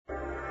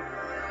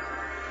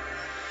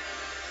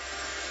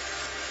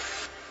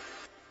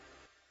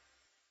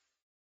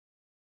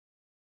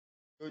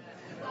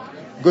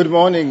Good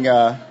morning,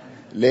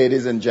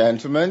 ladies and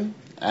gentlemen,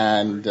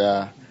 and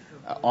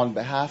on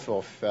behalf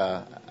of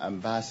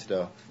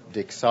Ambassador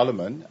Dick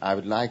Solomon, I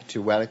would like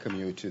to welcome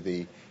you to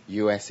the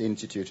U.S.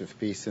 Institute of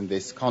Peace in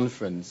this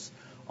conference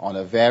on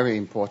a very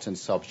important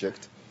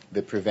subject,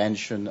 the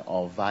prevention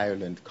of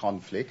violent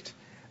conflict.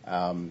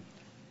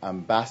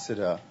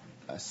 Ambassador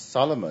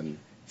Solomon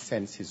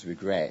sends his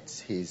regrets.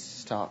 He's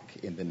stuck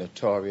in the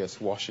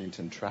notorious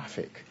Washington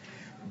traffic,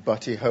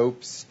 but he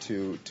hopes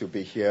to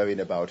be here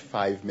in about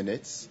 5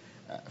 minutes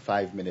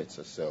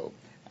or so.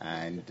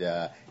 And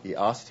he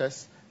asked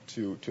us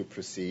to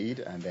proceed,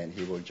 and then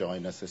he will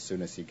join us as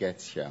soon as he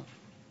gets here.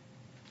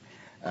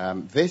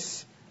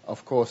 This,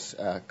 of course,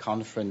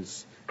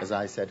 conference, as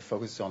I said,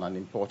 focuses on an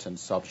important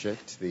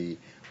subject.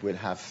 We'll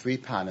have 3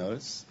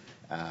 panels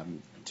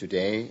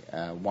today.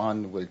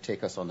 One will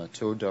take us on a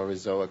tour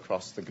d'horizon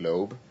across the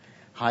globe,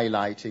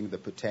 highlighting the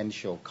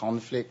potential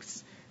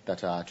conflicts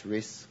that are at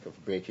risk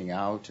of breaking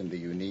out and the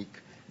unique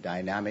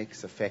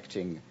dynamics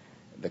affecting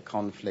the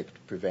conflict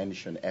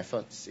prevention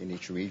efforts in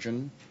each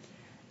region.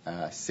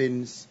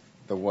 Since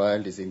the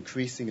world is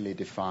increasingly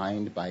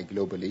defined by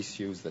global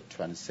issues that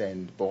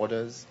transcend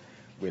borders,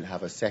 we'll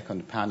have a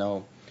second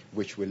panel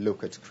which will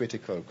look at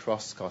critical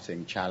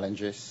cross-cutting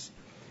challenges,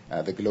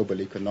 the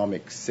global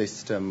economic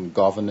system,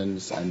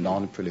 governance, and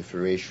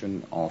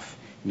non-proliferation of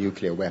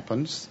nuclear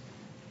weapons.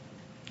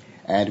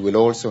 And we'll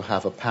also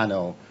have a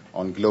panel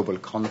on global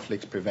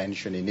conflict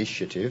prevention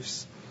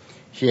initiatives,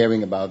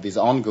 hearing about these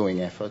ongoing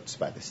efforts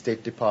by the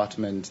State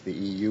Department, the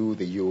EU,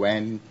 the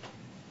UN,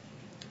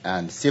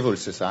 and civil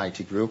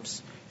society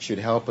groups should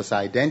help us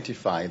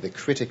identify the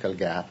critical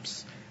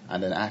gaps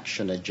and an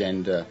action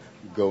agenda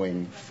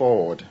going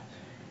forward.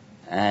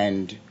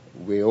 And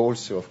we're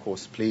also, of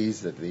course,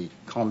 pleased that the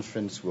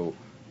conference will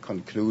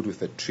conclude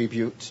with a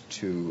tribute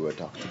to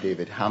Dr.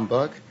 David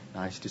Hamburg.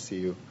 Nice to see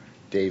you,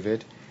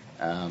 David.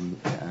 And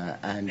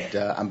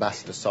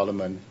Ambassador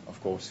Solomon, of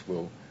course,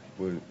 will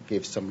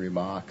give some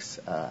remarks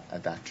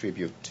at that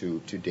tribute to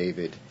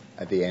David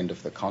at the end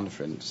of the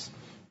conference.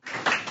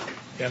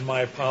 And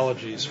my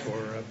apologies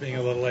for being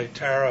a little late.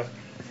 Tara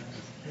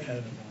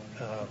and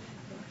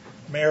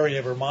Mary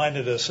have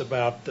reminded us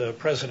about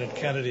President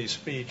Kennedy's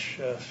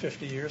speech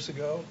 50 years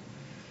ago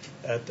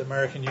at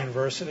American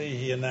University.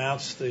 He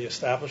announced the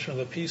establishment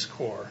of the Peace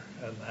Corps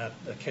on that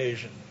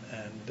occasion,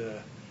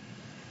 and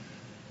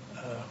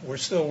we're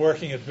still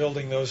working at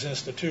building those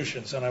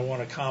institutions, and I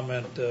want to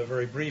comment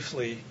very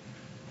briefly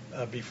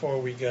before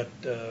we get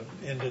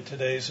into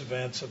today's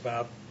events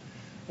about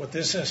what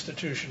this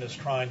institution is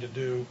trying to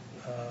do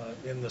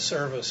in the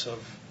service of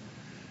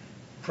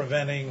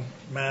preventing,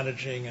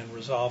 managing, and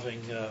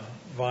resolving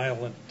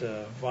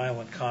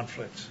violent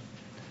conflicts.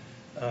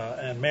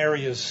 And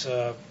Mary has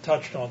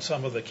touched on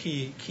some of the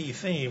key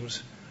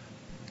themes,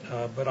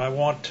 but I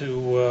want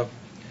to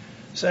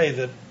say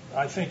that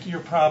I think you're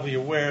probably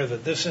aware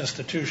that this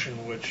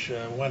institution, which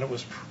when it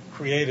was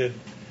created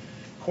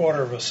a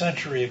quarter of a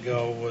century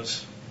ago,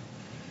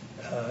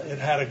 it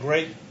had a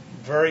great,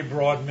 very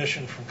broad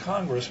mission from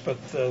Congress,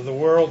 but the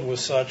world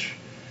was such,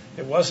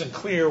 it wasn't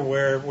clear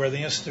where the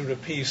Institute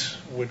of Peace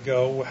would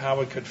go,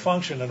 how it could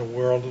function in a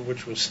world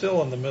which was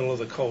still in the middle of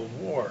the Cold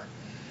War.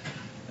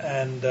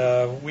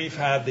 And we've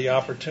had the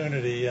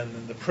opportunity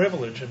and the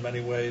privilege in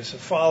many ways of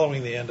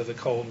following the end of the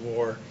Cold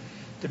War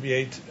to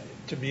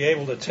be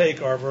able to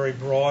take our very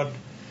broad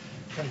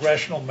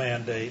congressional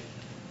mandate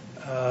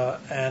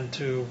and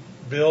to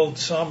build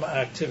some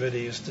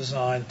activities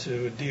designed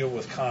to deal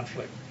with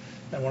conflict.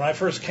 And when I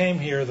first came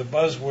here, the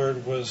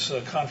buzzword was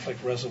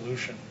conflict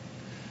resolution.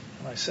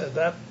 And I said,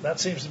 that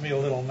seems to me a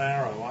little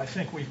narrow. I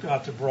think we've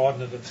got to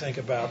broaden it and think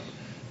about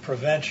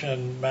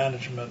prevention,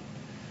 management,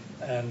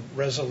 and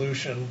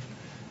resolution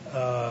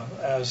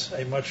as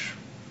a much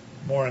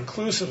more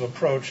inclusive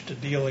approach to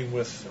dealing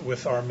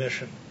with our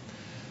mission.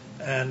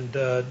 And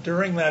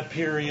during that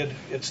period,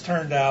 it's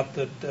turned out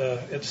that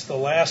it's the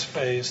last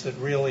phase that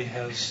really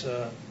has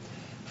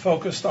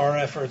focused our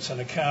efforts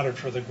and accounted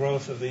for the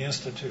growth of the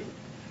Institute.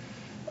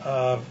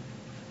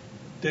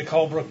 Dick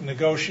Holbrooke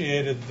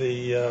negotiated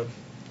the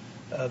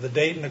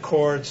Dayton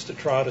Accords to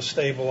try to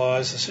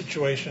stabilize the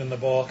situation in the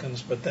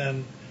Balkans, but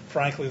then,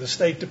 frankly, the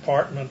State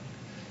Department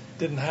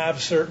didn't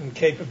have certain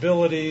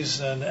capabilities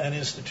and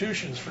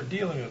institutions for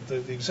dealing with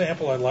it. The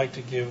example I'd like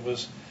to give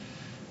was,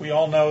 we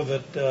all know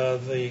that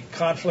the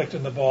conflict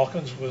in the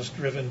Balkans was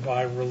driven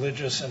by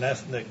religious and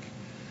ethnic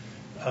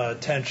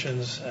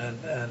tensions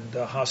and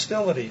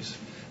hostilities.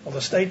 Well,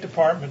 the State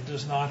Department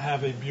does not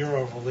have a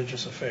Bureau of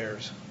Religious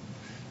Affairs,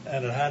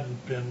 and it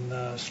hadn't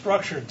been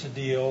structured to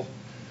deal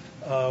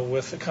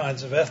with the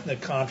kinds of ethnic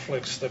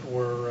conflicts that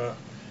were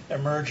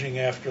emerging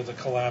after the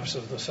collapse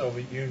of the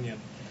Soviet Union.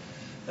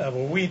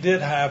 Well, we did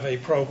have a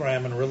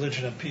program in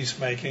religion and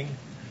peacemaking,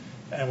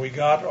 and we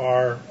got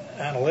our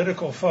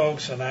analytical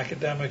folks and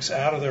academics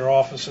out of their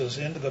offices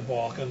into the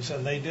Balkans,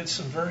 and they did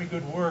some very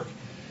good work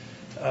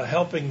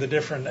helping the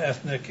different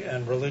ethnic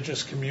and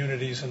religious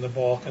communities in the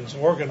Balkans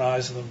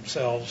organize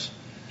themselves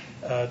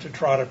to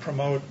try to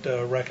promote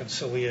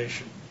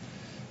reconciliation.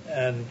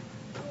 And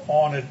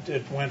on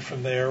it went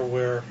from there,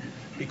 where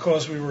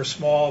because we were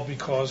small,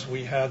 because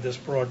we had this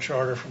broad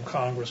charter from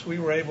Congress, we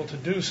were able to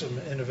do some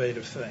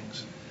innovative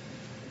things.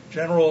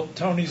 General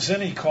Tony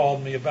Zinni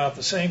called me about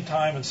the same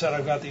time and said,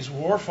 I've got these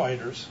war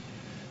fighters,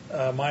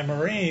 my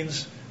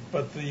Marines,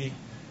 but the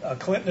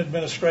Clinton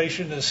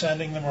administration is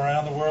sending them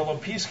around the world on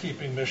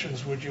peacekeeping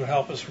missions. Would you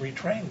help us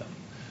retrain them?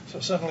 So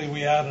suddenly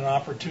we had an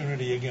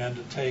opportunity again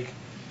to take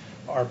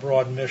our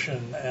broad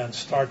mission and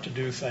start to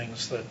do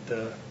things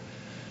that,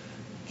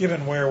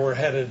 given where we're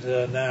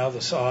headed now,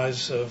 the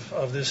size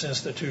of this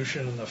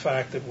institution and the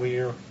fact that we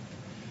are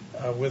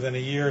within a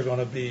year going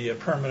to be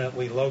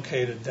permanently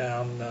located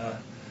down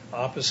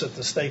opposite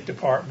the State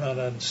Department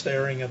and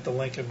staring at the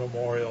Lincoln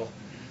Memorial,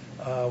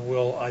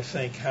 will, I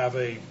think, have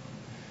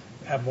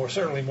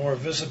certainly more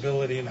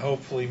visibility and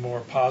hopefully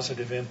more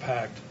positive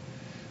impact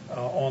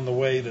on the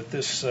way that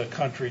this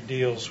country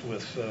deals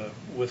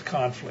with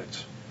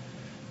conflicts.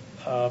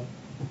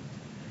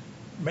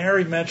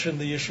 Mary mentioned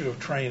the issue of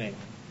training.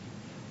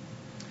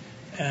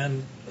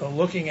 And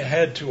looking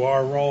ahead to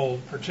our role,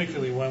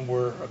 particularly when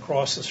we're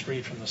across the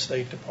street from the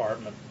State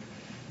Department,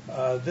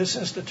 this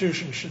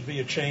institution should be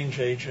a change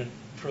agent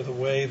for the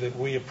way that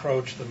we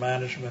approach the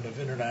management of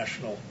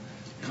international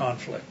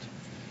conflict.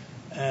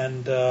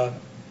 And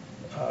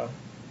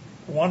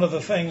one of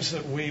the things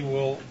that we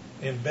will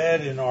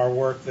embed in our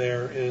work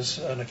there is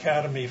an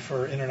Academy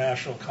for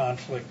International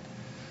Conflict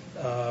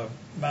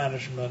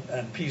Management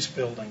and Peace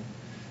Building.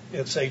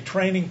 It's a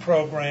training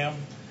program.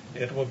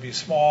 It will be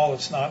small.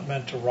 It's not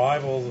meant to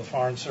rival the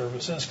Foreign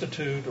Service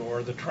Institute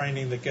or the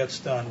training that gets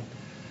done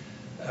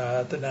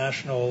at the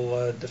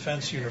National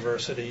Defense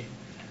University.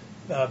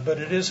 But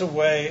it is a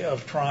way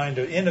of trying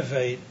to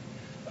innovate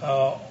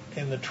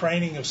in the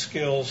training of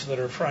skills that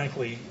are,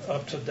 frankly,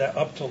 up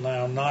till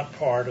now not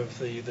part of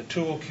the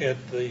toolkit,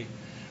 the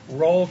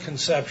role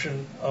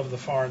conception of the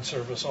Foreign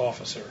Service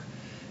officer.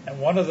 And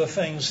one of the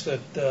things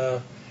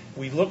that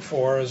we look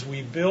for as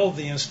we build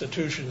the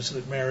institutions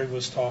that Mary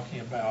was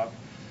talking about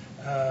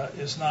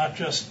is not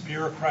just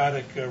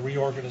bureaucratic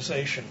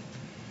reorganization,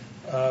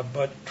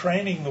 but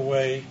training the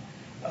way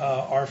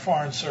our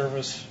Foreign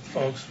Service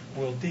folks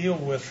will deal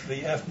with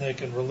the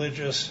ethnic and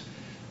religious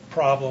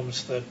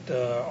problems that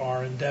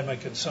are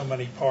endemic in so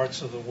many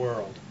parts of the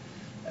world.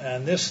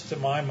 And this, to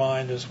my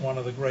mind, is one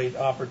of the great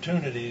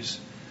opportunities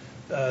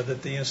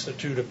that the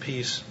Institute of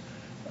Peace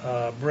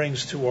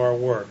brings to our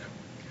work.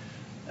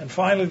 And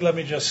finally, let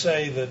me just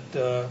say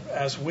that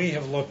as we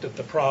have looked at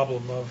the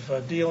problem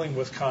of dealing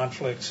with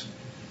conflicts,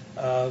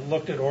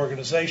 looked at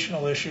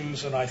organizational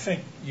issues, and I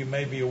think you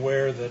may be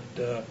aware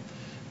that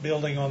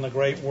building on the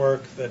great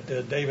work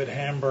that David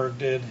Hamburg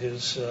did,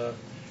 his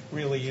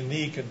really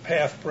unique and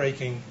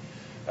path-breaking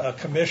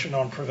commission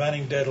on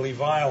preventing deadly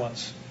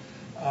violence,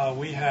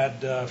 we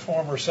had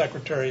former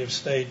Secretary of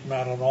State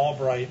Madeleine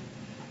Albright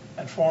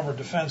and former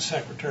Defense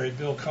Secretary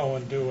Bill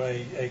Cohen do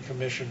a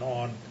commission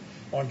on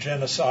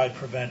genocide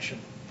prevention.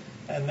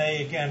 And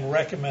they, again,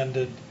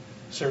 recommended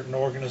certain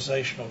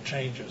organizational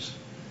changes.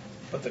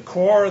 But the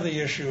core of the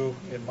issue,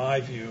 in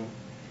my view,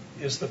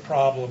 is the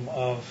problem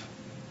of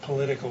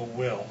political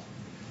will.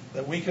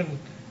 That we can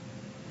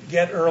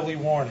get early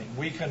warning.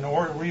 We can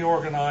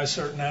reorganize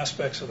certain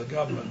aspects of the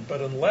government.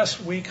 But unless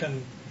we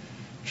can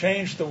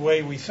change the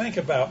way we think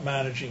about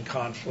managing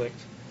conflict,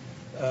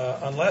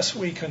 unless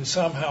we can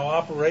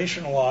somehow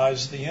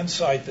operationalize the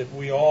insight that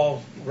we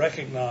all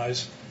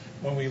recognize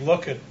when we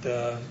look at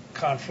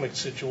conflict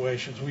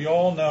situations, we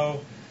all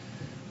know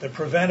that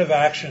preventive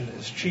action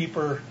is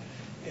cheaper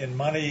in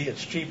money,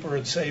 it's cheaper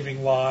in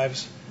saving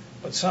lives,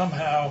 but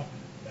somehow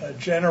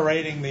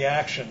generating the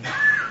action,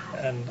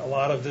 and a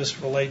lot of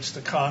this relates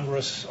to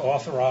Congress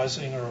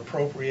authorizing or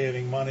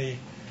appropriating money,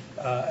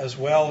 as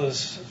well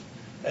as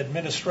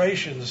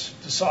administrations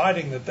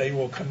deciding that they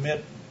will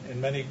commit,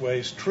 in many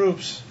ways,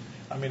 troops.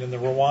 I mean, in the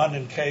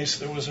Rwandan case,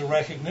 there was a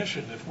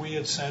recognition. If we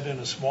had sent in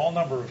a small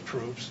number of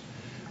troops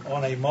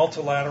on a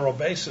multilateral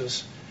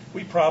basis,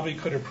 we probably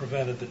could have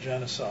prevented the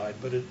genocide,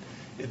 but it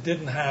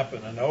didn't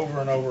happen. And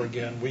over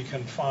again, we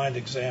can find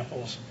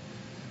examples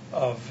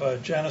of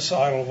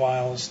genocidal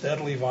violence,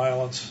 deadly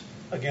violence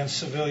against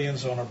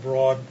civilians on a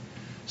broad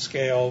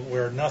scale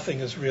where nothing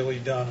is really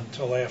done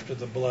until after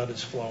the blood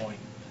is flowing.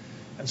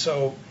 And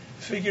so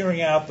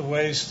figuring out the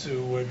ways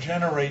to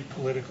generate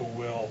political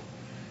will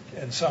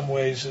in some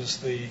ways is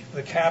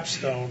the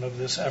capstone of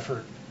this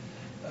effort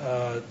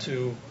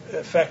to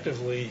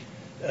effectively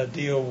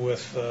deal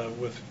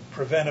with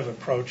preventive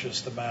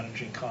approaches to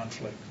managing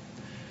conflict.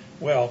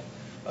 Well,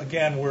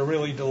 again, we're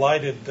really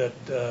delighted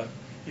that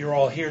you're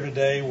all here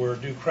today. We're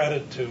due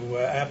credit to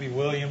Abby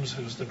Williams,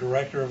 who's the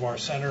director of our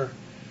Center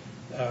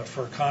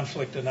for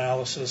Conflict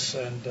Analysis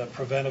and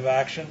Preventive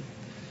Action.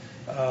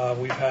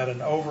 We've had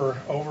an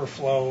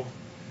overflow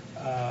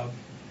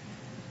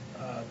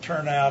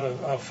turnout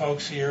of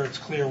folks here. It's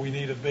clear we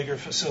need a bigger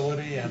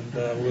facility, and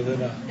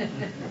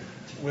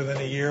within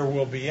a year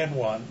we'll be in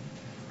one.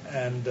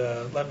 And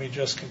let me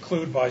just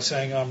conclude by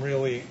saying I'm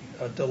really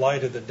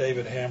delighted that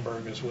David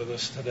Hamburg is with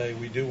us today.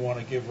 We do want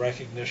to give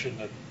recognition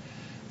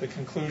that the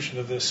conclusion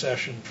of this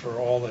session for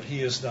all that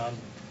he has done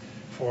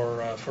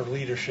for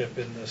leadership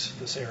in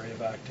this area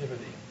of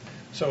activity.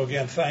 So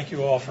again, thank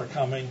you all for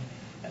coming,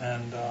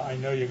 and I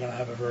know you're going to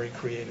have a very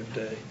creative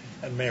day.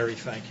 And Mary,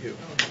 thank you.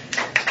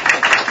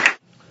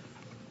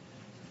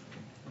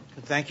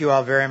 Thank you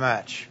all very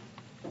much.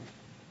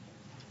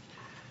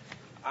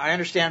 I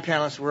understand,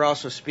 panelists, we're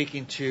also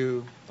speaking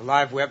to a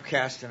live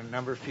webcast and a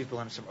number of people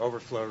in some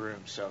overflow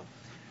rooms. So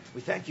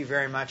we thank you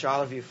very much,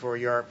 all of you, for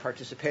your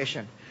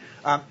participation.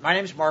 My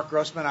name is Marc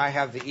Grossman. I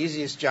have the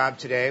easiest job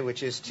today,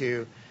 which is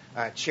to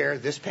chair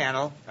this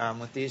panel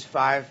with these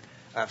 5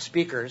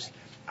 speakers.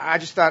 I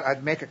just thought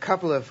I'd make a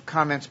couple of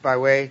comments by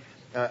way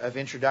of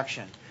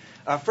introduction.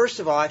 First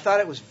of all, I thought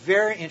it was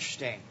very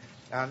interesting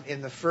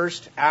in the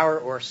first hour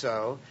or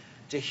so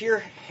to hear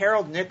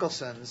Harold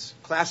Nicholson's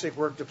classic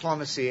work,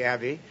 Diplomacy,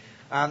 Abby,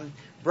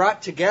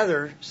 brought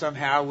together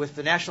somehow with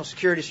the national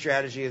security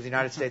strategy of the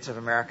United States of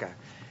America.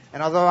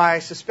 And although I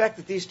suspect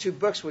that these 2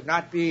 books would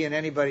not be in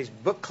anybody's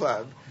book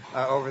club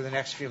over the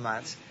next few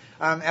months,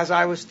 as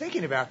I was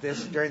thinking about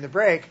this during the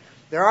break,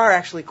 there are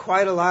actually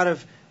quite a lot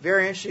of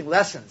very interesting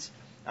lessons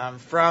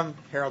from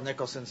Harold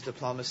Nicholson's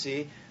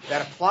Diplomacy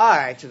that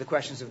apply to the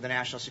questions of the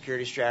national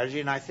security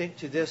strategy, and I think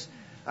to this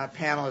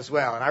panel as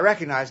well. And I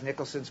recognize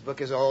Nicholson's book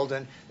is old,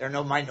 and there are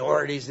no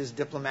minorities as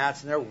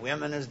diplomats, and there are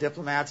women as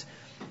diplomats.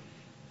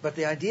 But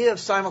the idea of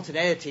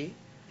simultaneity,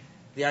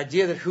 the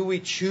idea that who we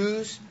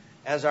choose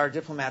as our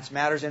diplomats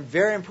matters, and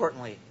very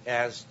importantly,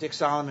 as Dick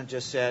Solomon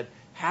just said,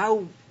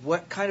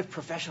 what kind of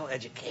professional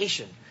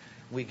education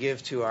we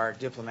give to our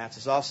diplomats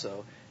is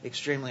also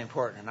extremely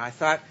important. And I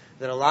thought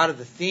that a lot of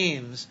the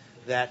themes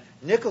that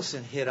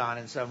Nicholson hit on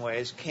in some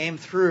ways came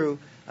through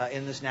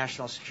in this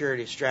national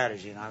security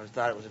strategy, and I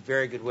thought it was a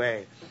very good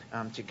way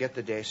to get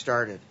the day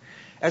started.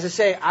 As I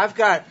say, I've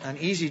got an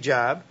easy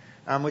job,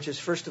 which is,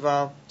 first of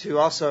all, to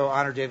also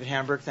honor David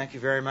Hamburg. Thank you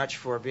very much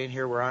for being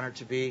here. We're honored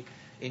to be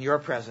in your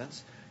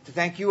presence. To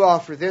thank you all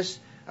for this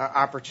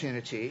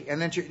opportunity,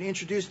 and then to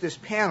introduce this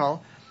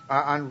panel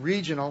on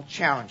regional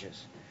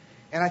challenges.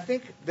 And I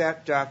think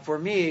that for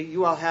me,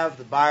 you all have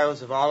the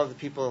bios of all of the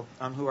people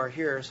who are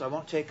here, so I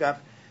won't take up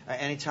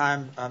any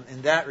time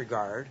in that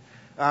regard.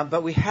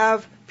 But we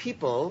have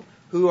people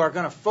who are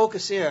going to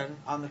focus in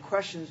on the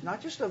questions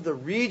not just of the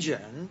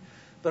region,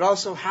 but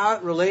also how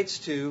it relates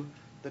to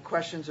the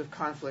questions of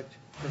conflict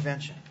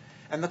prevention.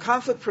 And the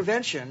conflict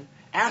prevention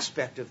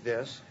aspect of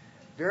this,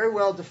 very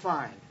well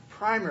defined,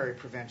 primary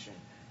prevention,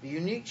 the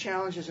unique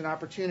challenges and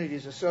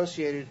opportunities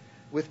associated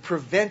with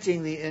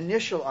preventing the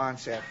initial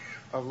onset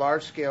of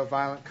large-scale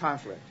violent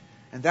conflict.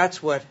 And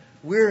that's what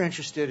we're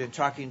interested in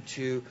talking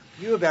to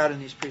you about in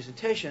these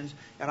presentations,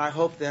 and I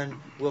hope then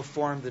will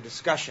form the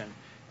discussion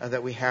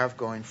that we have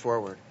going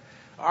forward.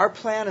 Our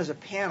plan as a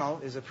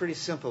panel is a pretty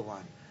simple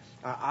one.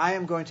 I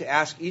am going to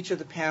ask each of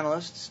the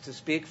panelists to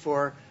speak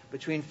for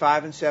between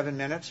 5 and 7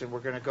 minutes, and we're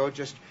going to go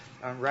just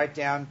right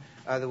down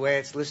the way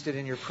it's listed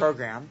in your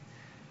program.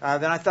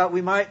 Then I thought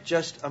we might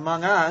just,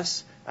 among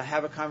us,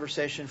 have a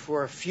conversation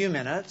for a few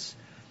minutes,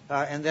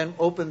 and then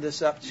open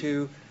this up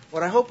to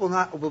what I hope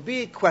will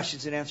be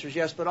questions and answers,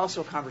 yes, but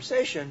also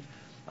conversation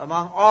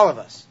among all of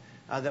us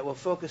that will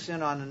focus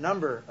in on a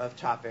number of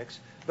topics,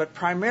 but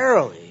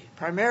primarily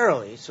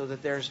so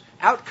that there's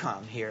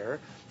outcome here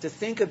to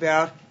think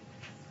about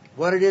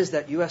what it is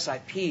that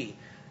USIP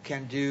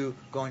can do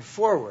going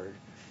forward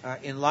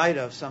in light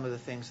of some of the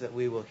things that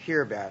we will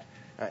hear about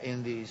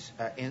in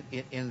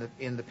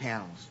the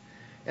panels.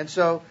 And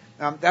so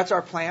that's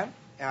our plan.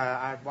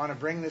 I want to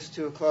bring this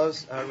to a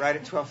close right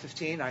at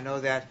 12:15. I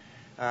know that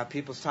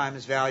people's time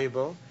is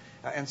valuable.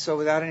 And so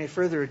without any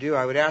further ado,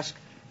 I would ask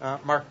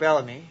Marc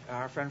Bellamy,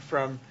 our friend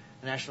from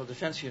the National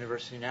Defense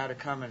University, now to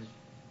come and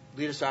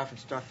lead us off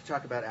and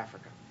talk about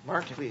Africa.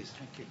 Marc, please.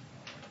 Thank you.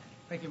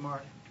 Thank you,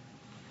 Marc.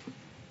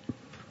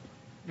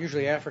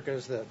 Usually Africa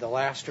is the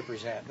last to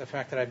present. The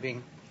fact that I'm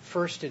being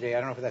first today, I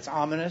don't know if that's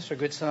ominous or a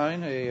good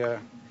sign.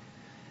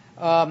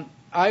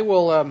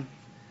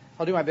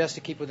 I'll do my best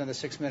to keep within the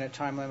 6-minute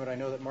time limit. I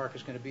know that Marc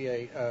is going to be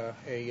a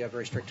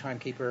very strict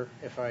timekeeper.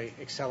 If I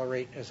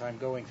accelerate as I'm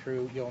going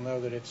through, you'll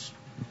know that it's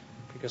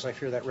because I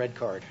fear that red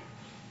card.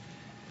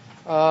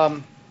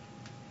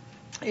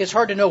 It's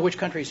hard to know which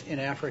countries in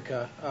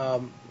Africa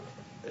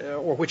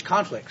or which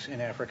conflicts in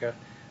Africa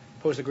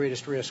pose the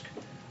greatest risk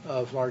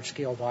of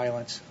large-scale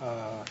violence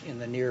in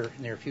the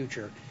near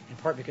future, in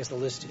part because the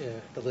list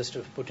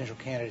of potential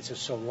candidates is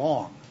so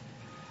long.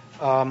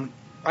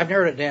 I've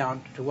narrowed it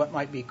down to what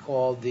might be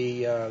called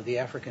the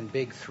African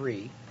Big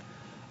Three,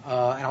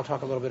 and I'll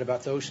talk a little bit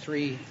about those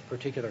 3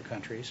 particular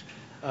countries.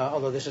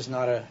 Although this is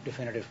not a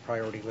definitive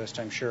priority list,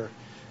 I'm sure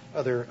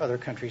other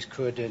countries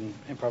could and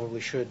probably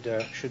should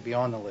be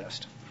on the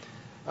list.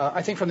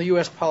 I think from the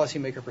U.S.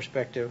 policymaker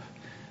perspective,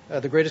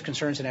 the greatest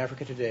concerns in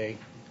Africa today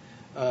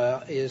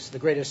the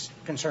greatest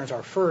concerns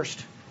are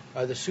first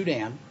the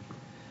Sudan,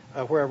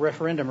 where a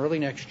referendum early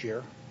next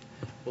year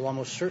will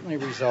almost certainly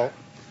result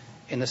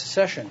in the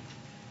secession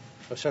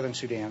of southern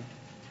Sudan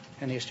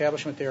and the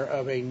establishment there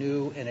of a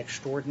new and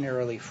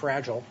extraordinarily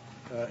fragile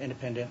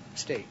independent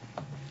state.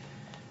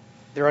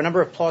 There are a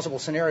number of plausible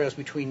scenarios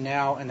between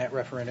now and that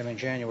referendum in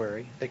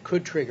January that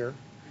could trigger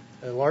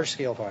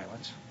large-scale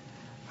violence.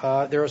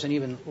 There is an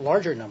even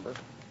larger number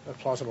of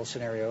plausible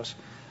scenarios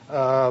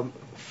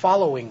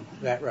following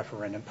that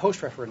referendum,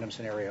 post-referendum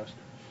scenarios,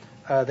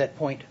 that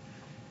point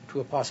to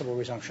a possible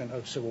resumption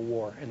of civil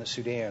war in the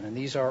Sudan. And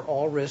these are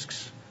all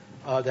risks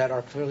that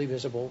are clearly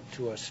visible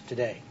to us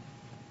today.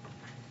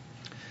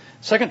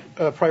 Second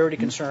priority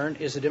concern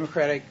is the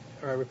Democratic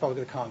Republic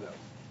of the Congo,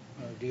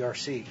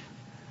 DRC.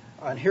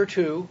 And here,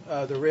 too,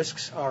 the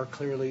risks are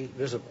clearly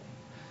visible.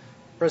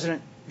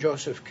 President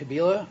Joseph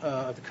Kabila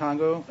of the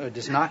Congo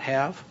does not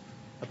have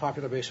a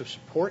popular base of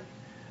support.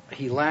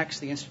 He lacks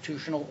the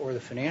institutional or the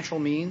financial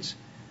means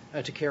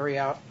to carry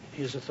out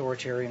his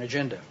authoritarian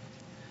agenda.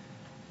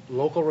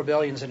 Local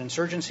rebellions and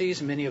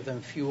insurgencies, many of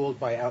them fueled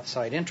by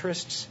outside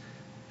interests,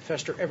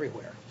 fester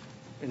everywhere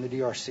in the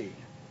DRC.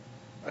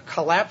 A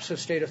collapse of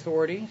state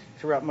authority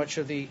throughout much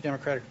of the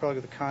Democratic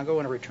Republic of the Congo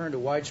and a return to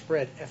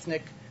widespread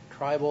ethnic,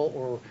 tribal,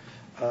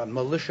 or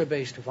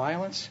militia-based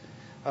violence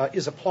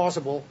is a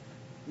plausible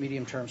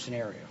medium-term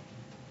scenario.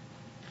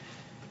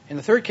 In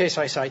the third case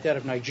I cite, that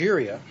of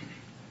Nigeria,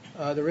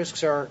 the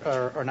risks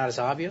are not as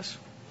obvious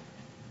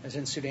as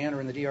in Sudan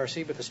or in the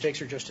DRC, but the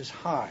stakes are just as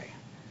high.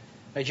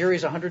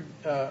 Nigeria's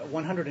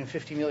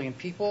 150 million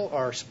people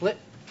are split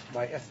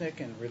by ethnic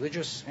and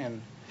religious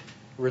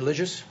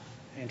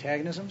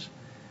antagonisms,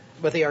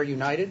 but they are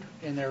united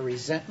in their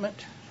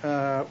resentment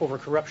over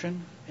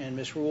corruption and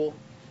misrule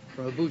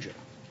from Abuja.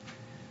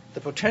 The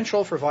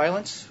potential for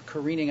violence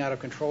careening out of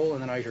control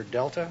in the Niger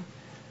Delta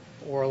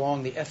or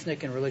along the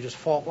ethnic and religious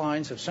fault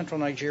lines of central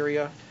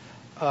Nigeria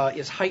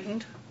is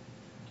heightened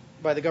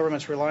by the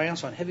government's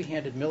reliance on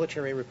heavy-handed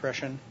military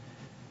repression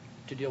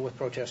to deal with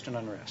protest and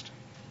unrest.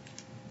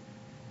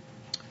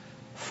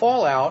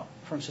 Fallout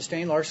from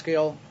sustained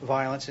large-scale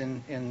violence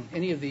in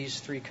any of these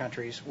three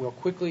countries will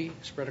quickly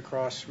spread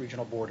across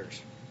regional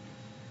borders.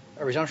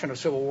 A resumption of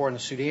civil war in the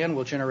Sudan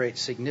will generate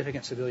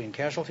significant civilian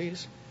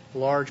casualties,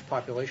 large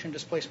population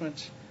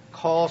displacements,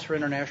 calls for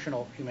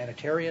international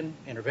humanitarian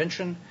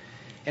intervention,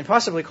 and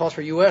possibly calls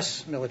for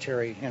U.S.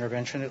 military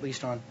intervention, at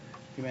least on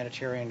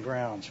humanitarian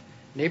grounds.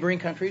 Neighboring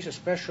countries,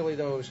 especially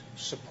those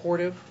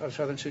supportive of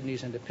Southern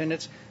Sudanese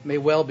independence, may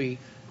well be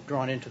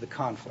drawn into the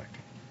conflict.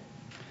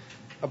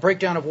 A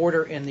breakdown of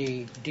order in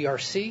the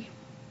DRC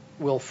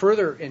will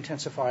further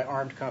intensify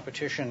armed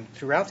competition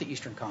throughout the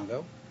eastern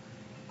Congo,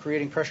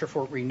 creating pressure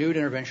for renewed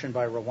intervention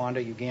by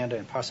Rwanda, Uganda,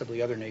 and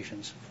possibly other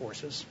nations'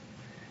 forces.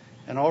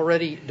 An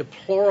already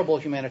deplorable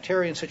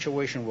humanitarian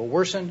situation will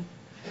worsen,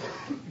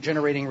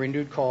 generating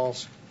renewed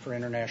calls for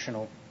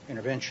international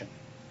intervention.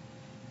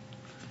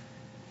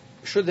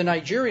 Should the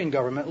Nigerian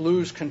government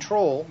lose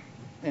control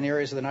in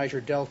areas of the Niger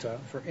Delta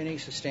for any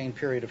sustained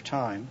period of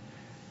time,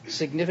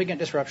 significant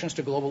disruptions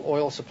to global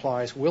oil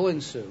supplies will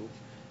ensue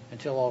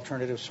until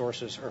alternative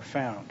sources are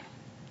found.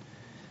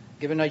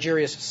 Given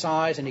Nigeria's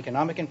size and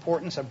economic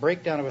importance, a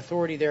breakdown of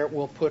authority there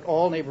will put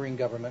all neighboring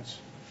governments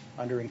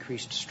under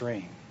increased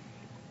strain.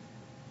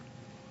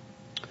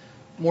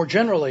 More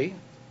generally,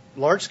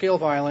 large-scale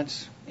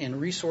violence in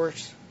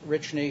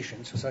resource-rich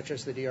nations, such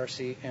as the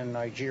DRC and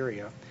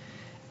Nigeria,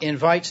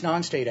 invites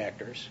non-state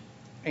actors,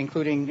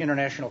 including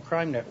international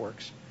crime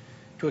networks,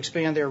 to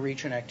expand their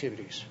reach and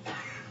activities.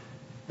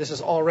 This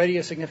is already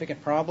a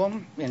significant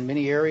problem in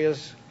many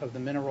areas of the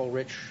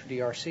mineral-rich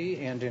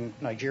DRC and in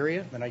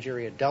Nigeria, the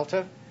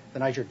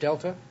Niger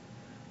Delta,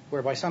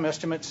 where by some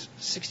estimates,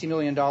 $60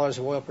 million of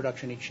oil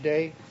production each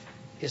day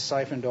is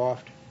siphoned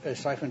off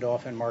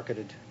and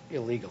marketed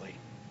illegally.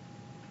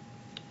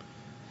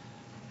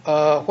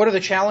 What are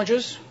the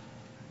challenges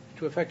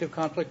to effective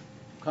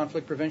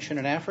conflict prevention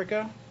in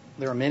Africa?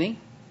 There are many.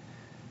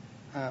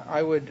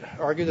 I would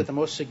argue that the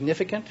most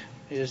significant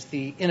is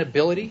the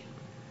inability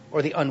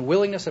or the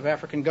unwillingness of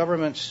African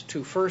governments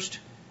to first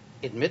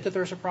admit that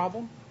there's a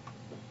problem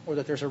or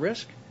that there's a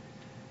risk,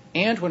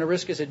 and when a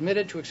risk is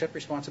admitted, to accept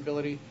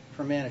responsibility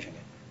for managing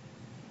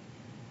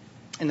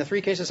it. In the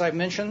three cases I've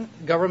mentioned,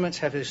 governments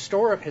have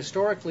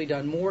historically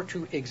done more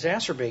to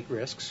exacerbate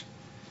risks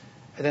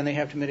than they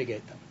have to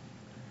mitigate them.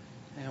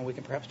 And we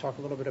can perhaps talk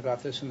a little bit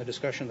about this in the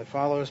discussion that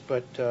follows,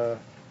 but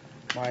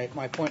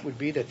my point would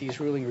be that these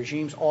ruling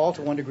regimes, all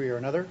to one degree or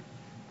another,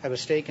 have a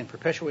stake in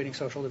perpetuating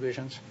social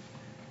divisions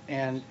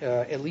and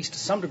at least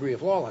some degree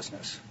of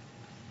lawlessness,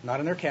 not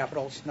in their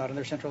capitals, not in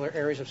their central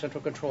areas of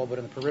central control, but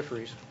in the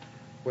peripheries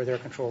where their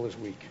control is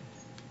weak.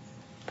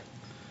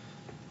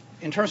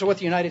 In terms of what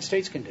the United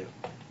States can do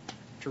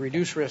to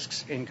reduce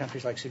risks in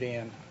countries like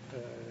Sudan,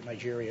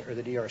 Nigeria, or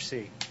the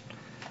DRC,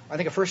 I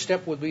think a first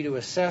step would be to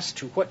assess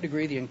to what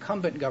degree the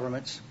incumbent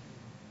governments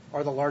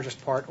are the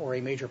largest part or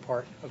a major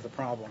part of the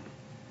problem,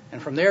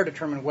 and from there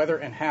determine whether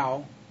and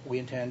how we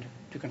intend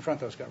to confront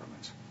those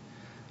governments.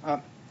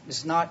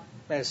 It's not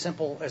as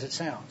simple as it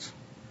sounds.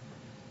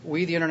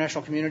 We, the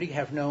international community,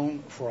 have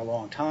known for a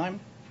long time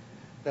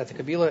that the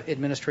Kabila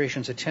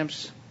administration's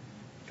attempts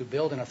to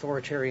build an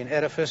authoritarian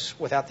edifice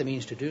without the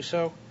means to do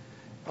so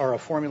are a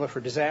formula for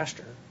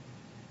disaster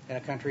in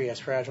a country as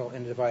fragile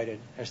and divided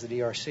as the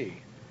DRC.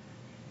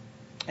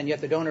 And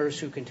yet the donors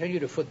who continue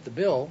to foot the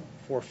bill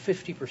for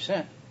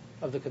 50%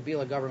 of the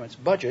Kabila government's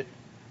budget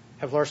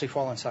have largely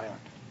fallen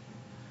silent.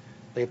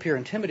 They appear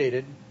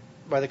intimidated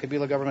by the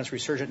Kabila government's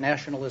resurgent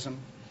nationalism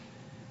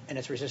and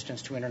its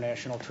resistance to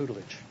international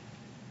tutelage.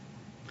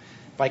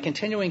 By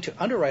continuing to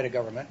underwrite a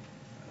government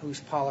whose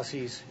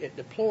policies it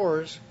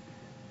deplores,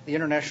 the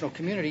international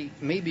community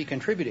may be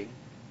contributing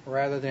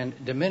rather than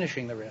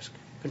diminishing the risk,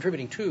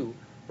 contributing to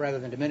rather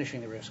than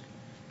diminishing the risk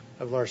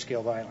of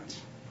large-scale violence.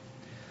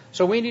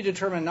 So we need to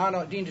determine not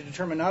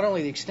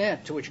only the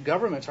extent to which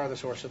governments are the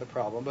source of the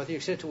problem, but the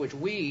extent to which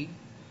we,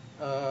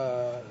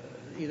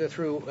 either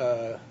through,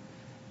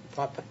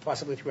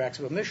 possibly through acts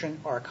of omission,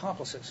 are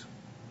accomplices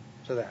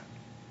to that.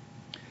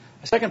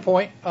 A second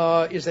point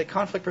is that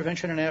conflict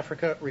prevention in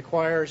Africa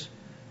requires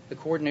the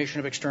coordination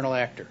of external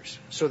actors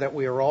so that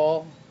we are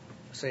all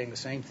saying the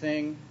same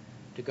thing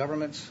to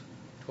governments,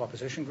 to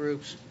opposition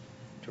groups,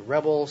 to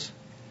rebels,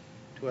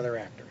 to other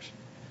actors.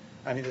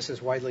 I mean, this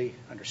is widely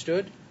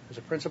understood as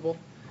a principle,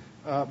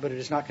 but it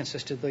is not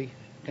consistently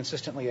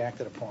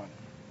acted upon.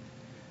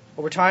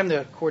 Over time,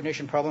 the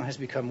coordination problem has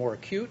become more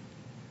acute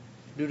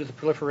due to the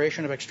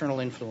proliferation of external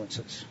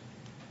influences.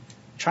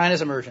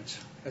 China's emergence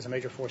as a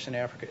major force in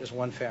Africa is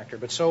one factor,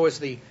 but so is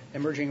the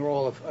emerging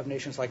role of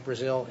nations like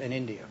Brazil and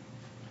India.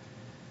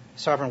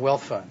 Sovereign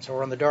wealth funds,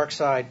 or on the dark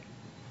side,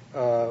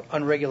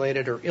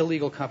 unregulated or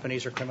illegal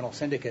companies or criminal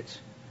syndicates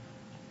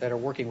that are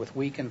working with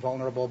weak and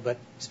vulnerable but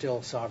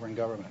still sovereign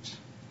governments.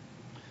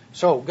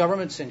 So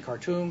governments in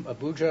Khartoum,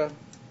 Abuja,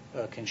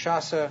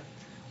 Kinshasa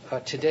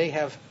today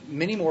have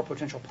many more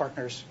potential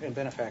partners and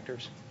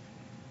benefactors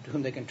to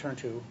whom they can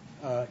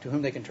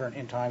turn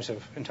in times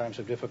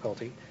of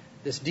difficulty.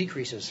 This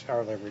decreases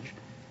our leverage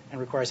and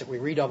requires that we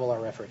redouble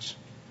our efforts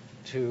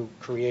to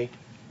create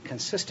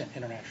consistent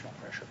international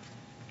pressure.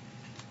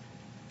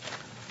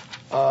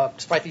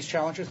 Despite these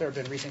challenges, there have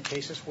been recent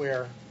cases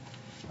where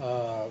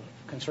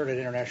concerted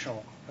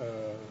international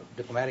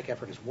diplomatic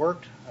effort has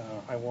worked.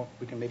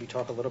 We can maybe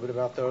talk a little bit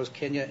about those.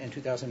 Kenya in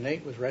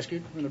 2008 was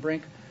rescued from the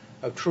brink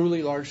of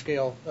truly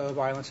large-scale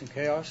violence and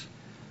chaos.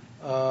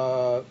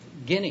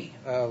 Guinea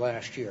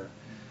last year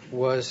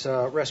was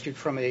rescued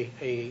from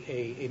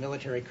a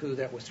military coup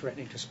that was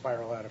threatening to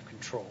spiral out of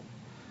control.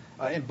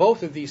 In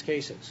both of these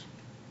cases,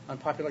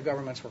 unpopular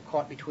governments were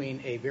caught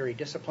between a very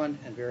disciplined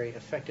and very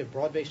effective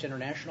broad-based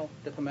international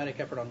diplomatic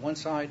effort on one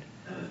side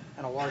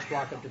and a large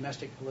block of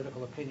domestic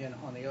political opinion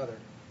on the other.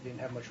 They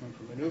didn't have much room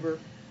for maneuver.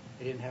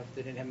 They didn't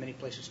have many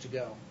places to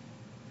go.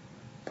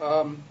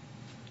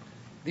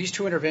 These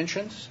two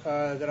interventions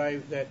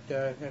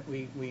that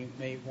we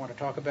may want to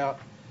talk about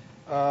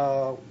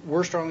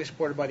were strongly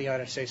supported by the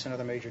United States and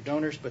other major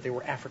donors, but they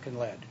were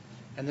African-led.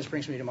 And this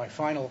brings me to my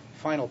final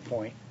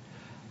point.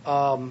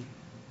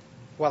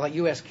 While the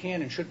U.S.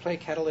 can and should play a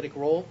catalytic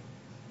role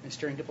in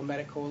steering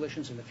diplomatic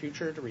coalitions in the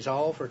future to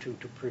resolve or to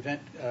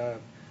prevent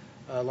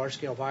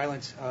large-scale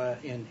violence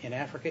in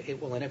Africa,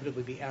 it will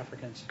inevitably be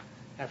African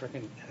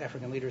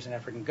leaders and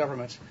African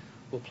governments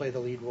will play the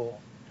lead role.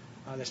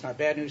 That's not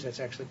bad news. That's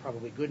actually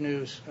probably good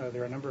news.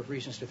 There are a number of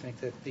reasons to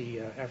think that the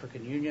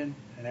African Union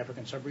and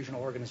African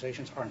sub-regional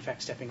organizations are in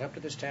fact stepping up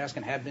to this task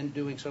and have been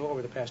doing so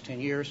over the past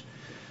 10 years.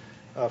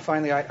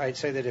 Finally, I'd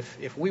say that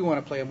if we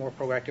want to play a more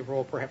proactive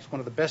role, perhaps one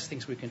of the best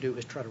things we can do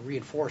is try to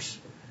reinforce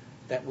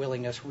that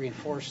willingness,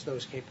 reinforce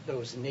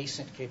those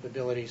nascent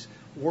capabilities,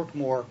 work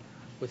more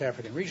with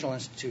African regional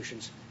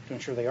institutions to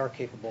ensure they are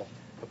capable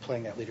of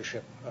playing that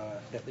leadership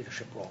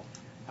role.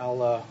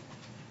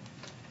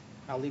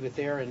 I'll leave it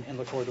there and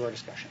look forward to our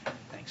discussion.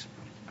 Thanks.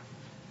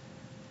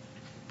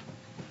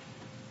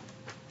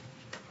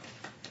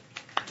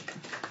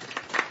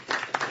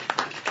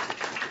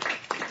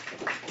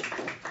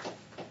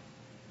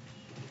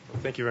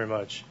 Thank you very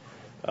much.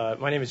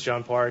 My name is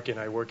John Park, and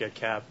I work at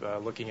CAP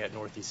looking at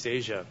Northeast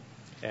Asia.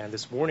 And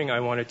this morning I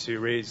wanted to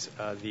raise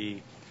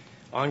the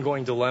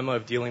ongoing dilemma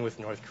of dealing with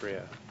North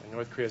Korea. And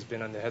North Korea has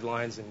been on the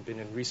headlines and been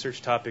in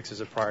research topics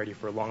as a priority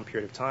for a long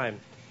period of time.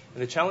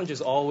 And the challenge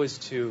is always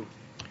to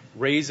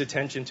raise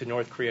attention to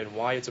North Korea and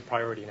why it's a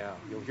priority now.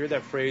 You'll hear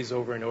that phrase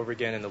over and over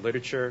again in the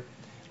literature,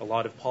 a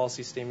lot of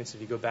policy statements.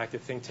 If you go back to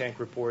think tank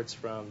reports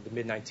from the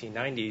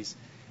mid-1990s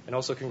and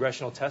also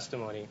congressional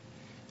testimony,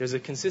 there's a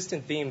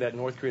consistent theme that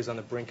North Korea is on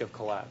the brink of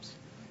collapse.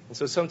 And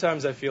so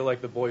sometimes I feel like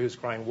the boy who's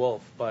crying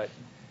wolf, but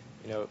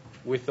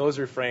with those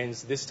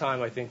refrains, this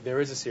time I think there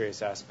is a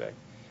serious aspect.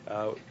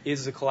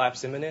 Is the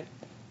collapse imminent?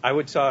 I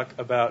would talk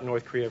about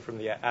North Korea from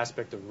the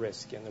aspect of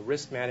risk, and the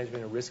risk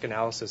management and risk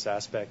analysis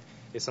aspect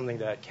is something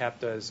that CAP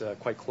does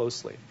quite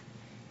closely.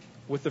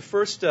 With the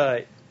first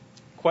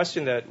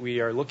question that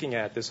we are looking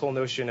at, this whole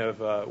notion of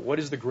what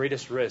is the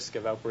greatest risk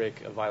of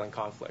outbreak of violent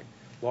conflict,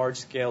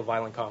 large-scale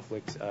violent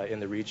conflict in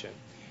the region.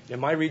 In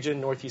my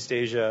region, Northeast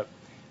Asia,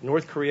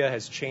 North Korea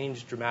has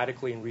changed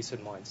dramatically in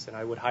recent months, and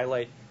I would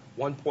highlight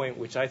one point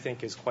which I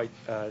think is quite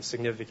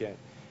significant.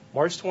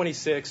 March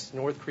 26,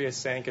 North Korea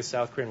sank a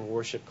South Korean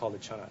warship called the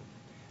Cheonan.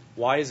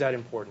 Why is that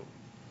important?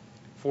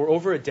 For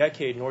over a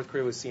decade, North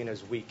Korea was seen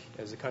as weak,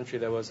 as a country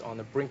that was on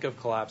the brink of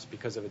collapse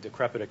because of a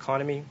decrepit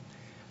economy,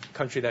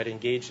 country that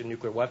engaged in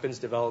nuclear weapons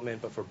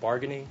development, but for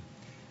bargaining.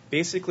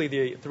 Basically,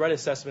 the threat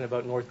assessment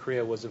about North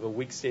Korea was of a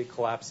weak state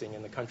collapsing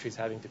and the countries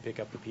having to pick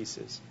up the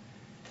pieces.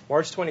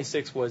 March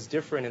 26 was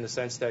different in the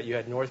sense that you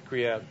had North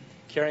Korea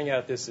carrying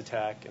out this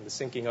attack and the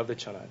sinking of the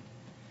Cheonan.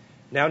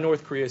 Now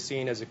North Korea is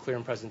seen as a clear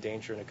and present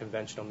danger in a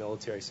conventional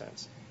military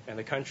sense. And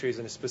the countries,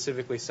 and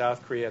specifically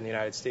South Korea and the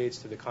United States,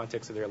 to the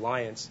context of their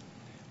alliance,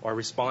 are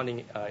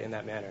responding in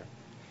that manner.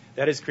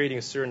 That is creating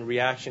a certain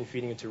reaction,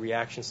 feeding into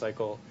reaction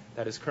cycle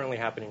that is currently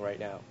happening right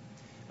now.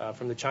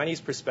 From the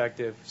Chinese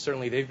perspective,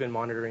 certainly they've been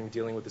monitoring,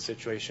 dealing with the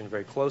situation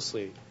very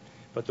closely.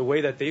 But the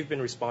way that they've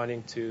been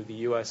responding to the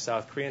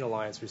U.S.-South Korean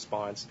alliance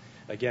response,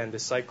 again,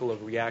 this cycle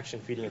of reaction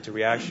feeding into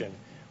reaction,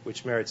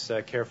 which merits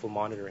careful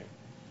monitoring.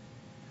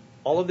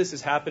 All of this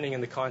is happening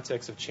in the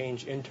context of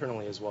change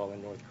internally as well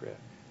in North Korea.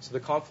 So the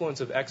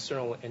confluence of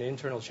external and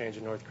internal change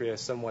in North Korea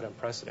is somewhat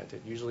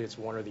unprecedented. Usually it's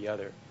one or the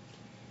other.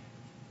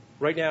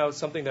 Right now,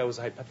 something that was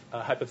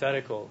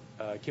hypothetical,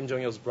 Kim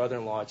Jong-il's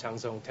brother-in-law, Chang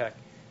Song-taek,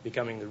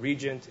 becoming the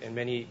regent and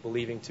many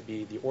believing to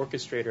be the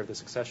orchestrator of the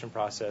succession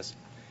process,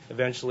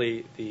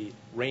 eventually the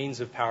reins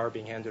of power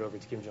being handed over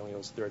to Kim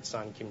Jong-il's third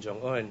son, Kim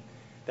Jong-un,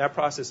 that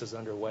process is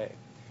underway.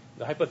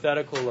 The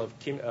hypothetical of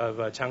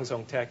Chang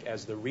Song-taek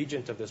as the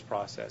regent of this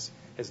process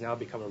has now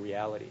become a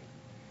reality.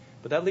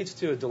 But that leads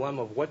to a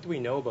dilemma of what do we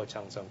know about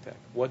Chang Song-taek?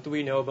 What do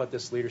we know about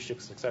this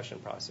leadership succession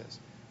process?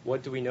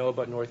 What do we know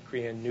about North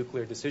Korean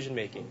nuclear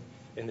decision-making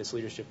in this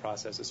leadership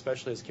process,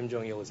 especially as Kim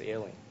Jong-il is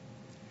ailing?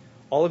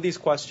 All of these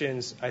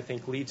questions, I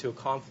think, lead to a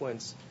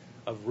confluence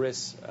of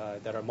risks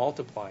that are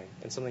multiplying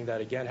and something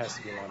that, again, has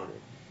to be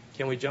monitored.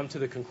 Can we jump to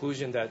the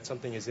conclusion that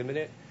something is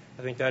imminent?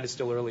 I think that is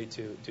still early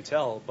to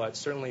tell, but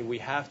certainly we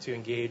have to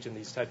engage in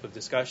these type of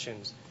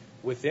discussions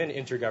within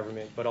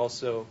intergovernment, but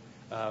also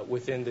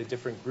within the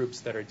different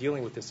groups that are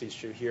dealing with this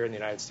issue here in the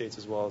United States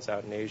as well as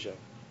out in Asia.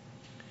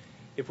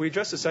 If we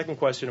address the second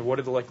question of what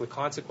are the likely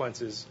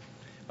consequences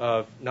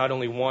of not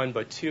only one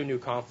but two new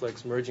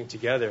conflicts merging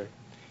together,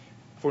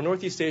 for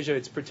Northeast Asia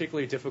it's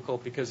particularly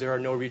difficult because there are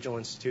no regional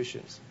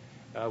institutions.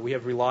 We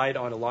have relied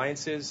on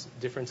alliances,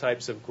 different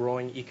types of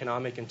growing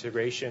economic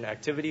integration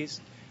activities,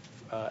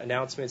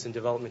 announcements and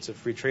developments of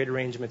free trade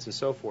arrangements and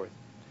so forth.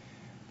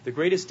 The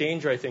greatest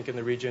danger, I think, in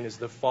the region is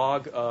the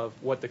fog of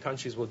what the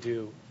countries will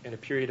do in a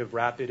period of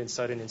rapid and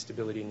sudden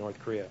instability in North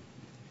Korea.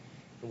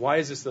 And why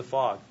is this the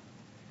fog?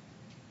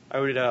 I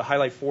would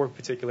highlight four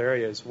particular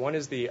areas. One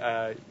is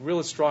the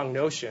real strong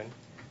notion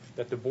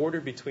that the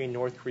border between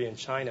North Korea and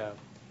China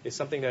is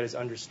something that is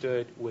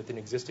understood with an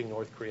existing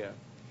North Korea.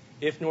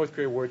 If North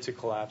Korea were to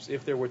collapse,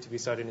 if there were to be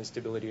sudden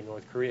instability in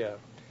North Korea,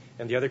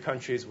 and the other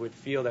countries would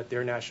feel that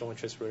their national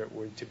interests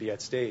were to be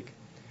at stake,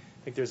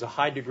 I think there's a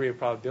high degree of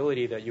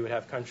probability that you would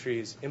have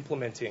countries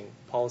implementing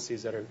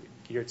policies that are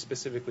geared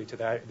specifically to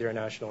their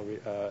national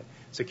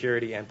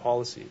security and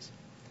policies.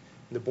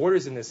 The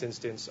borders in this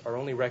instance are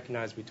only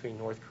recognized between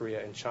North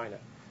Korea and China.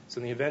 So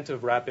in the event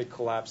of rapid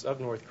collapse of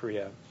North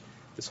Korea,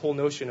 this whole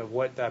notion of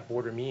what that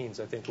border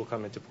means, I think, will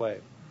come into play.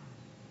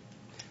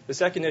 The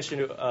second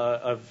issue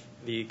of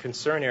the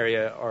concern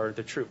area are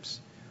the troops.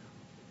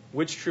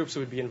 Which troops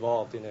would be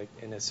involved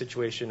in a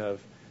situation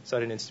of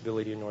sudden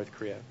instability in North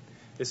Korea?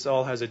 This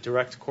all has a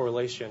direct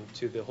correlation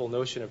to the whole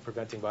notion of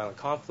preventing violent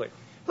conflict,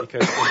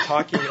 because in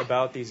talking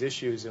about these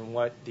issues and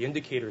what the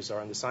indicators are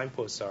and the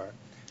signposts are,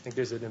 I think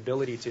there's an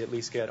ability to at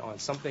least get on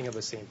something of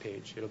the same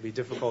page. It'll be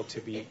difficult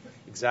to be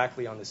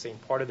exactly on the same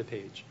part of the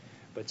page,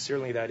 but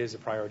certainly that is a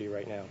priority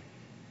right now.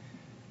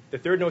 The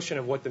third notion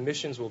of what the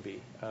missions will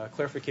be,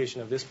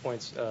 clarification of this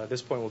point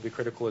will be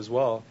critical as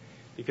well,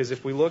 because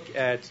if we look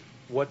at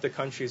what the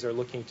countries are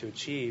looking to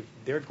achieve,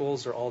 their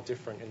goals are all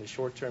different in the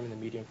short term, in the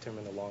medium term,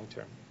 and the long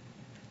term.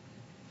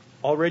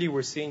 Already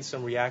we're seeing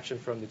some reaction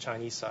from the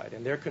Chinese side,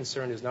 and their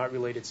concern is not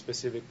related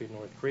specifically to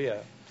North Korea.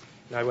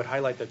 And I would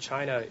highlight that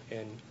China,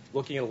 in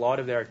looking at a lot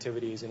of their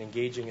activities and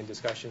engaging in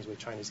discussions with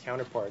Chinese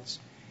counterparts,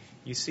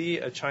 you see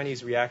a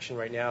Chinese reaction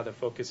right now that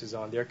focuses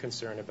on their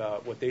concern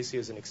about what they see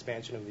as an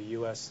expansion of the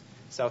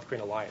U.S.-South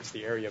Korean alliance,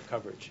 the area of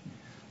coverage.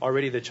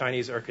 Already the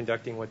Chinese are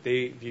conducting what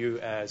they view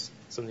as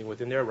something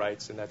within their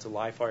rights, and that's a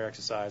live-fire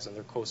exercise on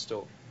their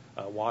coastal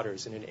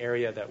waters in an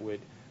area that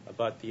would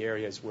abut the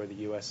areas where the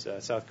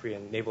U.S.-South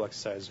Korean naval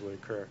exercises would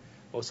occur,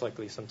 most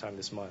likely sometime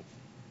this month.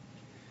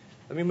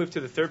 Let me move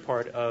to the third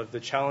part of the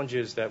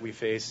challenges that we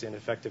face in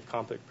effective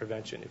conflict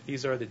prevention. If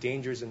these are the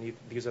dangers and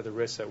these are the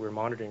risks that we're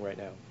monitoring right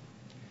now.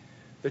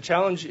 The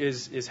challenge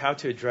is how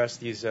to address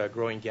these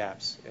growing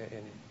gaps.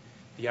 And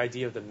the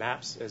idea of the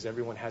maps, as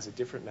everyone has a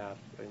different map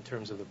in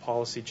terms of the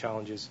policy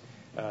challenges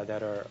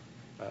that are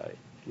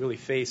really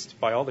faced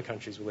by all the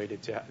countries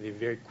related to the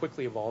very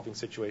quickly evolving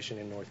situation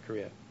in North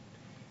Korea.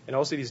 And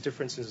also these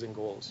differences in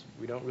goals.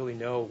 We don't really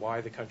know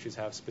why the countries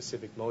have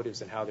specific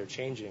motives and how they're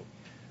changing,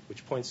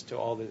 which points to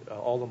all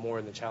the more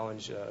in the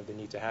challenge of the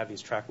need to have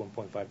these Track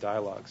 1.5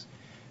 dialogues.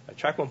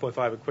 Track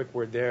 1.5, a quick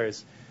word there,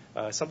 is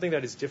something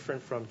that is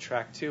different from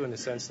Track 2 in the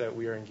sense that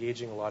we are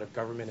engaging a lot of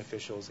government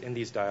officials in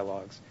these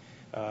dialogues.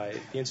 The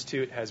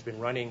Institute has been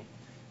running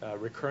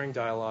recurring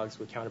dialogues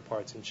with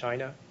counterparts in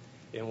China,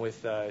 and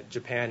with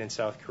Japan and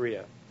South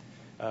Korea.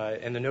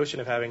 And the notion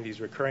of having these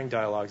recurring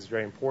dialogues is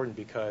very important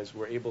because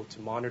we're able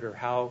to monitor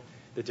how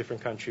the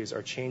different countries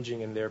are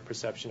changing in their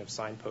perception of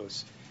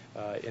signposts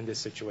in this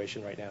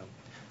situation right now.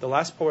 The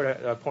last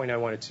point I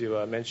wanted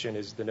to mention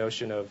is the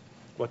notion of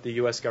what the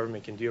U.S.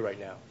 government can do right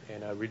now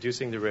in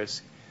reducing the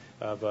risk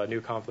of a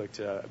new conflict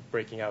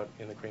breaking out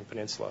in the Korean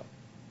Peninsula.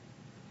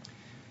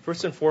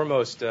 First and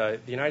foremost, the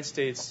United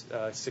States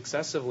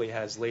successively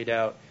has laid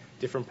out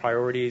different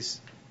priorities,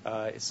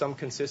 some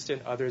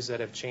consistent, others that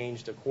have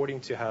changed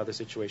according to how the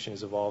situation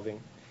is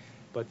evolving.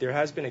 But there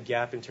has been a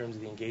gap in terms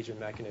of the engagement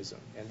mechanism.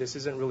 And this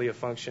isn't really a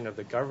function of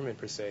the government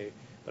per se,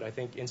 but I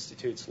think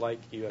institutes like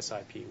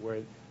USIP,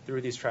 where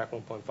through these Track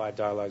 1.5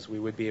 dialogues, we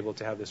would be able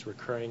to have this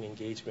recurring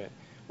engagement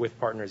with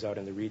partners out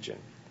in the region.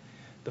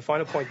 The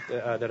final point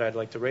that I'd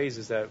like to raise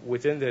is that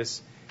within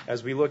this,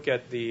 as we look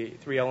at the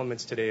three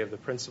elements today of the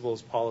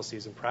principles,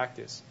 policies, and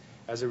practice,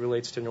 as it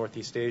relates to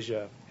Northeast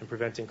Asia and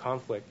preventing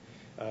conflict,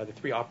 the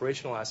three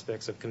operational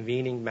aspects of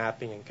convening,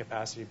 mapping, and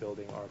capacity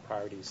building are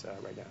priorities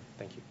right now.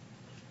 Thank you.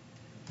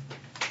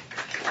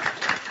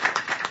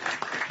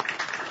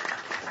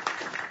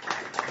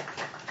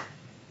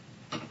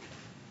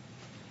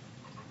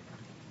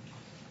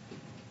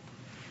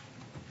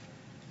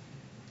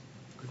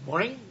 Good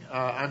morning.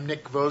 I'm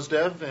Nick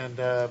Gvosdev,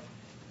 and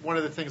one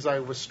of the things I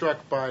was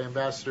struck by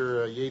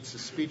Ambassador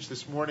Yates' speech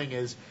this morning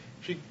is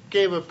she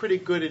gave a pretty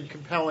good and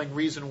compelling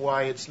reason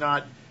why it's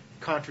not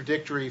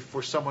contradictory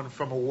for someone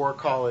from a war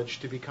college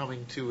to be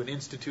coming to an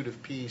Institute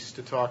of Peace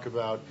to talk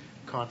about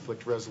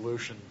conflict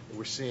resolution.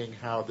 We're seeing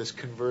how this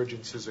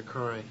convergence is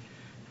occurring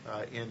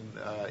in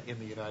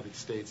the United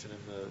States and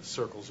in the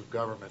circles of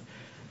government.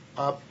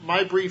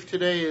 My brief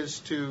today is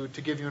to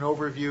give you an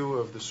overview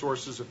of the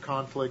sources of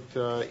conflict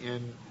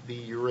in the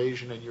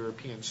Eurasian and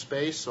European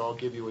space. So I'll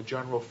give you a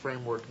general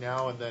framework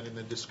now, and then in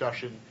the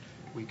discussion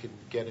we can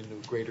get into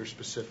greater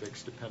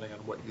specifics depending on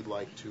what you'd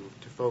like to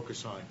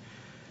focus on.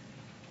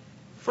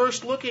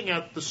 First, looking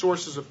at the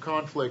sources of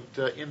conflict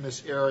in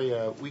this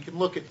area, we can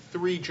look at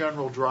three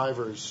general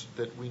drivers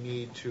that we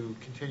need to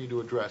continue to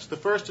address. The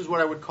first is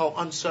what I would call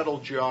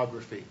unsettled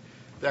geography.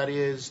 That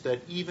is, that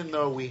even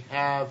though we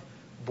have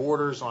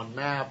borders on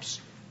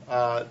maps,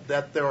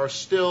 that there are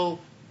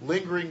still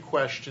lingering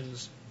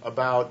questions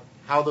about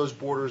how those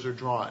borders are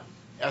drawn.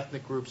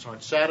 Ethnic groups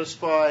aren't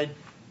satisfied.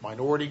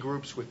 Minority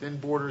groups within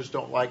borders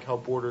don't like how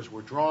borders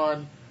were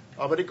drawn.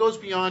 But it goes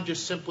beyond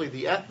just simply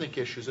the ethnic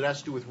issues. It has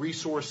to do with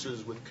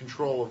resources, with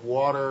control of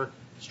water,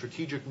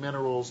 strategic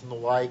minerals, and the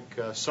like.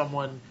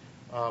 Someone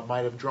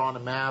might have drawn a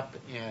map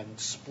and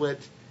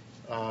split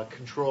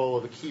control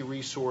of a key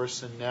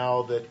resource, and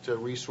now that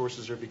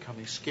resources are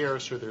becoming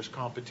scarce or there's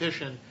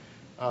competition,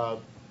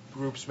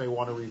 groups may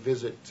want to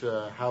revisit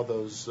how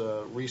those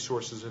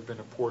resources have been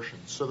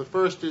apportioned. So the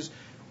first is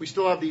we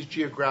still have these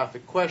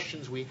geographic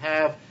questions. We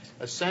have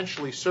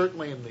essentially,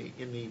 certainly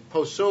in the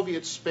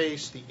post-Soviet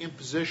space, the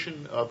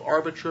imposition of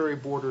arbitrary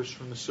borders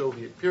from the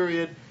Soviet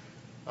period,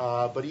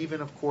 but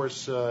even, of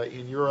course,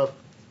 in Europe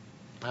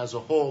as a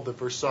whole, the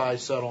Versailles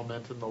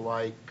settlement and the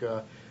like,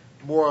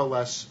 more or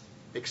less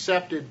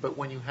accepted, but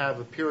when you have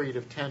a period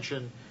of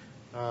tension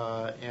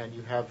and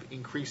you have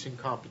increasing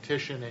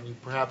competition and you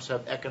perhaps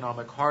have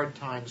economic hard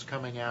times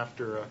coming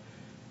after a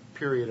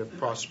period of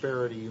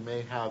prosperity, you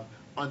may have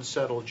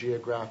unsettled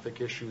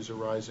geographic issues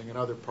arising in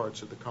other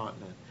parts of the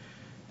continent.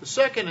 The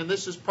second, and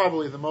this is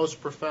probably the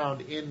most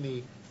profound in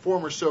the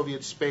former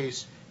Soviet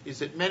space, is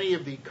that many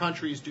of the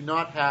countries do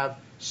not have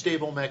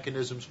stable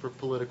mechanisms for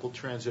political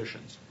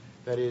transitions.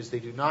 That is, they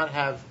do not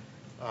have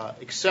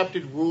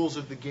accepted rules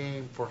of the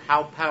game for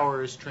how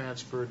power is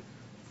transferred,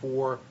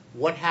 for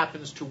what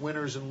happens to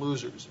winners and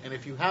losers. And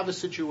if you have a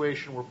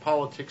situation where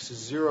politics is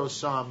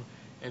zero-sum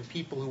and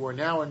people who are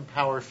now in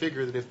power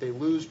figure that if they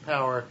lose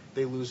power,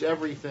 they lose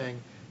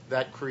everything,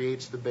 that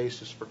creates the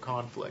basis for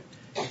conflict.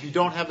 If you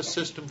don't have a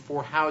system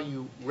for how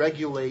you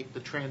regulate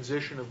the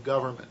transition of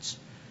governments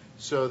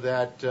so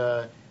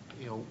that,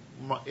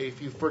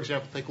 if you, for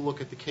example, take a look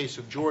at the case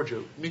of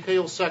Georgia,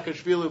 Mikhail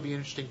Saakashvili would be an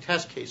interesting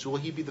test case. Will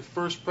he be the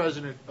first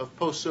president of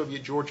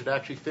post-Soviet Georgia to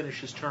actually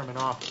finish his term in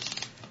office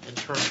and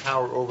turn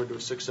power over to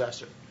a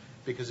successor?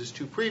 Because his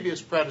two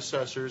previous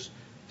predecessors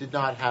did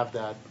not have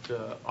that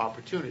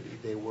opportunity.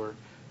 They were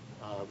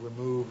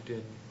removed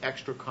in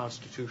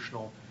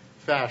extra-constitutional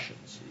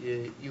fashions.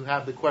 You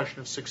have the question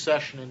of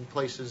succession in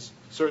places,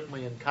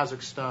 certainly in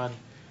Kazakhstan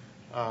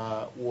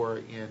or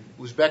in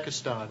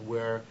Uzbekistan,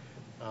 where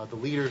the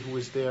leader who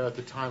was there at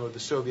the time of the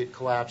Soviet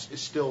collapse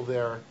is still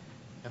there.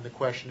 And the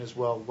question is,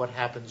 well, what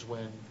happens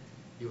when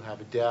you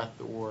have a death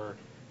or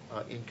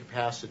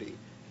incapacity?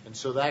 And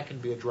so that can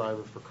be a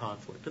driver for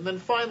conflict. And then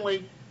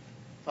finally,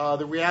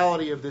 the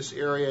reality of this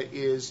area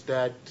is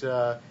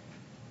that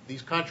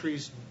these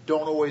countries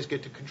don't always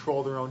get to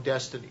control their own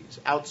destinies.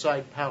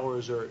 Outside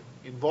powers are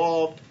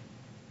involved.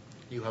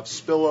 You have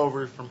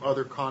spillover from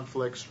other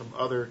conflicts, from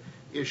other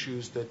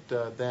issues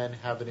that then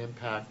have an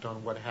impact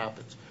on what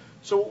happens.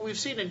 So what we've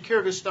seen in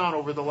Kyrgyzstan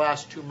over the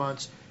last 2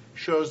 months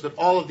shows that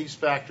all of these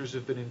factors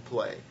have been in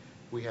play.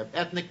 We have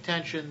ethnic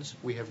tensions.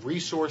 We have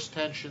resource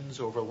tensions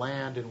over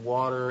land and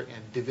water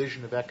and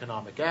division of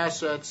economic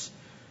assets.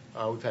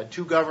 We've had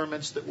two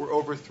governments that were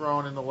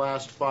overthrown in the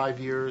last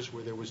 5 years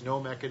where there was no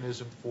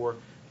mechanism for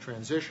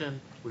transition.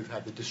 We've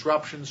had the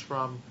disruptions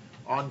from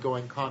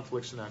ongoing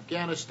conflicts in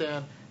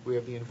Afghanistan. We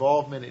have the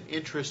involvement and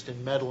interest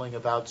in meddling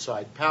of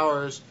outside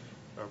powers,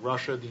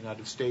 Russia, the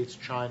United States,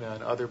 China,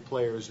 and other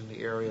players in the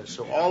area.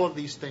 So all of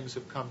these things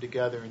have come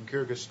together in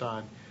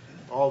Kyrgyzstan.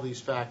 All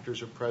these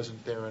factors are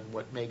present there, and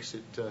what makes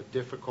it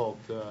difficult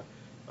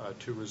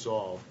to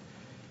resolve.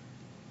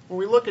 When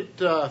we look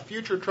at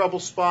future trouble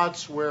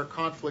spots where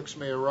conflicts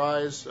may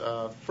arise,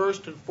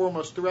 first and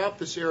foremost, throughout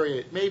this area,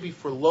 it may be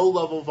for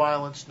low-level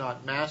violence,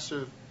 not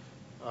massive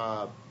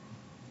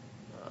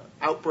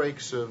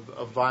outbreaks of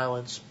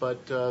violence,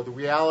 but the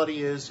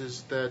reality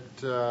is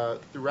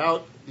that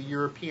throughout the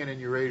European and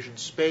Eurasian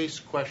space,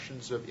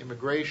 questions of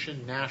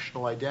immigration,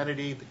 national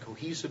identity, the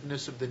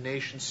cohesiveness of the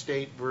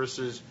nation-state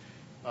versus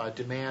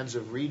demands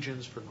of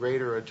regions for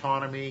greater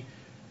autonomy.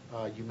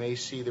 You may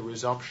see the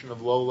resumption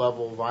of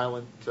low-level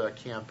violent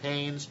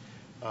campaigns.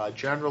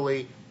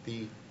 Generally,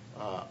 the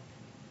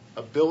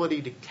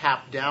ability to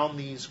tap down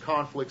these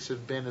conflicts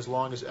have been as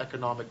long as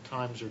economic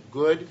times are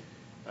good,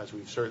 as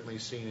we've certainly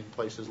seen in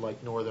places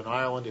like Northern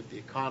Ireland. If the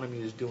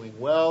economy is doing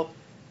well,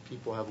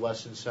 people have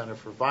less incentive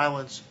for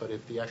violence, but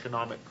if the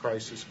economic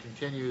crisis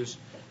continues,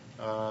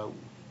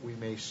 we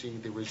may see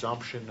the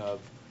resumption of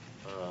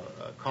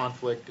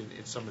conflict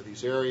in some of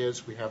these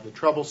areas. We have the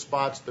trouble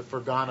spots, the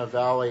Fergana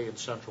Valley in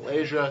Central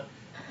Asia,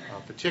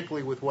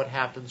 particularly with what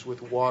happens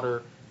with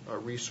water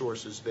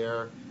resources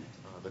there.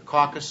 The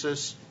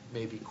Caucasus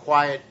may be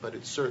quiet, but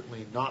it's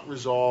certainly not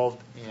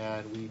resolved,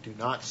 and we do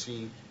not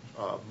see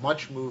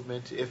much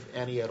movement, if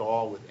any at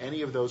all, with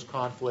any of those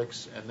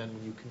conflicts. And then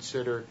when you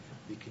consider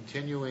the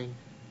continuing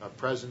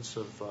presence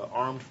of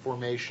armed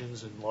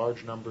formations and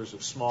large numbers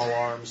of small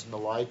arms and the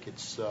like,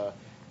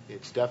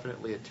 it's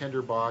definitely a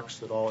tinderbox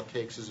that all it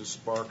takes is a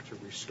spark to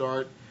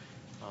restart.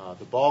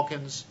 The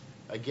Balkans,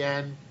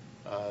 again,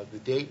 the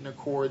Dayton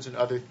Accords and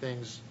other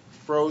things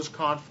froze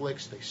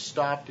conflicts. They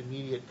stopped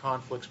immediate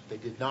conflicts, but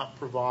they did not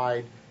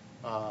provide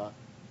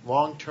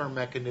long-term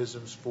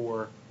mechanisms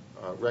for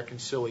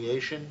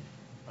reconciliation.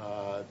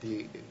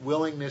 The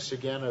willingness,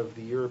 again, of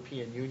the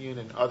European Union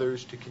and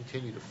others to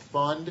continue to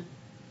fund,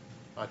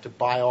 to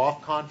buy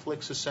off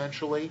conflicts,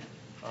 essentially,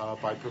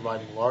 by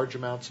providing large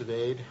amounts of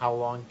aid. How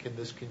long can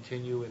this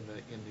continue in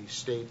the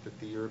state that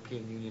the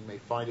European Union may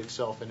find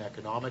itself in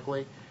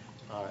economically?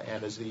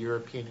 And as the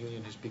European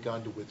Union has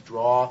begun to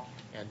withdraw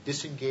and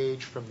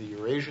disengage from the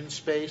Eurasian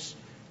space,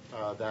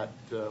 that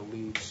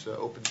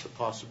opens the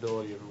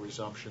possibility of a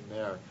resumption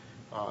there.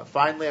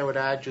 Finally, I would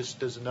add,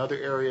 just as another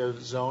area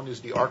zone,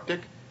 is the Arctic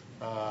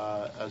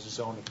as a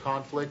zone of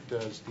conflict,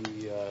 as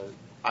the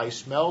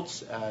ice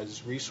melts,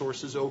 as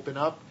resources open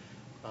up,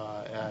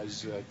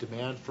 as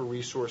demand for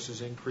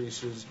resources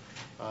increases,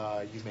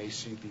 you may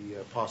see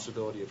the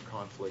possibility of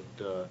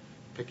conflict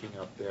picking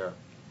up there.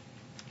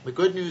 The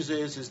good news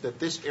is that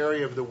this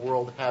area of the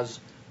world has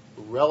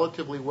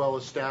relatively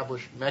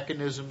well-established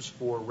mechanisms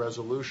for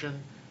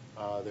resolution.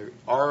 There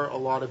are a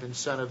lot of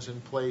incentives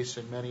in place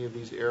in many of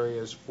these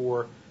areas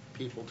for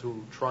people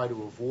to try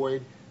to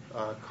avoid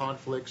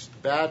conflicts. The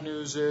bad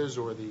news is,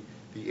 or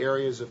the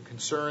areas of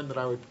concern that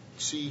I would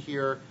see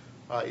here,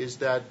 is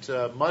that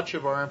much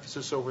of our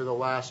emphasis over the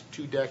last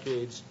 2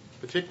 decades,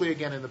 particularly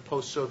again in the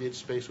post-Soviet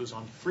space, was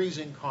on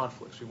freezing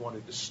conflicts. We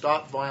wanted to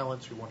stop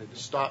violence. We wanted to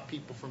stop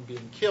people from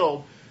being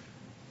killed.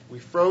 We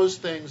froze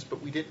things,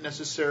 but we didn't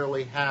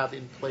necessarily have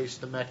in place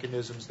the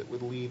mechanisms that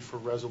would lead for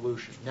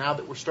resolution. Now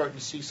that we're starting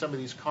to see some of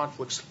these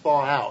conflicts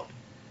thaw out,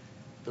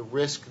 the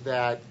risk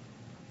that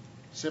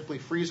simply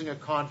freezing a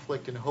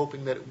conflict and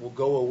hoping that it will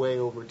go away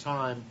over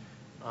time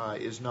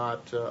is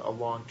not a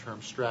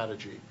long-term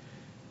strategy.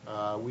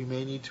 We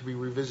may need to be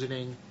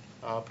revisiting,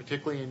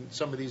 particularly in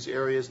some of these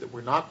areas that we're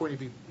not going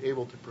to be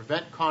able to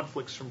prevent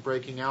conflicts from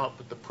breaking out,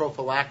 but the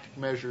prophylactic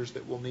measures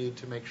that we'll need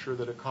to make sure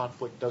that a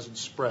conflict doesn't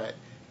spread.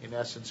 In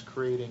essence,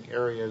 creating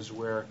areas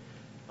where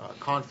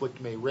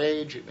conflict may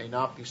rage, it may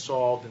not be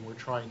solved, and we're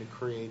trying to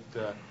create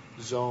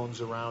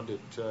zones around it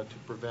to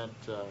prevent,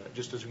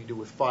 just as we do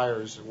with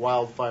fires,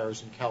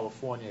 wildfires in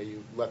California,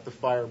 you let the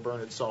fire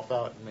burn itself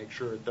out and make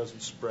sure it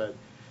doesn't spread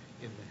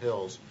in the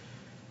hills.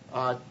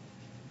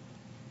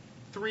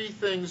 3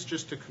 things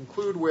just to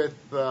conclude with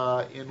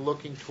in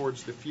looking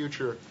towards the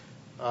future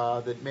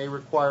that may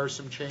require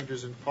some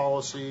changes in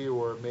policy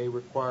or may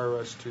require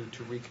us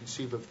to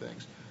reconceive of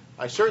things.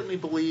 I certainly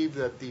believe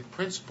that the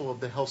principle of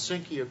the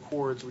Helsinki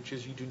Accords, which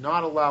is you do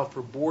not allow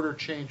for border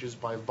changes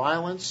by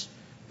violence,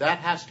 that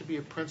has to be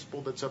a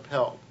principle that's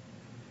upheld.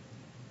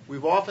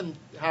 We've often,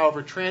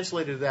 however,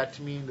 translated that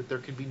to mean that there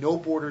can be no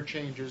border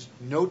changes,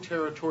 no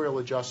territorial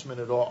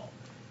adjustment at all.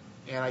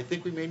 And I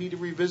think we may need to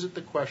revisit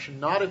the question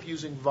not of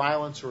using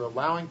violence or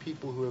allowing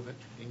people who have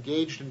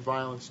engaged in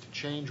violence to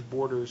change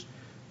borders,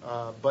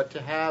 but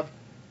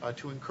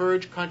to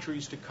encourage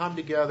countries to come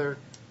together,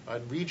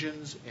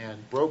 regions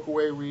and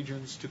breakaway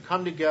regions, to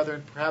come together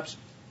and perhaps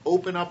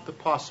open up the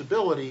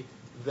possibility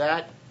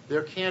that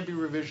there can be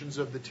revisions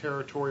of the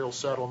territorial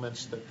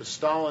settlements, that the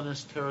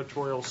Stalinist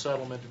territorial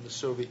settlement in the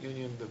Soviet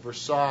Union, the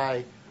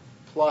Versailles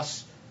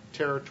plus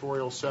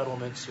territorial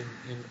settlements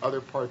in other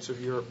parts of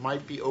Europe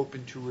might be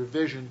open to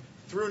revision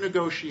through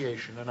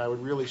negotiation, and I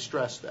would really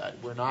stress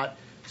that. We're not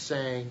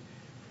saying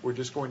we're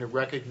just going to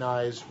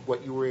recognize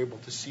what you were able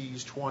to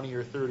seize 20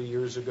 or 30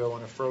 years ago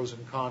in a frozen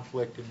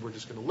conflict and we're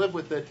just going to live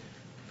with it.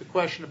 The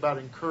question about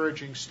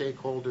encouraging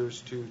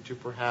stakeholders to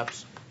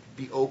perhaps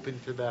be open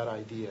to that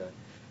idea.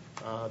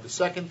 The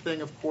second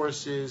thing, of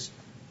course, is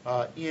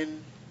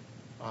in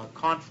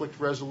conflict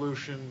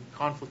resolution,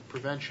 conflict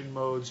prevention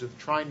modes of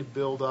trying to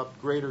build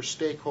up greater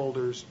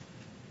stakeholders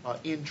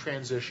in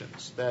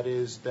transitions. That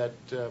is, that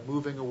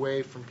moving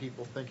away from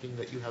people thinking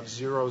that you have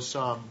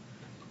zero-sum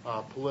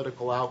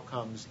political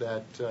outcomes,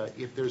 that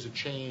if there's a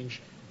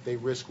change, they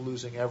risk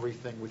losing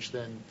everything, which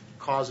then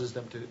causes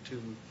them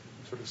to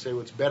sort of say,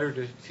 well, it's better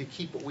to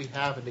keep what we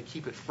have and to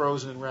keep it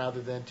frozen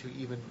rather than to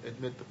even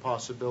admit the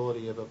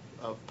possibility of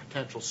a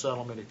potential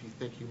settlement if you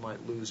think you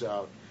might lose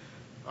out.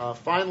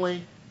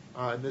 Finally,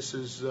 and this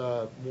is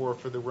more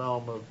for the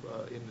realm of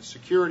in the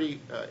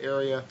security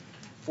area,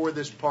 for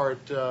this part,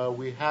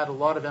 we had a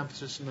lot of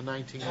emphasis in the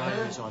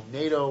 1990s on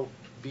NATO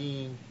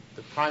being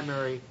the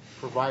primary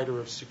provider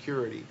of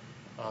security.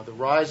 The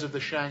rise of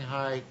the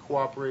Shanghai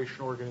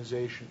Cooperation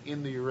Organization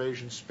in the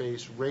Eurasian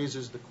space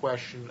raises the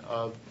question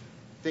of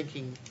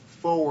thinking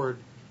forward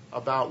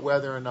about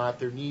whether or not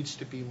there needs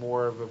to be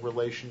more of a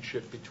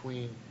relationship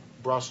between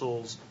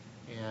Brussels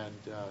and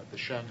the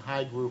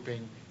Shanghai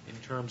grouping in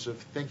terms of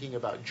thinking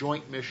about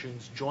joint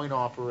missions, joint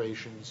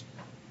operations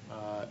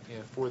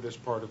for this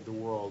part of the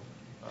world.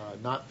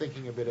 Not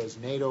thinking of it as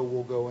NATO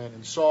will go in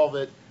and solve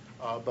it,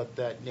 but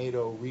that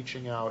NATO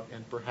reaching out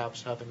and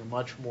perhaps having a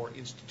much more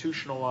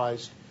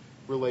institutionalized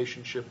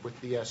relationship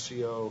with the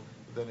SCO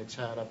than it's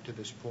had up to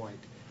this point.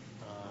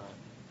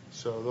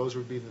 So those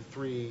would be the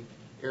three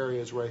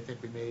areas where I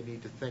think we may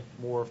need to think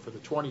more for the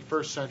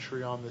 21st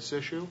century on this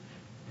issue.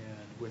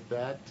 And with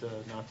that,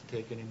 not to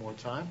take any more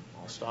time,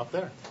 I'll stop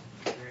there.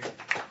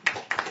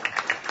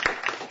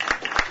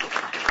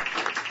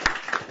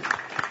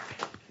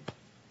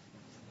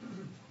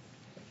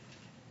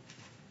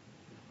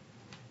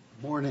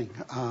 Morning.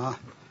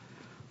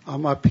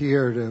 I'm up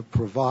here to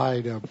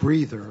provide a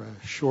breather,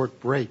 a short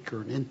break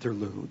or an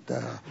interlude,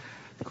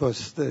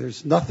 because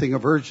there's nothing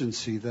of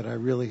urgency that I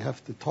really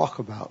have to talk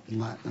about in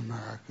Latin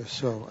America.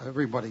 So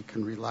everybody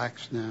can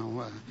relax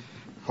now.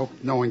 Hope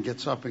no one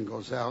gets up and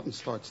goes out and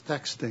starts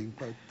texting.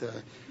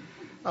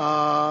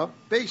 But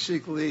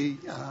basically,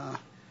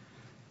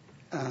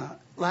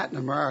 Latin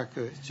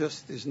America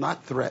just is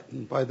not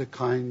threatened by the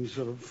kinds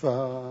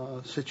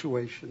of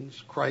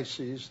situations,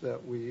 crises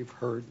that we've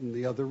heard in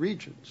the other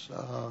regions.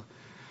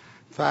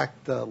 In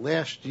fact,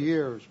 last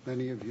year, as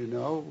many of you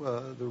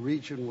know, the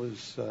region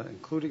was,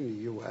 including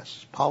the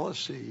U.S.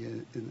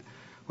 policy,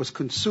 was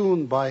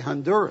consumed by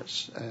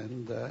Honduras,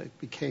 and it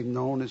became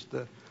known as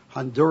the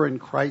Honduran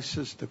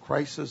crisis, the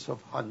crisis of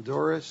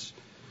Honduras.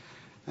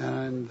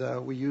 And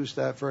we used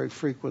that very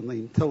frequently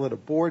until at a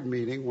board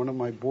meeting, one of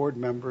my board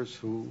members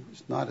who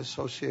is not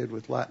associated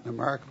with Latin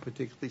America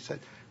particularly said,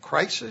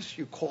 "Crisis?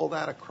 You call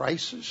that a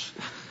crisis?"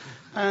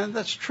 And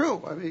that's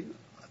true. I mean,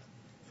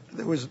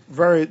 there was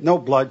no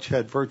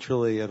bloodshed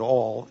virtually at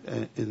all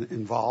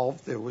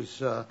involved. There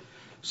was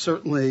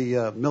certainly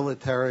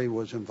military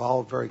was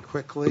involved very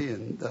quickly,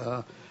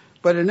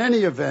 but in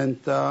any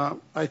event,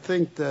 I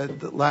think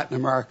that Latin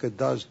America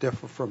does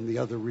differ from the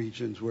other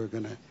regions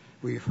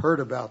we've heard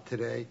about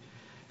today.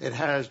 It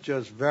has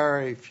just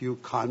very few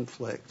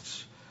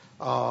conflicts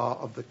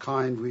of the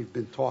kind we've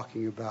been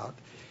talking about,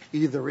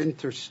 either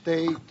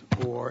interstate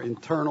or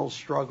internal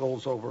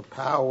struggles over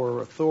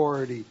power,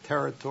 authority,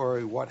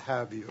 territory, what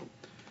have you.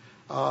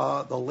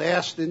 The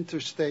last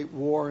interstate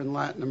war in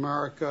Latin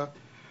America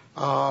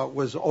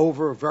was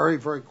over very,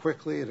 very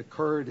quickly. It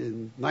occurred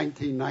in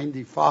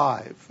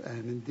 1995,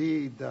 and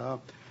indeed the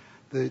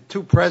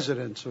two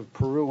presidents of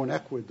Peru and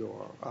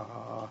Ecuador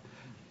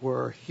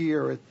were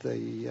here at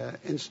the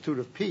Institute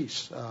of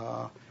Peace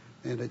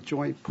in a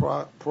joint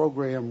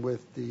program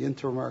with the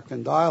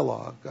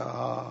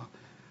Inter-AmericanDialogue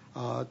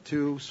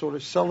to sort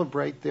of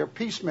celebrate their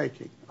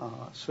peacemaking.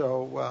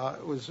 So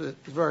it was a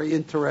very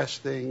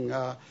interesting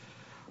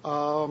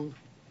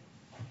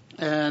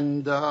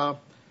and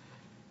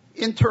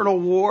internal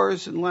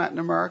wars in Latin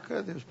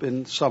America. There's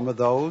been some of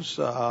those.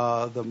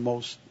 The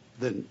most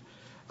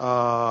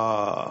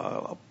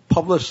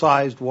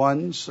publicized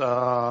ones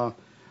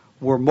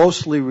were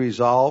mostly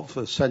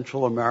resolved.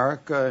 Central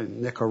America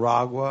and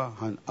Nicaragua,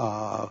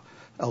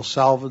 El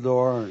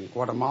Salvador and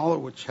Guatemala,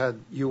 which had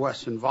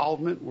U.S.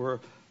 involvement,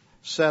 were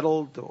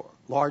settled or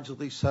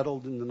largely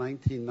settled in the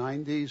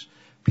 1990s.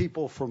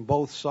 People from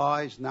both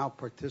sides now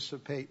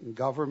participate in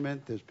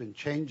government. There's been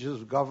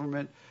changes of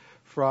government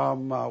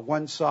from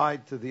one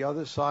side to the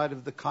other side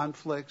of the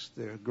conflicts.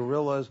 There are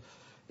guerrillas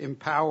in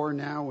power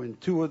now in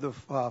 2 of the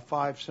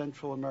 5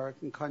 Central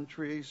American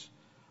countries.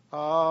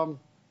 One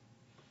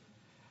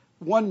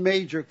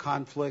major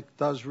conflict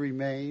does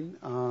remain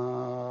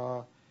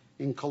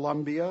in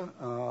Colombia,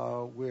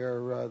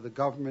 where the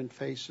government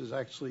faces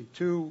actually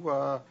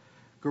two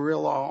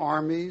guerrilla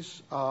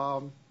armies.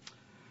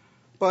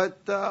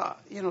 But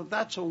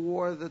that's a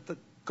war that the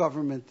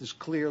government is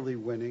clearly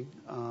winning.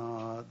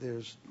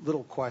 There's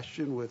little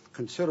question, with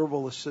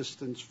considerable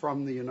assistance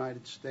from the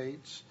United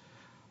States.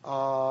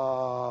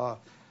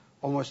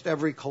 Almost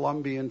every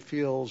Colombian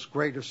feels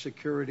greater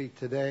security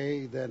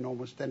today than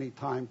almost any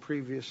time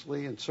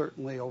previously, and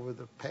certainly over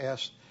the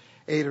past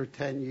 8 or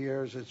 10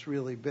 years, it's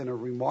really been a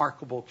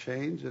remarkable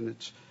change, and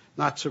it's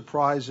not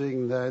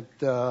surprising that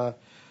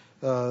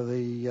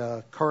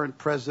the current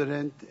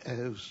president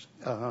is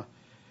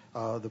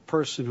the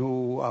person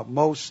who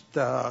most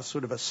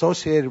sort of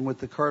associated with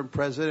the current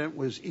president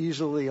was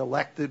easily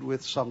elected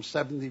with some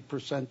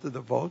 70% of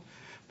the vote,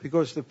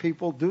 because the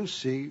people do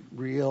see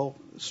real,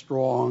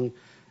 strong,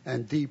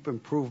 and deep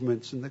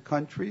improvements in the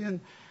country.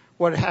 And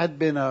what had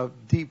been a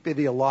deep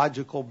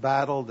ideological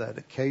battle that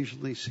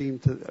occasionally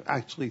seemed to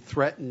actually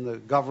threaten the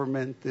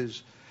government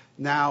is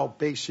now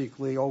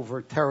basically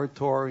over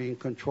territory and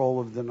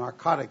control of the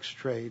narcotics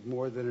trade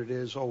more than it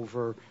is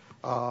over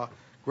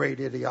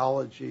great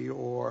ideology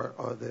or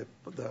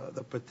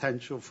the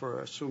potential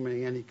for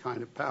assuming any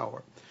kind of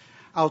power.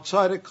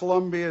 Outside of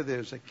Colombia,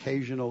 there's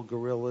occasional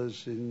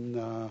guerrillas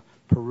in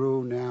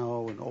Peru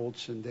now, and old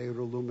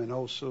Sendero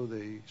Luminoso,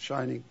 the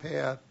Shining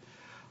Path,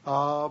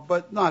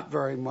 but not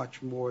very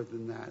much more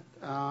than that.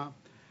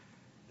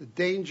 The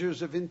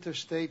dangers of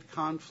interstate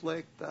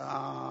conflict,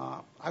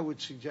 I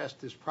would suggest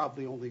there's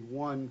probably only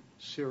one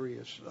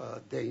serious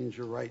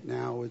danger right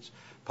now. It's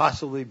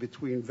possibly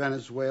between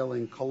Venezuela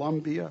and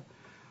Colombia.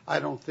 I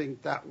don't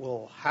think that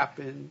will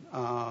happen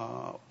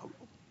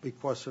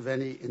because of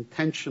any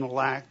intentional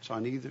acts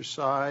on either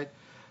side.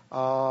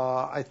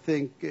 I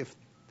think if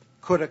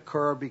could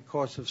occur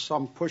because of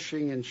some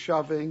pushing and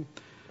shoving.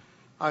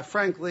 I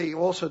frankly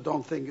also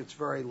don't think it's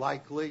very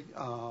likely.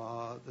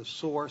 The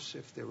source,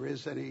 if there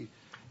is any,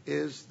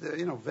 is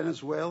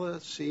Venezuela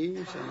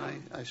seems,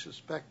 and I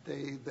suspect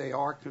they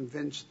are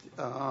convinced,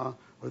 or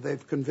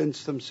they've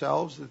convinced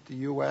themselves that the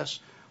U.S.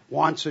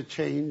 wants a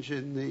change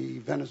in the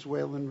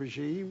Venezuelan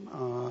regime.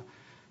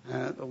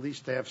 At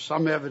least they have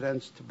some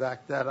evidence to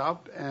back that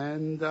up,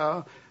 and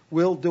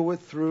we'll do it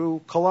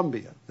through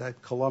Colombia,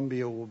 that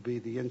Colombia will be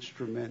the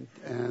instrument,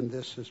 and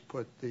this has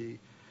put the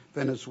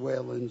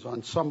Venezuelans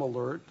on some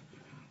alert.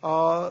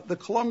 The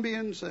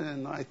Colombians,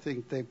 and I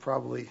think they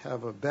probably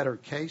have a better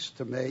case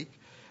to make,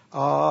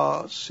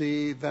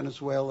 see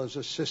Venezuela as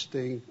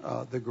assisting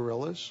the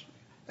guerrillas,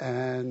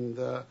 and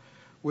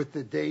with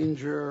the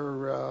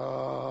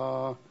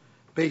danger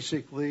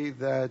basically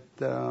that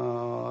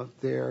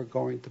they're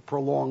going to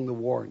prolong the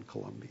war in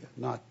Colombia.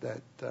 Not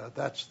that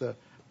that's the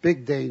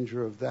big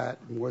danger of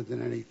that more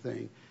than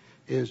anything,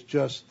 is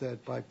just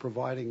that by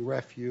providing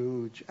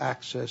refuge,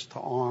 access to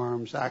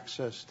arms,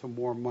 access to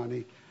more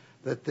money,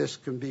 that this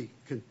can be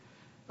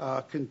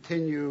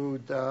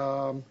continued.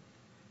 But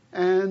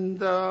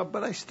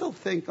I still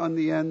think on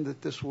the end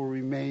that this will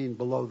remain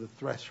below the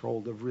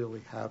threshold of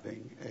really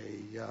having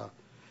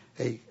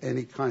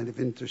any kind of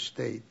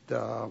interstate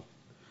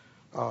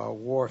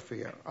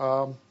warfare.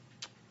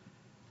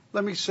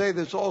 Let me say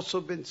there's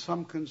also been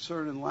some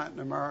concern in Latin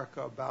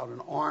America about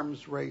an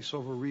arms race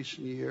over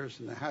recent years,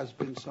 and there has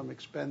been some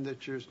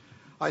expenditures.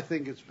 I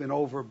think it's been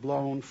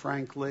overblown,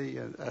 frankly,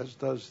 as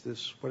does the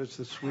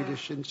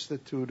Swedish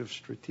Institute of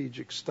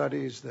Strategic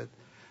Studies that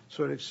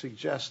sort of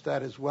suggests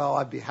that as well.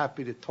 I'd be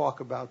happy to talk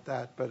about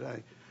that, but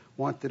I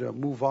wanted to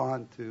move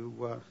on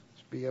to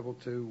be able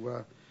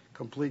to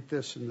complete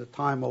this in the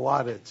time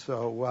allotted.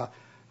 So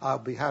I'll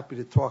be happy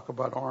to talk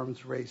about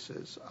arms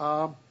races.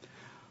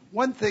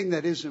 One thing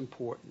that is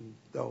important,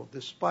 though,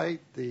 despite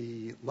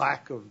the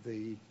lack of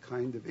the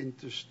kind of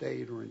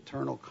interstate or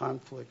internal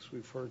conflicts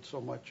we've heard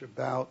so much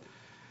about,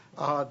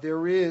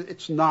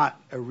 it's not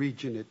a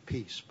region at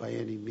peace by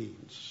any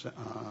means,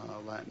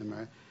 Latin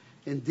America.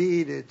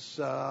 Indeed, it's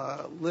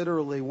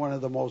literally one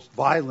of the most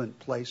violent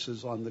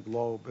places on the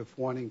globe, if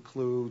one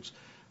includes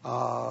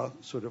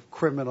sort of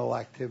criminal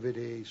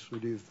activity,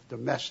 sort of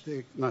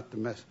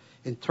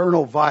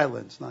internal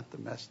violence, not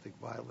domestic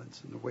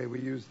violence in the way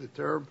we use the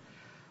term.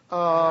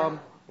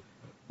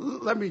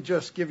 Let me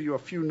just give you a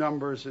few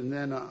numbers, and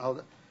then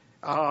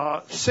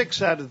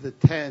 6 out of the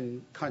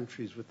 10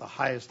 countries with the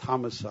highest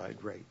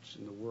homicide rates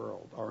in the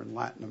world are in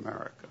Latin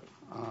America.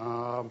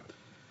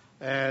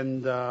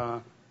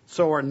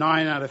 So are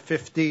 9 out of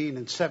 15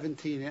 and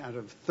 17 out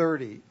of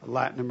 30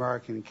 Latin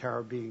American and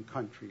Caribbean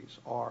countries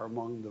are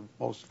among the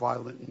most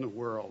violent in the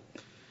world.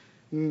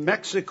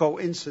 Mexico,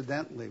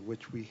 incidentally,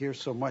 which we hear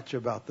so much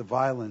about the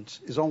violence,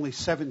 is only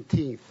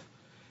 17th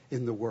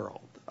in the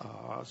world.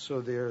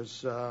 So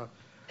there's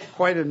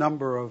quite a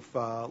number of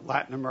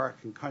Latin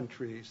American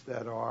countries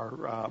that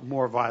are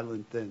more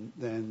violent than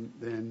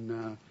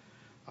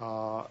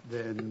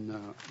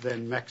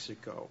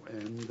Mexico.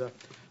 And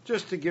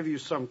just to give you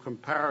some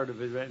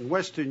comparative, in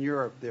Western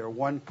Europe there are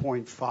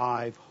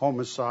 1.5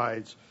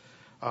 homicides.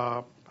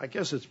 I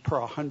guess it's per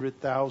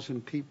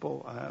 100,000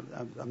 people.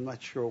 I'm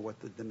not sure what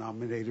the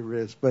denominator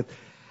is, but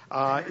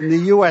In the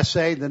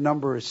USA, the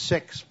number is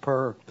 6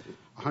 per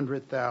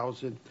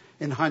 100,000.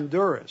 In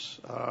Honduras,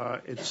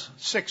 it's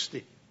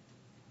 60,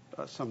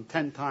 some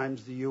 10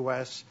 times the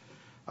U.S.,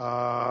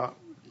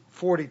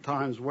 40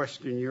 times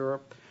Western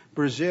Europe.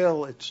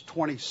 Brazil, it's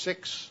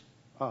 26,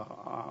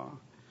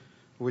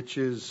 which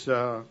is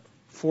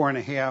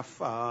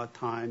 4.5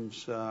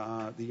 times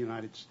the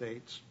United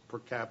States per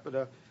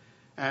capita.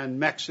 And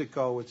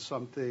Mexico, it's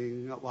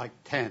something like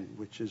 10,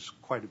 which is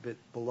quite a bit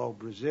below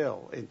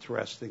Brazil,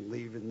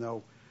 interestingly, even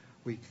though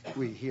we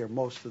hear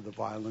most of the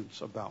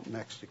violence about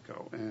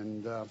Mexico.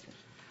 And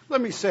let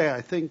me say,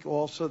 I think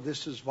also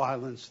this is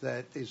violence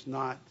that is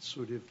not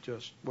sort of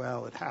just,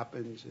 well, it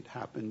happens. It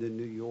happened in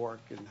New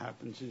York and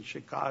happens in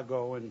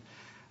Chicago, and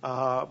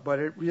but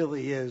it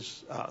really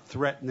is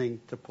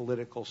threatening to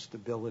political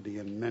stability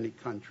in many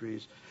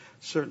countries,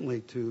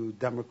 certainly to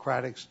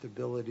democratic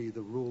stability.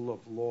 The rule of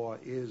law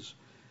is.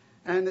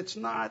 And it's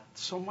not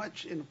so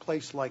much in a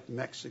place like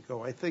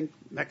Mexico. I think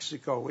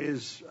Mexico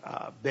is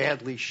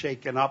badly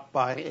shaken up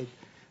by it.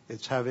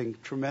 It's having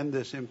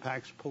tremendous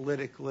impacts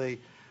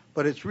politically.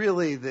 But it's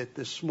really that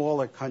the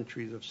smaller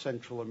countries of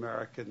Central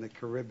America and the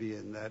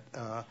Caribbean that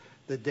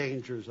the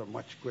dangers are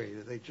much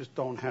greater. They just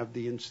don't have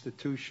the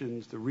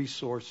institutions, the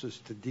resources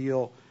to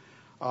deal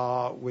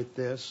with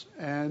this.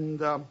 And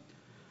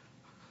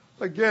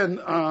again,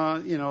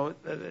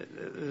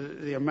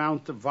 the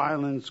amount of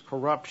violence,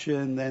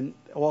 corruption, and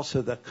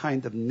also the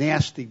kind of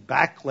nasty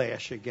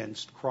backlash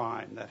against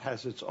crime that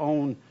has its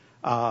own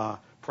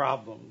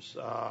problems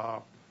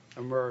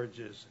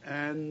emerges.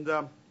 And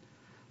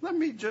let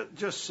me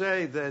just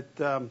say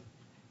that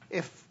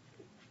if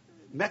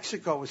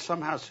Mexico is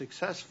somehow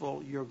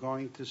successful, you're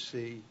going to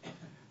see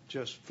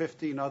just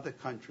 15 other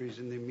countries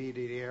in the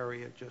immediate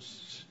area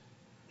just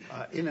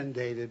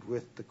inundated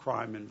with the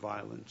crime and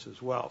violence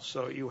as well.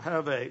 So you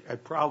have a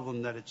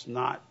problem that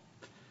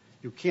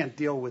you can't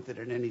deal with it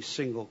in any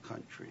single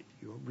country.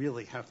 You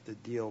really have to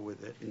deal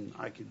with it, and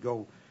I could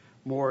go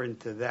more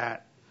into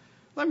that.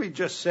 Let me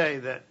just say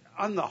that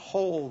on the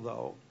whole,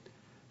 though,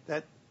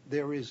 that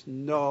there is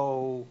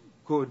no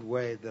good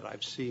way that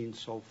I've seen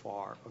so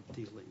far of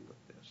dealing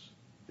with this.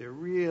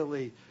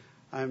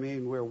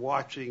 We're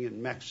watching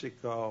in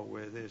Mexico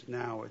where there's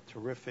now a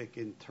terrific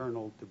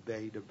internal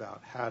debate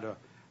about how to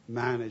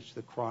manage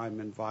the crime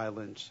and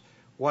violence.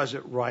 Was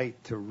it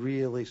right to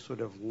really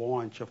sort of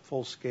launch a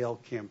full-scale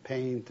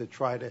campaign to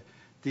try to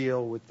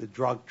deal with the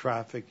drug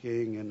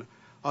trafficking and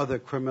other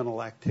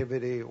criminal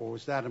activity, or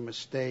was that a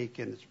mistake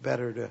and it's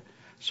better to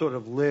sort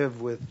of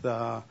live with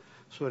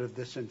sort of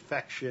this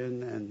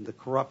infection and the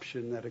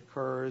corruption that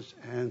occurs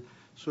and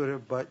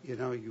but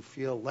you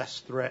feel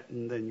less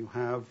threatened than you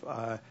have.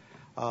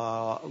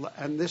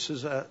 And this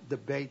is a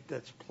debate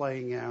that's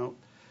playing out.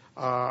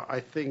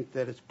 I think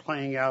that it's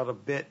playing out a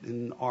bit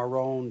in our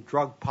own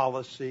drug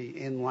policy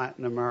in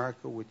Latin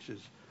America, which is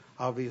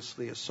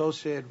obviously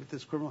associated with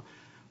this criminal.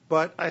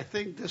 But I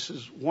think this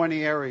is one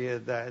area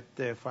that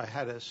if I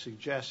had to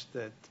suggest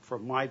that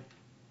from my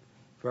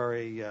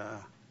very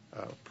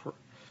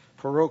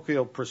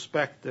parochial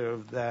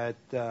perspective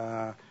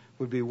that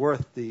would be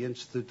worth the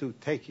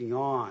Institute taking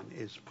on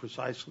is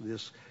precisely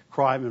this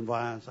crime and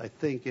violence. I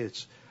think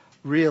it's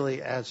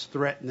really as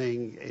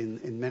threatening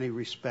in many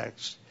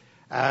respects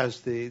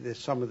as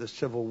some of the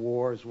civil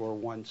wars were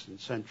once in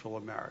Central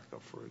America,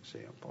 for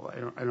example.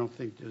 I don't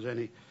think there's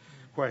any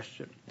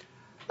question.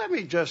 Let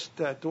me just,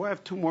 do I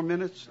have 2 more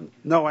minutes?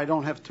 No, I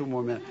don't have 2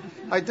 more minutes.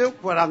 I do,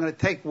 but I'm going to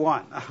take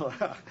one.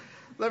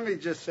 Let me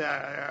just say,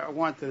 I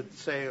want to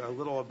say a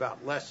little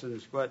about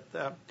lessons, but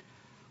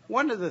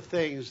one of the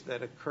things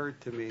that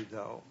occurred to me,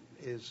 though,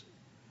 is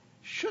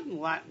shouldn't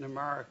Latin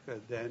America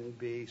then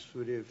be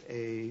sort of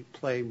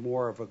play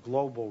more of a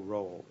global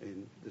role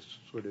in this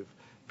sort of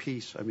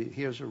peace? I mean,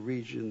 here's a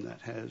region that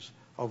has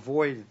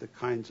avoided the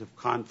kinds of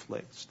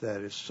conflicts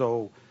that is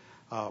so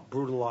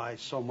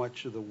brutalized so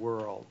much of the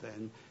world.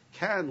 And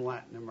can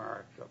Latin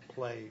America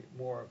play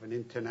more of an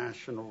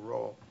international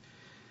role?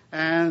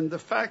 And the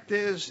fact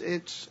is,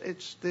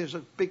 there's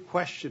a big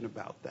question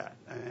about that.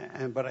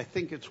 But I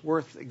think it's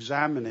worth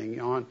examining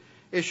on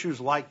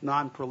issues like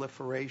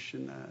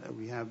non-proliferation.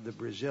 We have the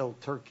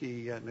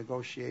Brazil-Turkey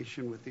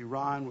negotiation with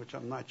Iran, which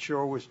I'm not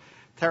sure was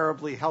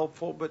terribly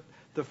helpful. But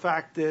the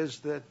fact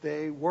is that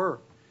they were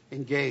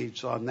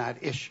engaged on that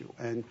issue.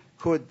 And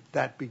could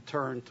that be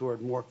turned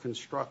toward more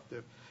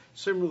constructive?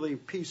 Similarly,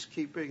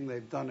 peacekeeping,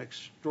 they've done an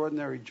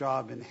extraordinary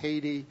job in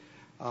Haiti.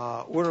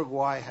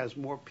 Uruguay has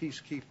more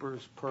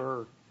peacekeepers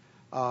per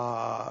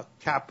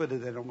capita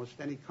than almost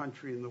any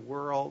country in the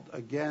world.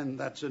 Again,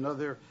 that's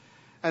another.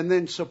 And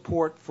then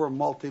support for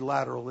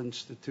multilateral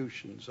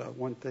institutions.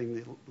 One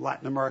thing,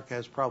 Latin America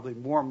has probably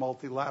more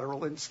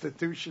multilateral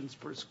institutions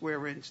per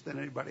square inch than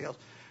anybody else.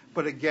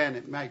 But again,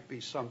 it might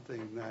be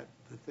something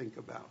to think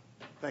about.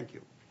 Thank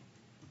you.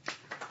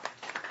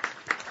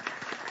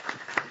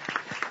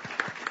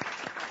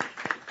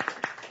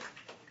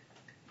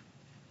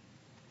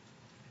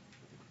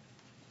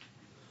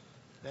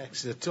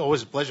 Thanks. It's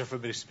always a pleasure for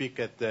me to speak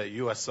at the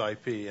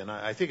USIP, and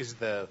I think it's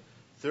the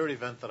third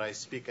event that I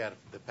speak at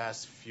the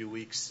past few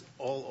weeks,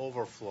 all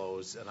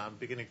overflows, and I'm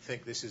beginning to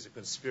think this is a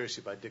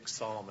conspiracy by Dick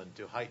Solomon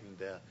to heighten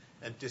the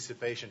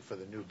anticipation for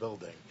the new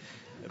building,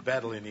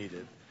 badly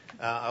needed.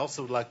 I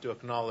also would like to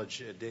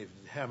acknowledge David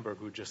Hamburg,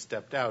 who just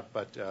stepped out,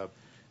 but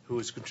who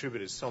has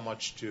contributed so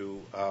much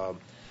to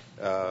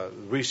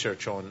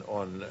research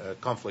on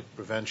conflict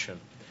prevention.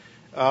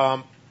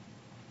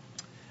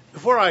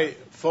 Before I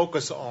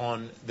focus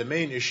on the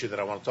main issue that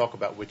I want to talk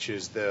about, which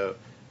is the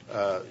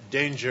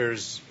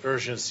dangers,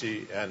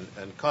 urgency,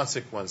 and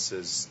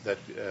consequences that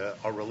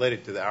are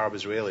related to the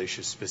Arab-Israeli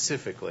issue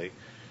specifically,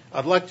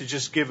 I'd like to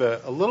just give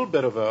a little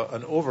bit of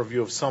an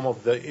overview of some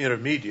of the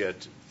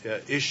intermediate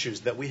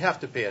issues that we have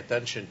to pay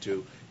attention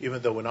to,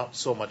 even though we're not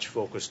so much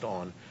focused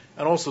on,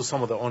 and also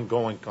some of the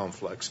ongoing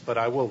conflicts. But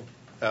I will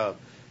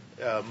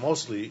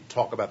mostly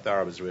talk about the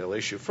Arab-Israeli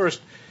issue. First,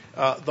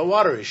 the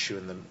water issue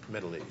in the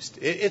Middle East.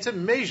 It's a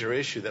major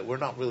issue that we're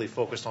not really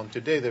focused on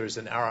today. There is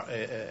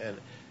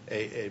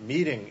a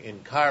meeting in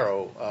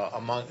Cairo, a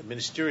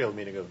ministerial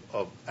meeting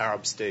of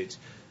Arab states,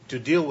 to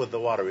deal with the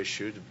water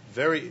issue.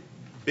 Very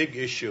big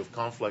issue of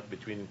conflict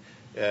between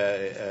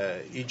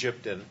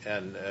Egypt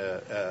and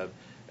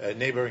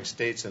neighboring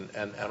states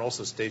and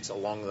also states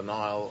along the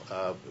Nile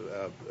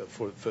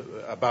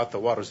about the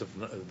waters of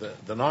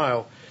the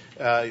Nile.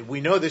 We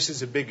know this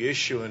is a big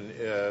issue in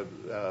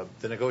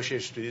the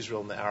negotiations between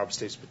Israel and the Arab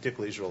states,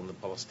 particularly Israel and the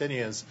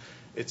Palestinians.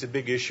 It's a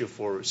big issue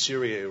for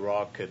Syria,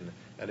 Iraq, and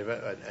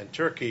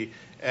Turkey,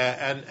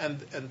 and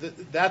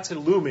that's a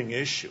looming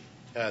issue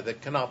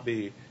that cannot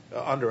be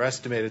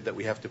underestimated, that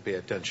we have to pay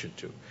attention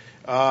to.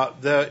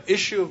 The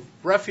issue of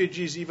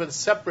refugees, even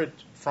separate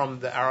from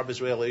the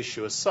Arab-Israeli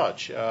issue as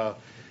such.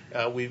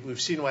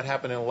 We've seen what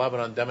happened in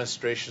Lebanon,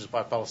 demonstrations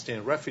by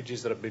Palestinian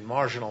refugees that have been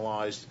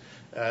marginalized.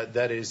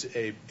 That is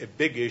a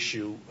big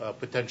issue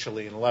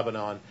potentially in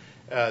Lebanon.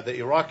 The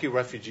Iraqi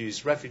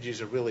refugees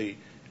are really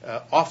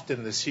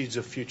often the seeds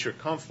of future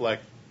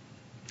conflict.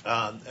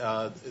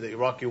 The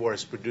Iraqi war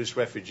has produced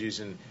refugees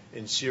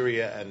in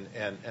Syria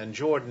and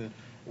Jordan.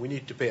 We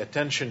need to pay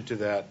attention to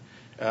that.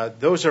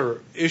 Those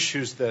are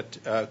issues that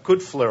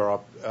could flare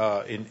up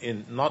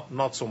in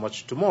not so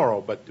much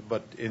tomorrow,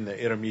 but in the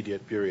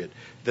intermediate period.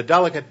 The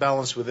delicate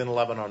balance within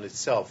Lebanon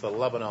itself,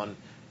 the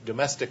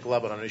domestic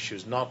Lebanon issue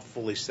is not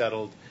fully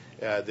settled.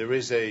 There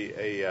is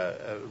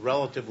a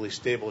relatively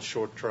stable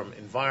short-term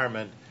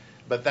environment,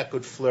 but that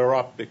could flare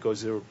up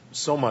because there's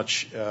so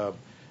much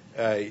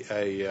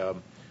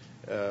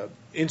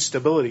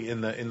instability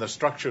in the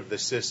structure of the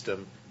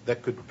system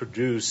that could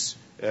produce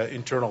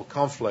internal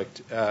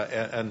conflict,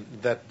 and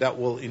that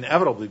will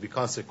inevitably be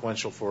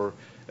consequential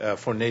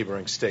for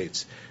neighboring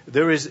states.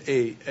 There is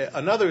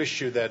another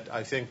issue that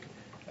I think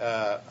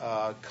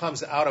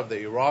comes out of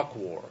the Iraq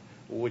War,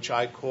 which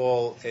I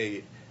call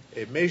a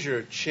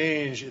major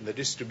change in the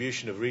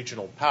distribution of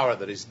regional power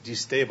that is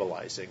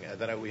destabilizing and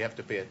that we have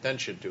to pay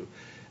attention to.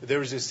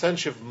 There is a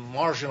sense of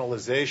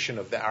marginalization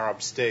of the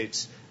Arab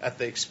states at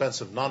the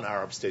expense of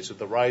non-Arab states, with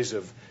the rise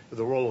of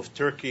the role of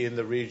Turkey in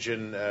the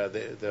region,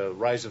 the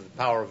rise of the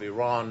power of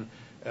Iran,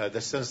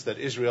 the sense that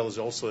Israel is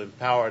also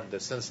empowered,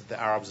 the sense that the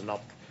Arabs are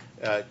not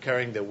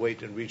carrying their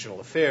weight in regional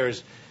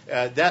affairs.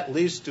 That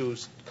leads to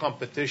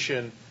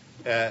competition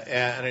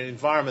and an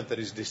environment that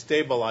is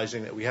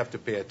destabilizing that we have to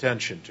pay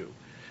attention to.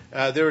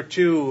 There are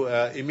two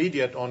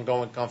immediate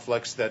ongoing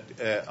conflicts that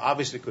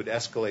obviously could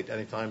escalate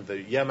anytime. The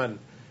Yemen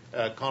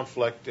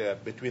conflict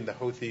between the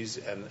Houthis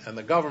and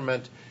the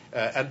government,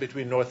 and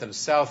between North and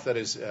South, that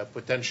is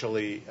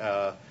potentially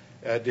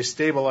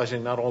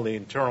destabilizing not only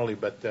internally,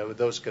 but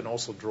those can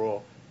also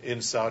draw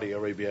in Saudi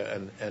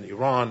Arabia and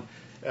Iran.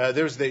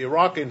 There's the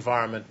Iraq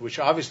environment, which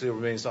obviously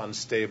remains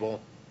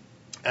unstable,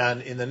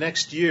 and in the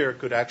next year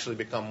could actually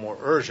become more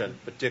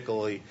urgent,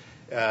 particularly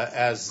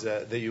as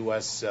the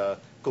U.S.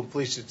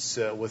 completes its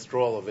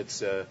withdrawal of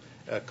its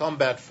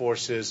combat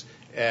forces,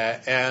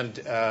 and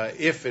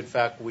if in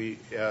fact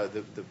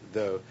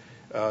the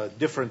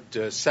different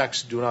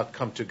sects do not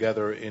come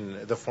together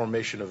in the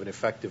formation of an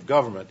effective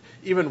government.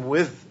 Even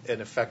with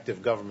an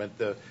effective government,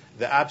 the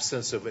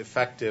absence of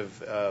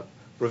effective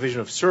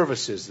provision of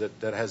services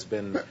that has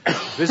been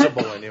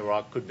visible in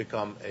Iraq could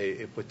become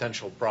a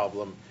potential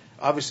problem.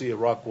 Obviously,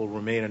 Iraq will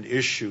remain an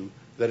issue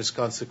that is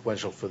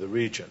consequential for the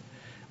region.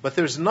 But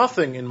there's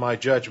nothing, in my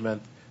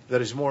judgment,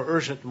 that is more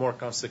urgent, more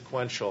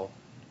consequential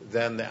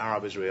than the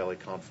Arab-Israeli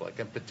conflict,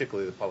 and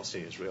particularly the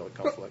Palestinian-Israeli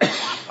conflict.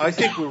 I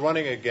think we're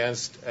running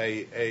against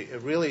a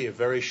really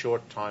very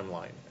short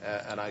timeline,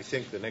 and I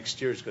think the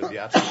next year is going to be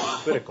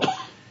absolutely critical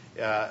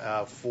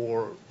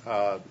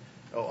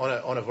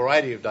on a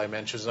variety of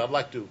dimensions. And I'd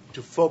like to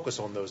focus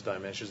on those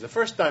dimensions. The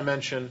first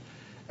dimension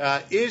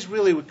is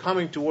really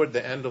coming toward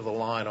the end of the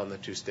line on the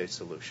two-state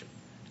solution.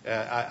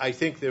 I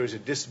think there is a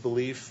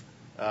disbelief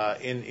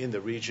in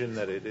the region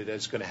that it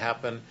is going to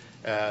happen.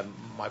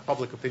 My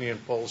public opinion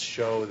polls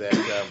show that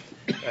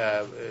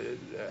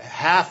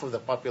half of the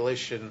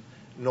population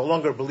no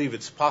longer believe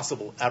it's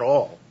possible at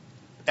all,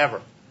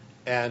 ever.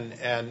 And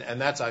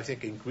that's, I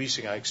think,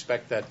 increasing. I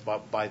expect that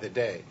by the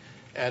day.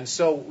 And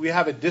so we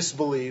have a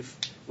disbelief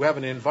we have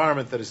an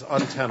environment that is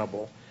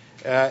untenable.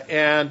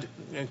 And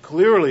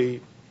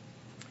clearly,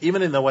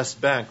 even in the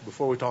West Bank,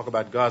 before we talk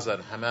about Gaza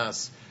and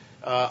Hamas,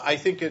 I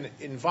think an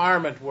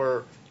environment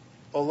where,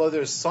 although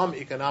there's some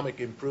economic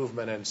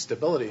improvement and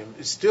stability,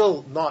 it's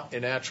still not a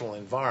natural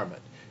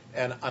environment.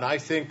 And I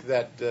think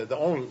that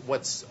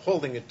what's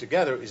holding it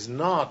together is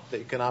not the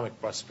economic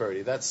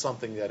prosperity. That's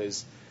something that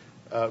is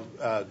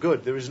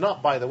good. There is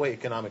not, by the way,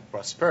 economic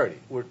prosperity.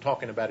 We're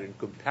talking about it in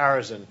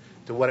comparison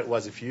to what it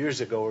was a few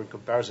years ago, or in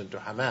comparison to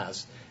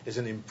Hamas, is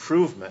an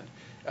improvement.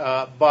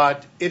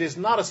 But it is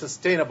not a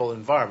sustainable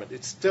environment.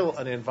 It's still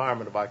an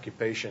environment of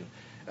occupation.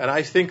 And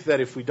I think that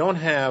if we don't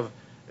have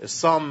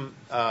some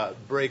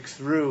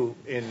breakthrough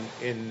in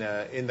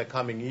the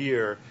coming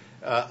year,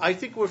 I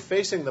think we're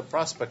facing the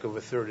prospect of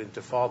a third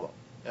intifada.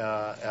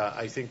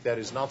 I think that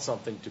is not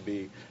something to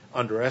be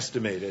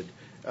underestimated.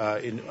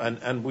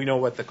 And we know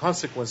what the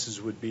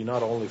consequences would be,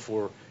 not only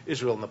for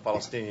Israel and the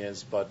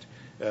Palestinians,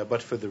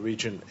 but for the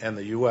region and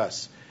the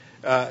U.S.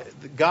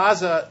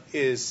 Gaza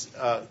is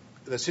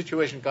the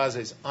situation in Gaza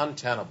is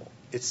untenable.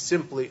 It's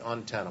simply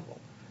untenable.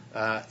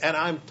 And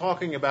I'm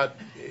talking about,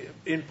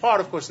 in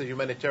part, of course, the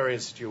humanitarian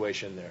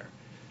situation there,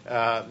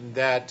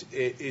 that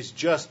is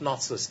just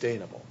not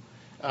sustainable.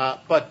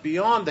 But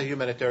beyond the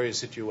humanitarian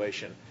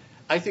situation,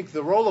 I think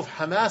the role of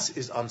Hamas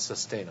is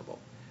unsustainable.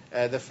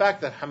 The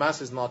fact that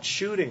Hamas is not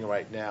shooting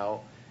right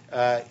now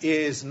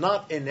is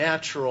not a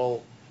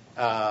natural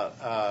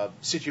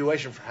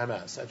situation for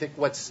Hamas. I think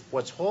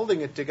what's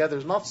holding it together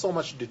is not so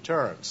much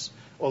deterrence,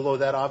 although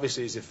that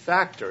obviously is a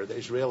factor, the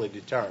Israeli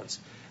deterrence,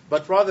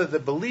 but rather the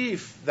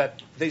belief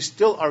that they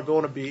still are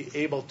going to be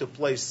able to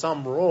play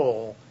some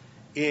role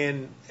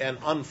in an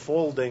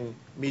unfolding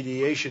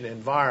mediation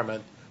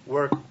environment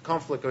where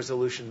conflict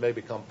resolution may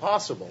become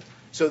possible.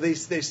 So they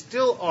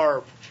still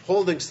are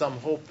holding some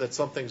hope that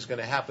something's going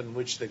to happen in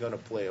which they're going to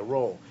play a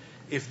role.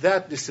 If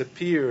that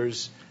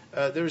disappears,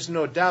 there's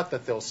no doubt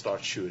that they'll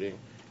start shooting,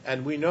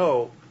 and we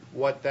know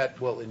what that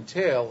will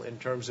entail in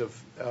terms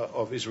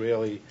of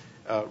Israeli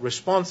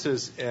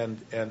responses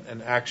and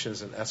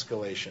actions and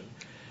escalation.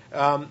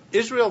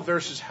 Israel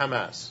versus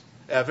Hamas,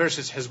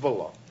 versus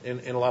Hezbollah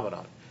in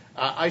Lebanon.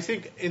 I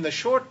think in the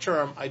short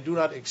term, I do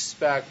not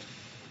expect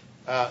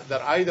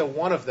that either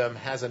one of them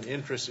has an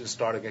interest in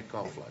starting a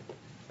conflict.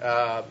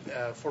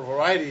 For a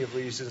variety of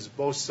reasons,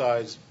 both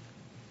sides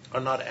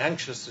are not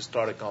anxious to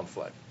start a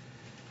conflict.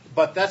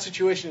 But that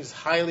situation is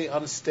highly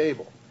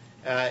unstable.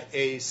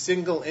 A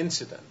single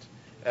incident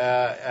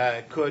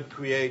could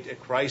create a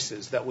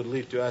crisis that would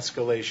lead to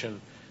escalation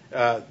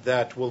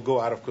that will go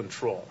out of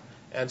control.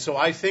 And so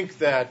I think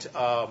that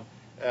the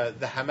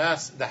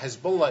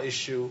Hezbollah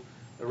issue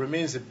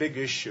remains a big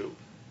issue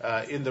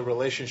in the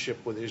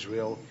relationship with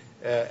Israel.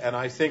 And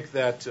I think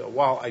that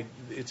while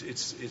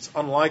it's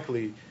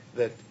unlikely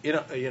that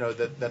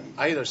that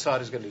either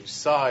side is going to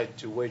decide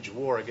to wage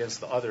war against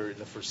the other in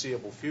the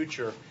foreseeable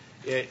future,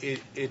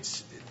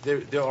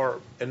 there are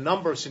a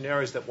number of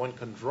scenarios that one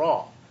can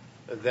draw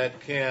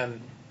that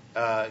can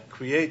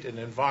create an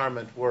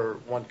environment where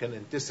one can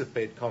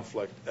anticipate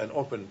conflict, an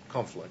open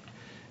conflict.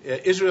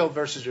 Israel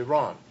versus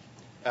Iran.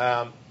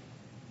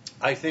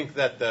 I think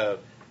that the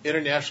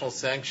international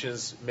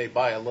sanctions may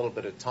buy a little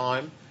bit of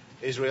time.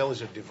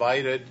 Israelis are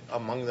divided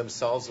among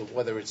themselves of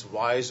whether it's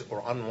wise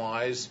or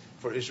unwise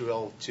for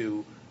Israel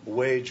to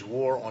wage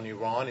war on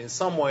Iran. In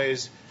some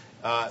ways,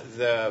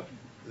 the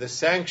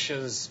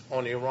sanctions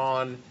on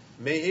Iran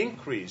may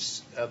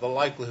increase the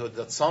likelihood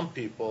that some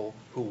people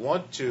who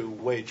want to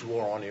wage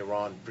war on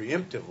Iran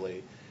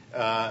preemptively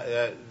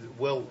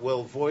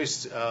will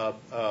voice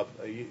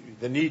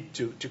the need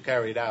to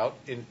carry it out,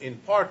 in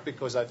part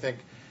because I think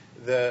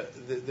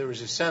there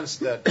is a sense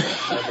that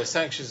the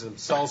sanctions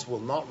themselves will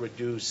not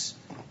reduce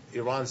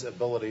Iran's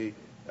ability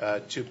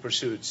to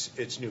pursue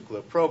its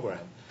nuclear program.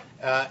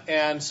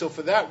 And so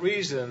for that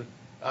reason,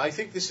 I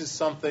think this is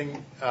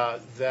something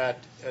that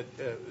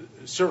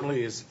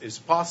certainly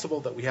is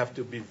possible, that we have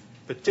to be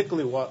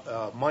particularly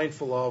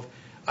mindful of.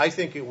 I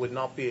think it would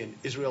not be in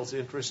Israel's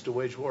interest to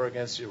wage war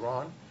against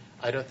Iran.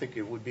 I don't think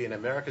it would be in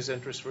America's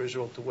interest for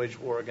Israel to wage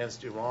war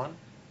against Iran.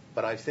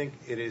 But I think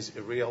it is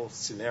a real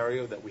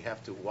scenario that we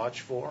have to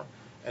watch for,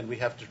 and we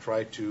have to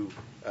try to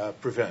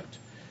prevent.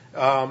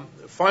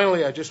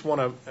 Finally, I just want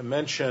to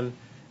mention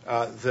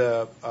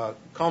the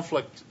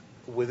conflict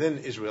within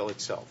Israel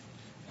itself.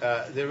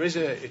 There is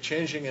a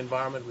changing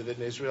environment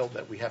within Israel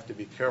that we have to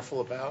be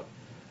careful about.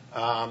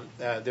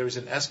 There is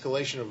an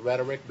escalation of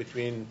rhetoric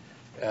between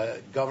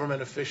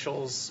government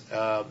officials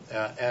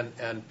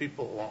and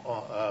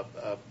people,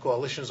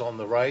 coalitions on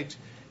the right,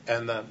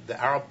 and the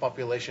Arab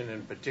population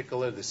in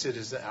particular,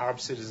 the Arab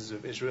citizens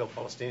of Israel,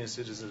 Palestinian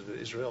citizens of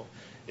Israel.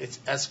 It's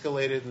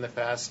escalated in the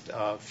past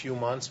few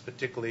months,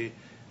 particularly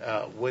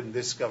when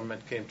this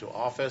government came to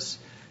office.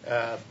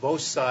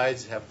 Both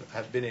sides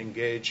have been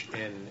engaged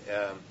in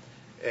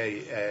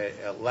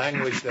a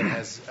language that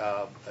has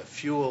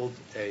fueled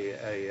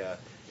a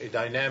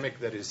dynamic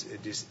that is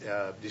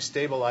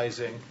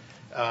destabilizing.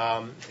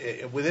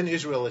 Within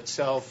Israel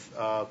itself,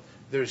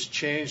 there's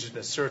change and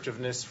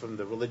assertiveness from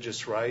the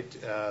religious right.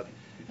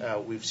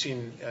 We've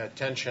seen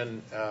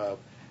tension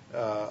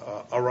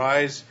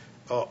arise.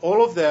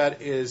 All of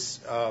that is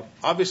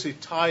obviously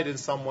tied in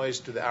some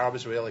ways to the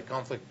Arab-Israeli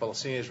conflict,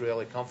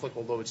 Palestinian-Israeli conflict,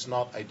 although it's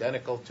not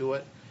identical to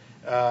it.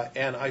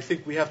 And I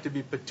think we have to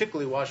be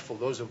particularly watchful,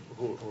 those who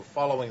are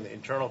following the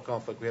internal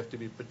conflict, we have to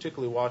be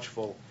particularly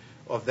watchful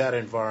of that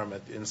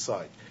environment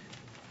inside.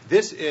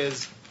 This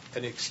is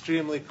an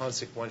extremely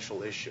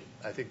consequential issue.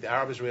 I think the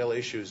Arab-Israeli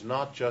issue is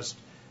not just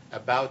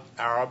about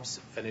Arabs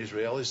and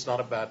Israelis, it's not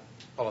about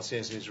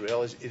Palestinians and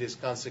Israelis. It is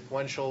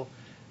consequential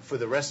for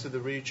the rest of the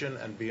region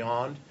and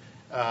beyond.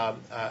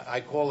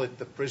 I call it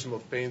the prism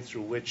of pain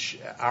through which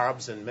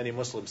Arabs and many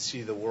Muslims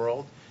see the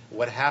world.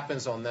 What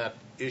happens on that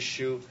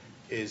issue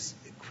is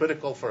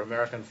critical for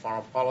American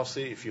foreign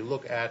policy. If you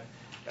look at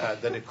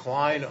the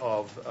decline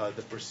of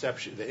the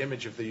perception, the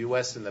image of the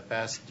U.S. in the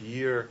past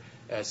year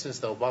since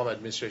the Obama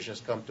administration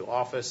has come to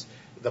office,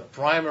 the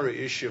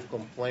primary issue of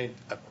complaint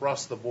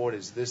across the board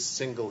is this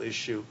single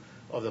issue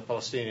of the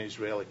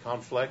Palestinian-Israeli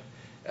conflict.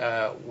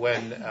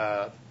 When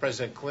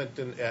President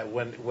Clinton,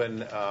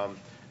 when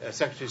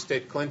Secretary of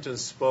State Clinton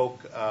spoke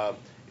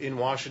in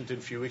Washington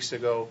a few weeks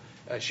ago,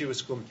 she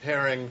was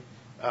comparing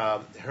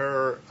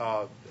her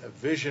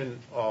vision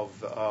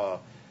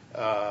of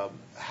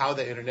how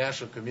the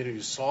international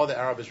community saw the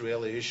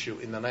Arab-Israeli issue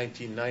in the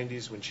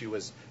 1990s when she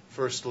was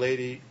First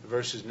Lady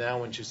versus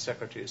now when she's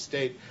Secretary of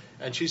State.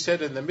 And she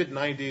said in the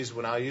mid-90s,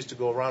 when I used to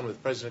go around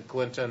with President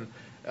Clinton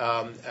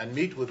and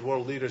meet with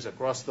world leaders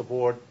across the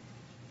board,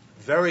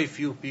 very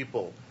few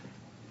people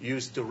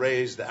used to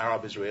raise the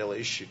Arab-Israeli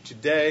issue.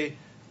 Today,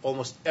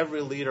 almost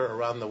every leader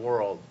around the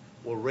world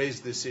will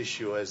raise this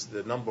issue as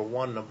the number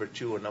one, number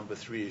two, or number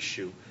three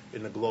issue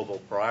in the global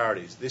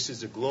priorities. This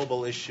is a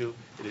global issue.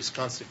 It is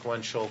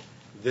consequential.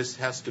 This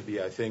has to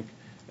be, I think,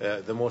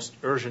 the most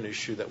urgent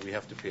issue that we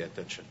have to pay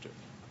attention to.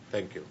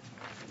 Thank you.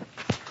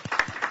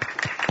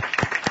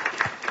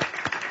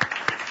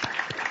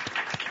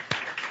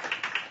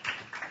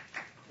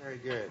 Very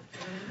good.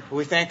 Well,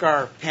 we thank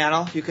our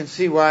panel. You can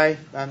see why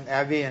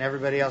Abby and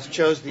everybody else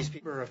chose these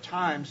people of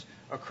times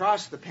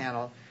across the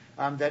panel,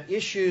 that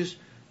issues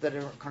that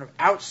are kind of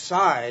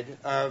outside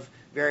of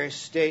various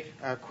state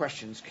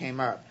questions came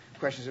up.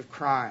 Questions of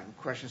crime,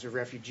 questions of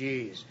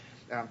refugees,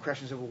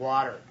 questions of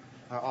water.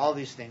 All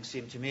these things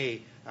seem to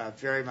me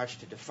very much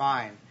to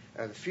define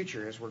the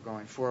future as we're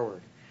going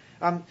forward.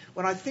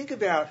 When I think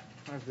about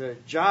kind of the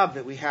job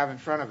that we have in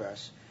front of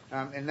us,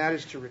 and that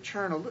is to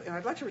return, and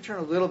I'd like to return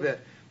a little bit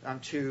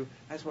to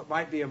as what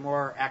might be a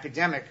more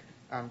academic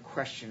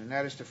question, and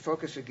that is to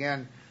focus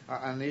again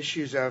on the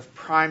issues of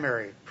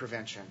primary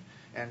prevention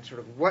and sort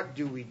of what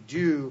do we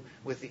do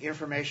with the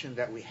information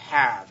that we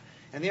have.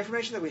 And the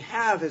information that we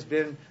have has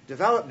been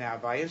developed now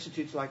by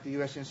institutes like the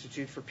U.S.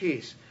 Institute for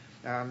Peace.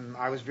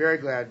 I was very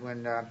glad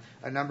when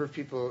a number of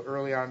people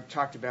early on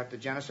talked about the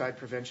Genocide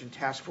Prevention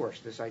Task Force,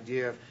 this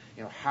idea of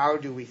how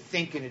do we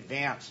think in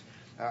advance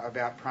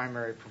about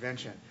primary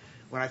prevention.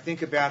 When I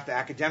think about the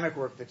academic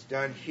work that's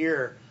done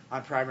here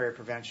on primary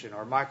prevention,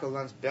 or Michael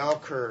Lund's bell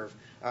curve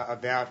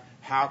about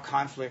how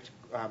conflict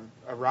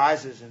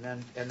arises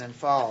and then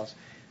falls.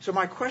 So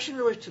my question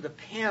really to the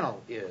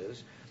panel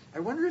is, I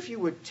wonder if you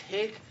would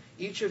take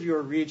each of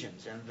your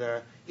regions and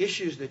the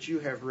issues that you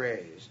have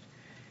raised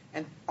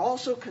and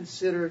also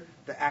consider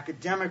the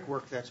academic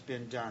work that's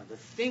been done, the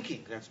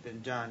thinking that's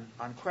been done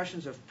on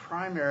questions of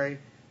primary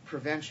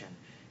prevention.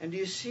 And do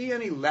you see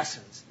any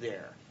lessons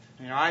there?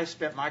 I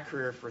spent my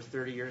career for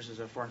 30 years as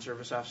a Foreign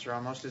Service officer,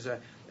 almost as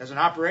an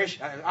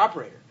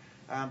operator.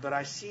 But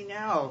I see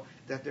now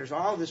that there's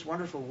all this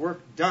wonderful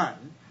work done.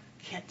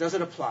 Does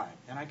it apply?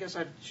 And I guess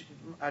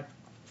I'd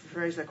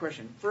phrase that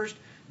question. First,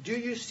 do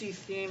you see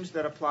themes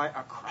that apply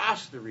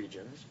across the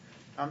regions?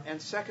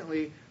 And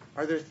secondly,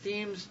 are there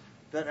themes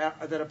that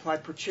apply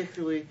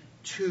particularly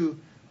to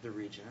the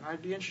region? And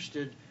I'd be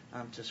interested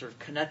to sort of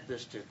connect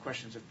this to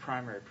questions of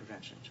primary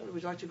prevention. So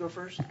would you like to go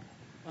first?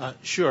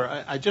 Sure.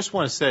 I just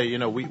want to say,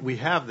 we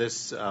have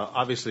this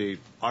obviously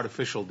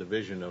artificial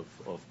division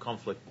of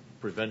conflict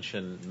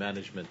prevention,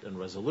 management, and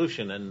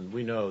resolution, and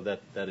we know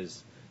that that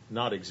is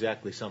not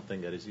exactly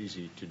something that is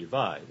easy to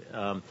divide.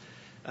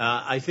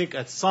 I think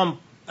at some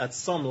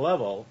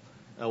level,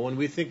 when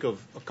we think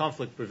of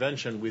conflict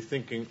prevention, we're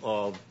thinking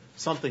of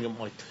something that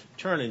might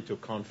turn into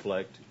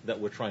conflict that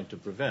we're trying to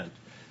prevent.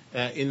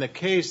 In the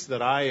case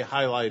that I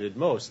highlighted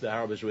most, the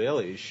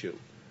Arab-Israeli issue,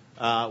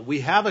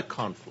 we have a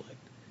conflict.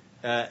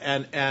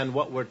 And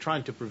what we're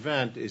trying to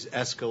prevent is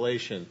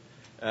escalation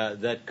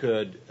that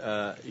could,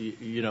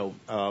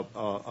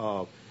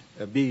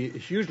 be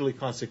hugely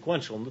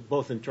consequential,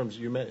 both in terms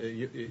of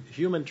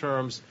human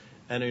terms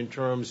and in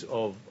terms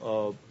of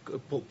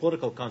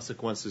political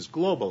consequences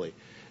globally.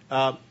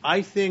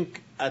 I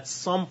think at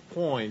some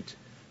point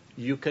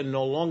you can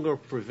no longer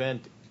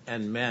prevent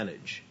and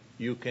manage.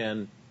 You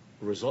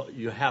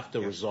have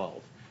to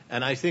resolve.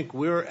 And I think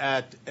we're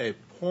at a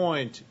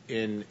point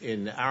in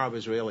the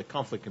Arab-Israeli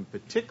conflict in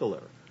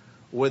particular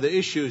where the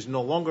issue is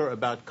no longer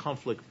about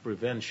conflict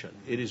prevention.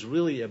 It is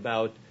really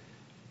about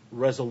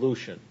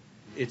resolution.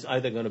 It's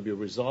either going to be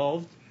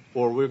resolved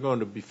or we're going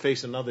to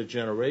face another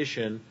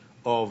generation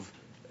of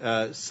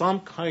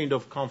some kind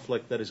of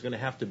conflict that is going to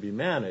have to be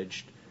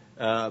managed,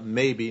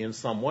 maybe in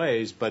some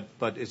ways, but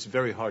it's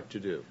very hard to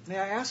do. May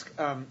I ask,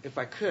 if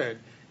I could,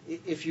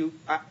 if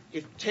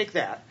take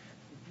that,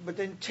 but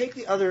then take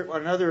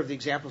another of the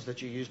examples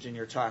that you used in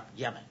your talk,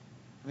 Yemen.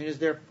 I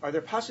mean, are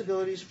there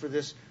possibilities for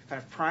this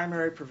kind of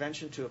primary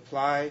prevention to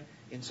apply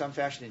in some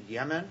fashion in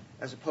Yemen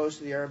as opposed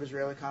to the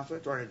Arab-Israeli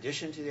conflict, or in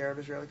addition to the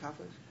Arab-Israeli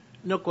conflict?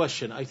 No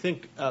question. I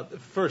think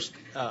first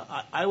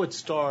I would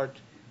start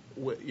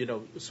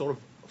with, sort of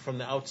from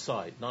the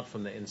outside, not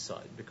from the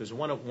inside, because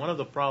one of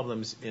the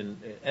problems in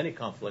any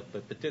conflict,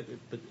 but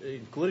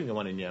including the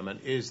one in Yemen,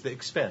 is the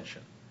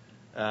expansion.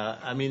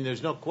 I mean,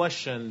 there's no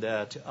question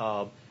that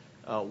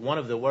one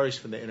of the worries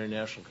for the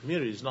international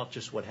community is not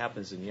just what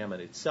happens in Yemen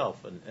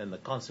itself and the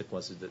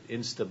consequences that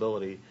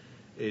instability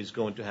is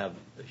going to have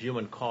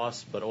human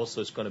costs, but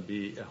also it's going to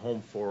be a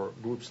home for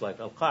groups like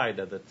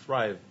Al-Qaeda that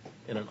thrive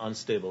in an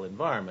unstable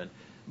environment.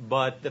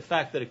 But the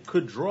fact that it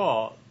could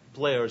draw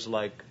players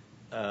like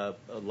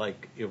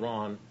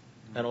Iran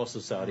and also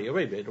Saudi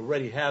Arabia, it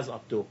already has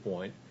up to a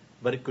point,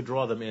 but it could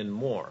draw them in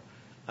more.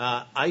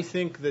 I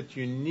think that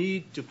you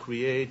need to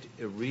create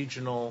a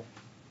regional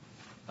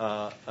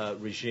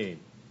regime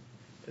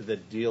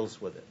that deals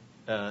with it.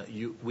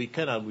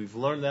 We've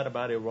learned that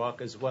about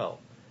Iraq as well,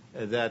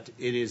 that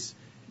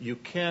you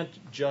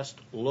can't just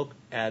look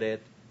at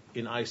it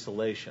in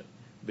isolation,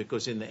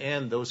 because in the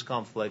end, those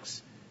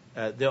conflicts,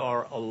 there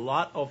are a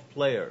lot of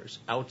players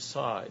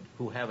outside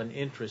who have an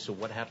interest in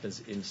what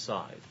happens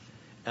inside.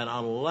 And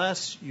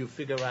unless you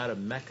figure out a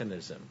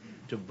mechanism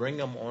to bring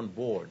them on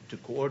board, to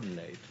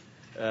coordinate,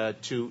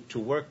 to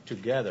work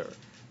together,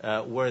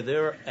 where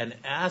they're an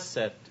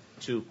asset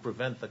to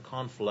prevent the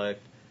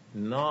conflict,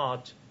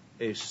 not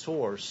a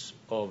source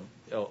of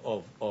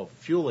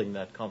fueling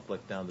that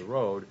conflict down the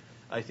road,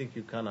 I think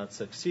you cannot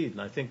succeed.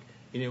 And I think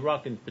in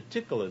Iraq in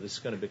particular, this is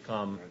going to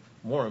become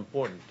more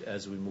important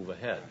as we move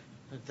ahead.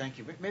 Thank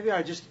you. Maybe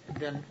I just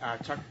then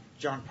talk to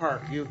John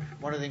Park.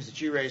 One of the things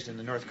that you raised in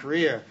the North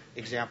Korea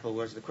example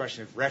was the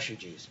question of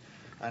refugees,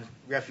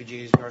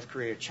 North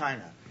Korea,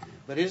 China.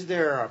 But is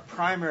there a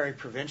primary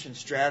prevention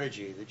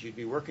strategy that you'd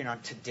be working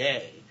on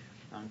today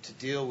to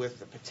deal with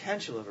the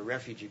potential of a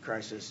refugee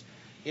crisis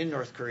in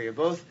North Korea,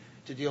 both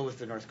to deal with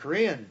the North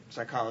Korean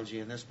psychology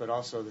in this, but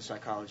also the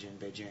psychology in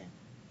Beijing?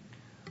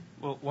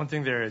 Well, one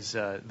thing there is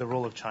the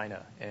role of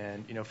China.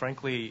 And,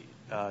 frankly,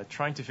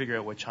 trying to figure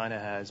out what China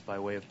has by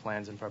way of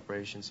plans and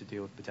preparations to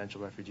deal with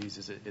potential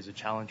refugees is a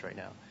challenge right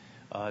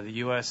now. The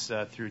U.S.,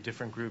 through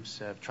different groups,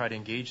 have tried to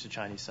engage the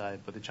Chinese side,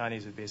 but the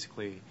Chinese have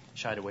basically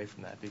shied away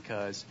from that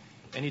because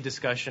any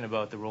discussion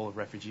about the role of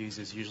refugees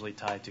is usually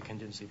tied to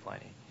contingency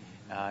planning.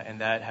 And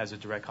that has a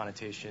direct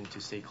connotation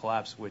to state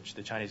collapse, which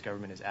the Chinese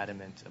government is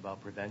adamant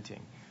about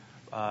preventing.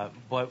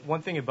 But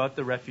one thing about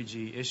the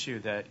refugee issue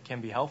that can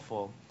be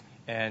helpful,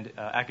 and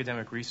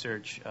academic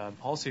research,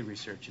 policy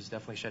research is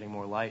definitely shedding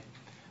more light,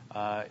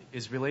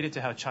 is related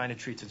to how China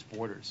treats its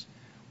borders.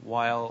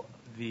 While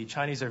the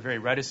Chinese are very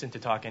reticent to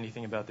talk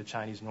anything about the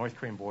Chinese-North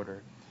Korean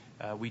border,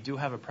 we do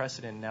have a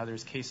precedent. Now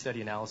there's case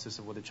study analysis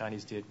of what the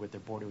Chinese did with their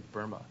border with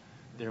Burma.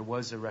 There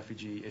was a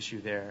refugee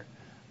issue there.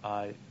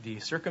 The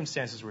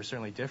circumstances were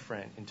certainly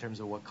different in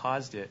terms of what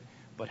caused it,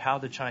 but how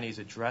the Chinese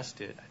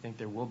addressed it, I think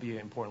there will be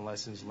important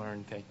lessons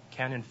learned that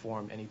can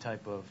inform any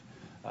type of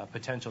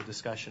potential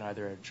discussion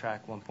either at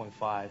track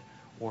 1.5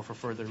 or for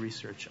further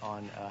research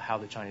on how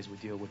the Chinese would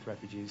deal with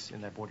refugees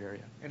in that border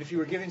area. And if you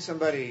were giving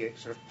somebody a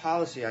sort of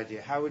policy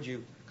idea, how would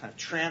you kind of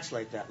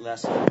translate that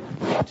lesson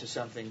into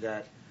something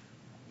that,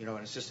 an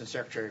assistant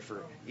secretary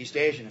for East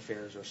Asian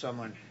affairs or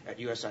someone at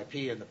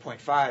USIP in the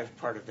 0.5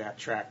 part of that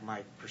track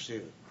might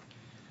pursue?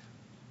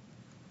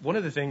 One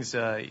of the things,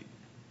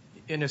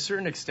 in a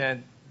certain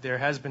extent, there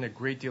has been a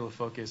great deal of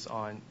focus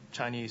on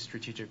Chinese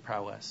strategic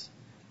prowess.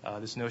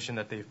 This notion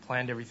that they've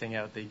planned everything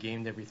out, they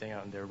gamed everything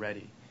out, and they're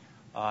ready.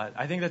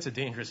 I think that's a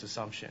dangerous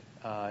assumption.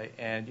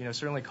 And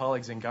certainly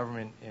colleagues in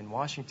government in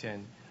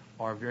Washington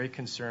are very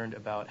concerned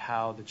about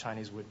how the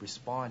Chinese would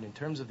respond in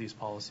terms of these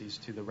policies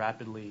to the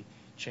rapidly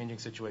changing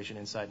situation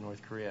inside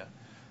North Korea.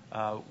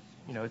 A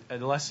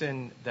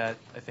lesson that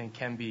I think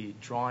can be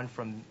drawn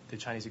from the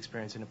Chinese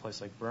experience in a place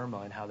like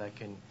Burma and how that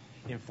can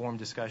inform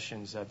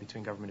discussions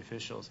between government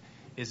officials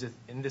is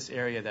in this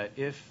area that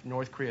if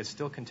North Korea is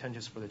still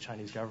contentious for the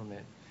Chinese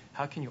government,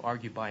 how can you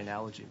argue by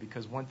analogy?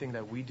 Because one thing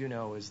that we do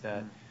know is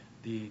that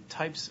the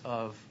types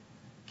of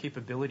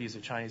capabilities the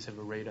Chinese have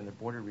arrayed on their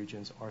border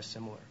regions are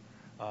similar.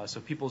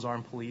 So People's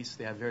Armed Police,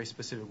 they have very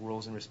specific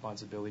roles and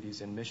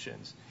responsibilities and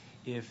missions.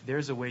 If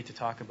there's a way to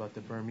talk about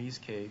the Burmese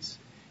case,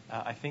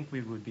 I think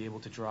we would be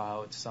able to draw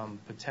out some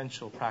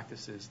potential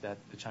practices that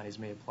the Chinese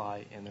may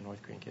apply in the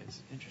North Korean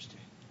case. Interesting.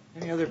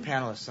 Any other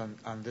panelists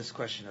on this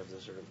question of the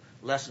sort of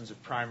lessons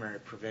of primary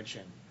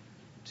prevention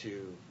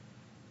to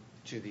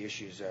the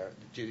issues,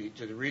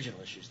 to the regional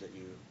issues that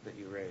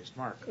you raised,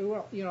 Marc?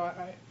 Well,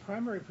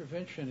 primary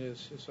prevention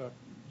is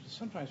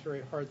sometimes a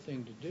very hard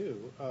thing to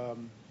do.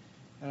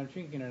 and I'm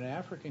thinking in an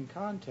African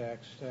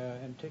context,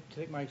 and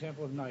take my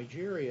example of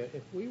Nigeria,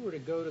 if we were to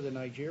go to the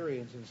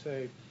Nigerians and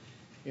say,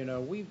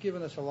 we've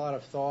given this a lot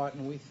of thought,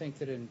 and we think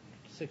that in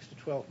 6 to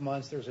 12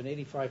 months there's an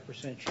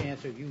 85%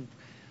 chance of you,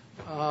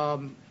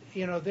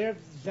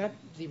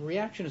 the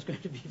reaction is going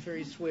to be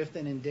very swift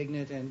and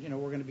indignant, and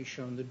we're going to be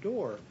shown the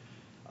door.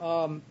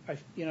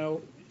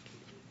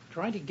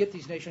 Trying to get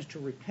these nations to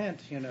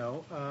repent,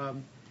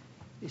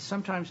 is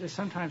sometimes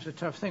a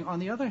tough thing. On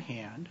the other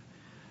hand,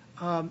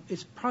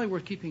 it's probably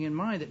worth keeping in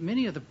mind that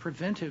many of the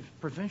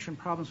prevention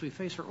problems we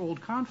face are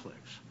old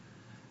conflicts.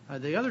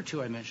 The other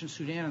two I mentioned,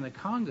 Sudan and the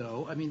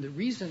Congo, the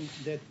reason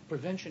that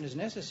prevention is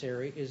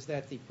necessary is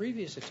that the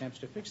previous attempts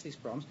to fix these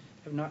problems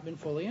have not been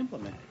fully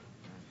implemented.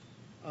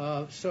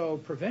 So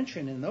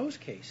prevention in those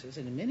cases,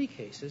 and in many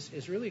cases,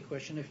 is really a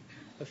question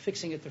of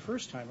fixing it the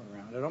first time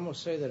around. I'd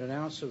almost say that an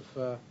ounce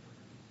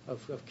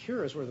of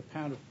cure is worth a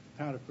pound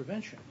of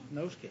prevention in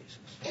those cases.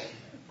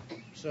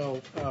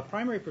 So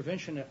primary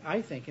prevention,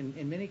 I think,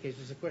 in many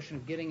cases, is a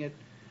question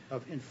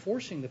of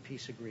enforcing the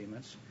peace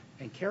agreements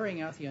and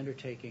carrying out the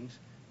undertakings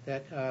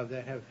that have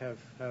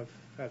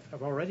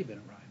already been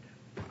arrived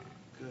at.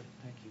 Good,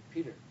 thank you,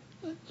 Peter.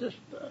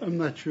 I'm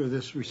not sure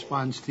this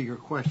responds to your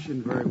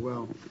question very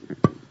well,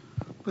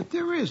 but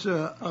there is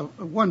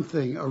one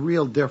thing, a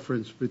real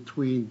difference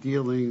between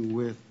dealing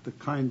with the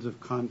kinds of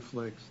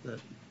conflicts that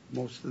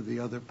most of the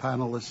other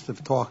panelists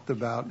have talked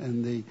about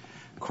and the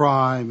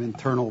crime,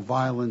 internal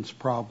violence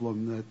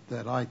problem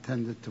that I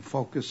tended to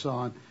focus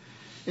on,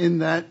 in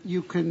that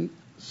you can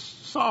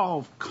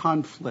solve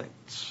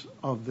conflicts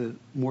of the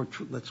more,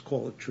 let's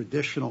call it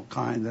traditional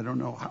kind, I don't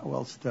know how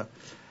else to,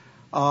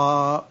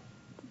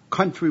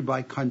 country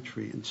by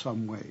country in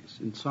some ways,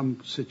 in some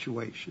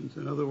situations.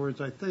 In other words,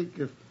 I think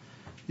if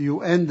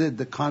you ended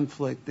the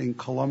conflict in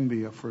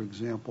Colombia, for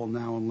example,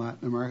 now in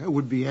Latin America, it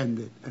would be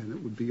ended and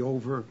it would be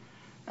over,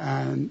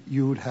 and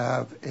you would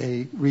have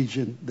a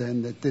region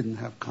then that didn't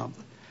have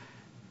conflict.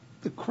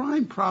 The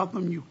crime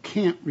problem you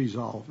can't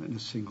resolve in a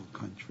single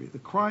country. The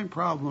crime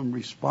problem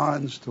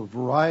responds to a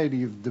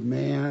variety of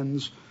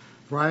demands,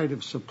 variety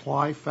of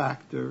supply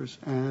factors,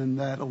 and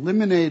that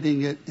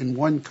eliminating it in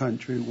one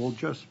country will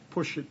just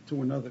push it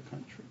to another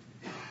country,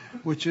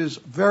 which is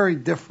very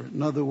different.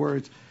 In other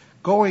words,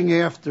 going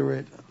after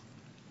it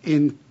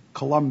in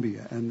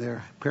Colombia, and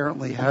there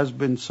apparently has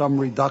been some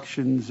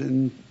reductions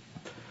in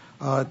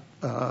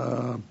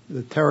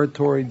the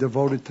territory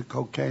devoted to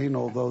cocaine,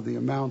 although the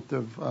amount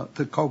of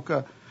to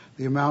coca,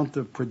 the amount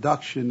of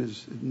production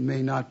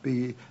may not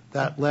be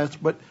that less.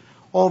 But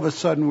all of a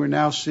sudden, we're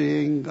now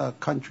seeing a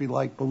country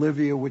like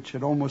Bolivia, which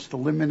had almost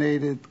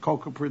eliminated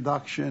coca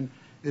production,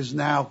 is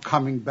now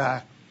coming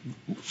back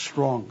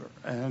stronger,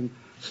 and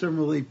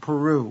similarly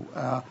Peru.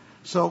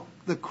 So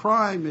the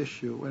crime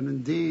issue, and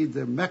indeed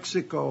the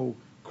Mexico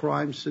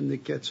crime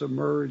syndicates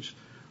emerged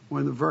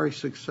when the very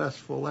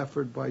successful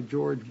effort by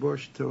George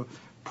Bush to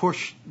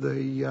push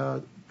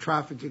the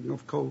trafficking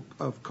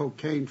of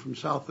cocaine from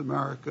South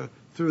America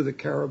through the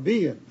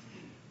Caribbean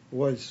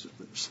was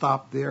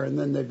stopped there, and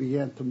then they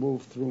began to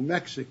move through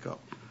Mexico.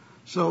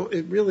 So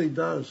it really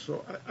does.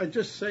 So I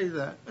just say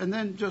that. And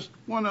then just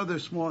one other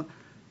small,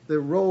 the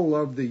role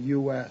of the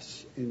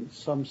U.S. in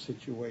some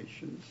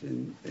situations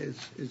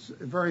is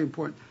very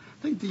important.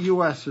 I think the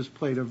U.S. has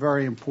played a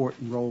very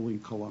important role in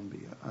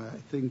Colombia. I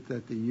think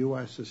that the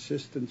U.S.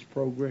 assistance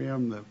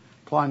program, the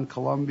Plan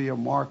Colombia,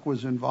 Marc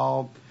was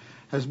involved,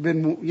 has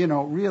been,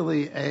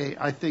 really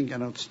I think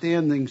an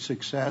outstanding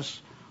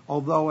success,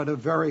 although at a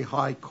very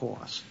high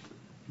cost,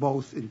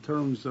 both in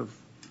terms of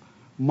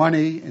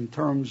money, in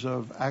terms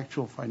of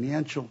actual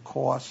financial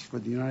costs for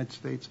the United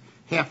States,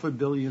 $500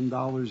 million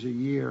a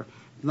year.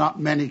 Not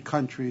many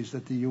countries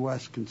that the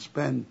U.S. can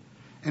spend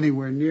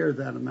anywhere near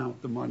that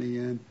amount of money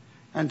in.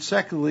 And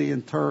secondly,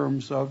 in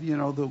terms of,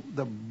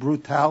 the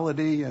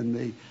brutality and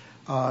the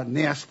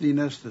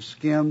nastiness, the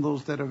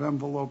scandals that have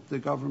enveloped the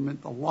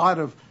government,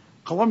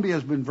 Colombia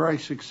has been very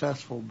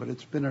successful, but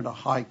it's been at a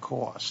high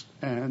cost.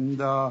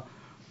 And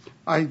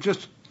I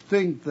just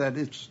think that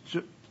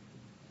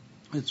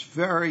it's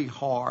very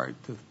hard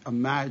to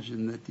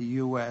imagine that the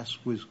U.S.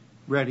 was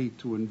ready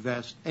to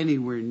invest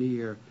anywhere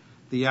near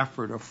the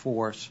effort or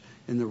force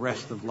in the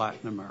rest of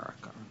Latin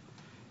America.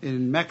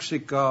 In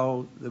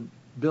Mexico, the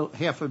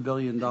 $500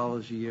 million a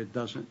year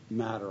doesn't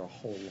matter a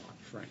whole lot,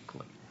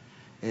 frankly.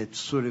 It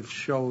sort of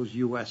shows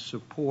U.S.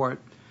 support,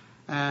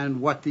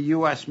 and what the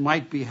U.S.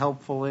 might be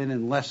helpful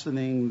in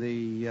lessening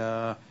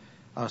the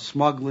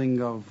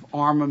smuggling of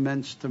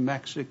armaments to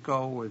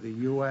Mexico, or the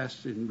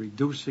U.S. in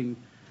reducing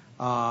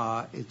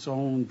its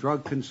own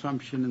drug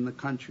consumption in the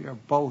country, are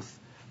both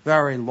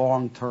very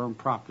long-term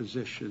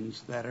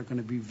propositions that are going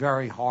to be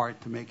very hard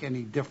to make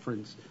any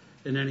difference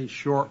in any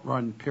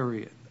short-run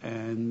period.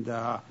 And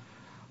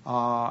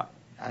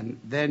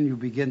then you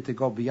begin to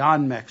go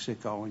beyond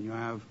Mexico, and you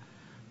have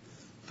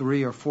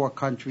 3 or 4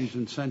 countries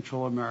in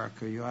Central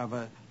America. You have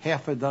a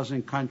half a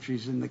dozen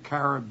countries in the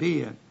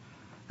Caribbean.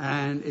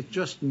 And it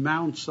just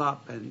mounts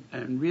up,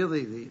 and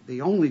really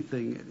the only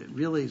thing, it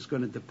really is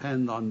going to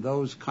depend on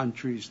those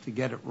countries to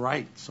get it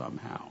right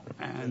somehow.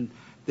 And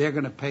they're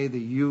going to pay the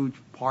huge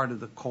part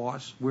of the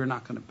cost. We're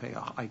not going to pay a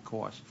high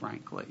cost,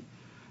 frankly.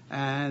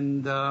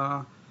 And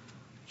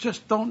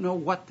just don't know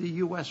what the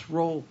U.S.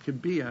 role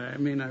could be. I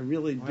mean, I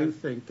really do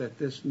think that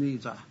this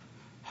needs a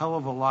hell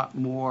of a lot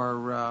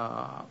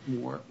more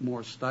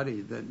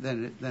study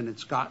than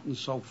it's gotten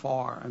so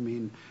far. I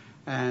mean,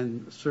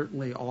 and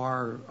certainly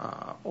our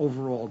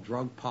overall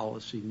drug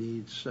policy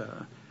needs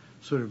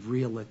sort of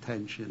real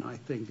attention. I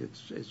think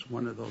it's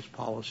one of those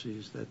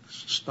policies that's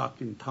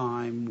stuck in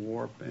time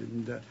warp,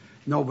 and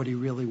nobody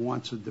really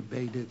wants to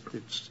debate it.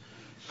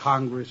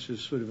 Congress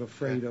is sort of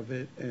afraid of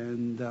it,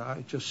 and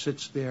it just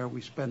sits there.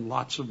 We spend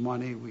lots of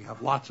money. We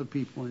have lots of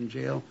people in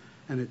jail,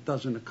 and it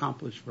doesn't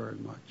accomplish very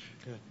much.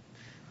 Good.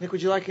 Nick,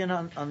 would you like in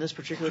on this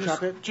particular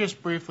topic?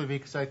 Just briefly,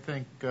 because I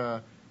think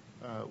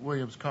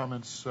William's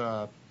comments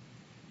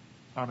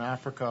on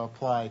Africa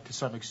apply to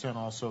some extent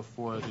also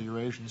for the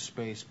Eurasian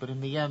space. But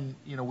in the end,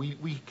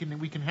 we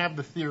can have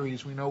the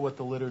theories. We know what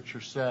the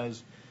literature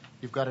says.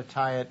 You've got to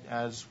tie it,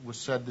 as was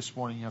said this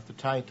morning, you have to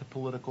tie it to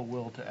political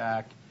will to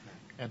act.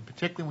 And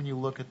particularly when you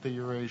look at the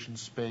Eurasian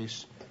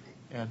space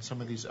and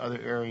some of these other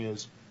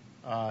areas,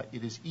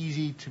 it is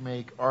easy to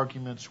make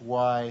arguments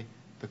why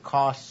the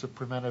costs of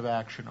preventive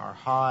action are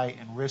high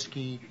and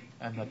risky,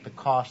 and that the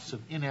costs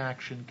of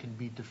inaction can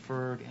be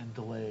deferred and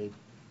delayed.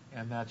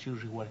 And that's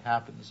usually what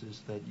happens,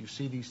 is that you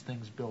see these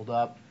things build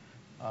up,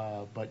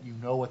 but you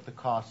know what the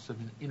costs of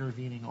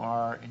intervening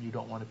are, and you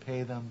don't want to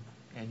pay them,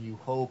 and you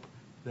hope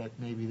that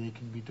maybe they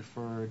can be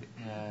deferred,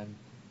 and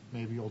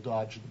maybe you'll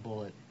dodge the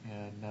bullet.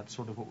 And that's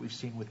sort of what we've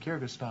seen with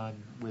Kyrgyzstan,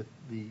 with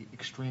the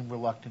extreme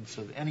reluctance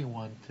of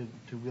anyone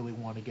to really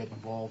want to get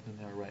involved in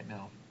there right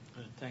now.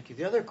 Thank you.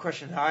 The other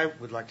question I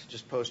would like to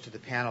just pose to the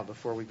panel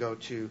before we go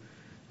to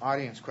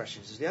audience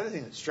questions is the other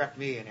thing that struck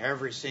me in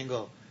every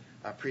single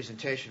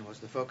presentation was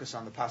the focus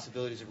on the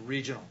possibilities of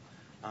regional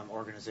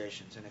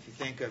organizations. And if you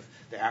think of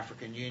the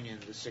African Union,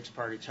 the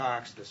six-party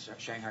talks, the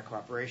Shanghai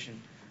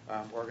Cooperation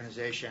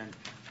Organization,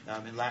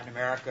 in Latin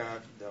America,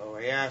 the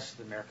OAS,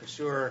 the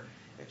Mercosur,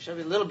 it should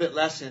be a little bit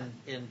less in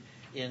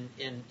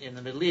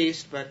the Middle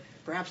East, but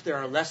perhaps there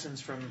are lessons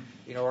from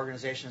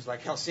organizations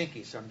like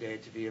Helsinki someday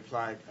to be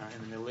applied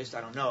in the Middle East. I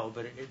don't know,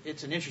 but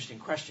it's an interesting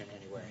question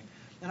anyway.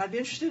 And I'd be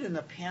interested in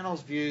the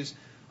panel's views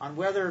on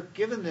whether,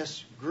 given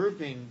this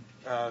grouping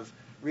of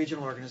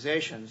regional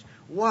organizations,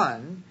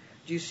 one,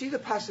 do you see the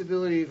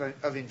possibility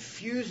of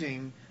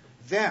infusing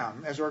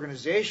them as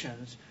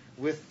organizations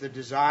with the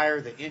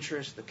desire, the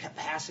interest, the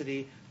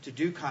capacity to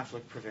do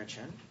conflict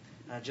prevention?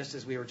 Just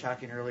as we were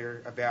talking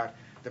earlier about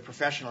the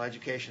professional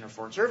education of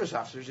foreign service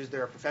officers, is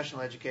there a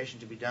professional education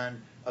to be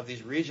done of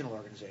these regional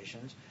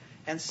organizations?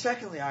 And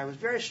secondly, I was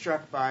very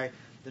struck by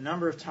the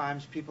number of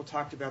times people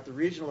talked about the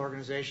regional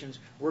organizations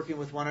working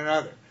with one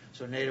another.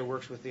 So NATO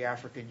works with the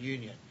African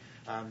Union.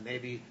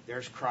 Maybe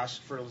there's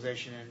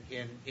cross-fertilization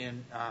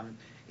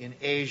in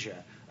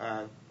Asia.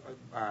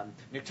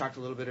 Nick talked a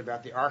little bit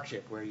about the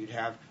Arctic, where you'd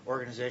have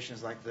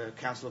organizations like the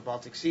Council of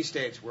Baltic Sea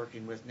States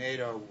working with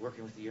NATO,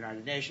 working with the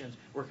United Nations,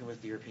 working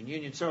with the European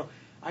Union. So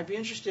I'd be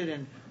interested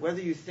in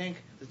whether you think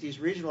that these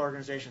regional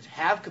organizations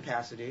have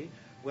capacity,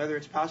 whether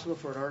it's possible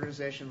for an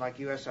organization like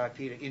USIP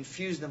to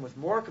infuse them with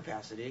more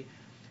capacity,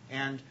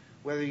 and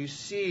whether you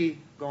see,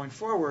 going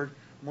forward,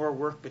 more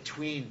work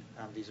between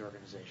these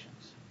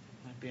organizations.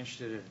 I'd be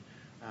interested in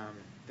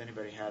if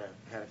anybody had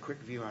a quick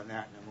view on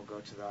that, and then we'll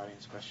go to the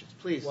audience questions.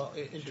 Please. Well,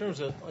 in terms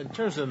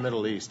of the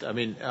Middle East, I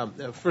mean,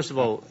 first of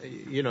all,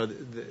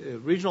 the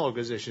regional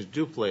organizations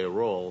do play a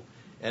role,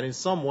 and in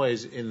some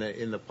ways, in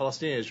the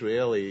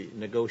Palestinian-Israeli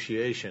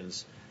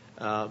negotiations,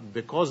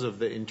 because of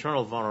the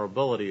internal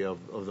vulnerability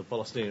of the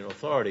Palestinian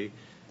Authority,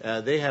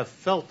 they have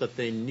felt that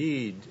they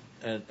need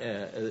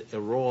a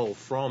role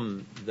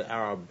from the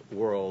Arab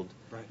world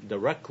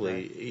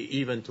directly,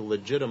 even to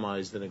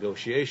legitimize the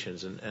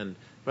negotiations. And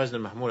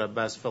President Mahmoud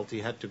Abbas felt he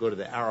had to go to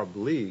the Arab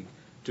League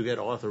to get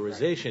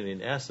authorization,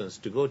 in essence,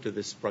 to go to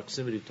this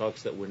proximity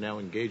talks that we're now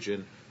engaged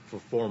in for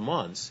 4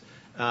 months.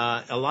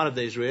 A lot of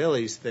the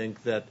Israelis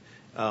think that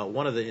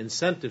one of the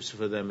incentives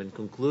for them in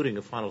concluding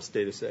a final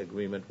status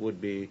agreement would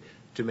be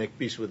to make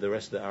peace with the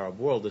rest of the Arab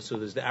world. And so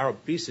there's the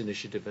Arab Peace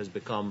Initiative has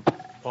become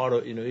part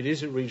of, it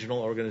is a regional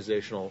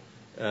organizational,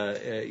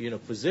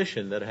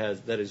 position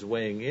that is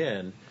weighing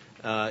in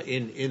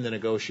the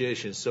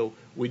negotiations. So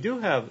we do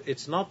have,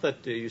 it's not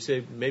that you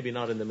say maybe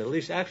not in the Middle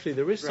East. Actually,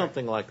 there is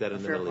something like that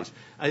in the Middle East.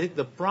 I think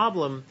the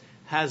problem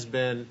has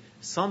been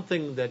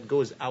something that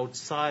goes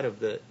outside of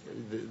the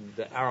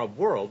Arab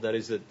world, that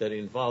is, that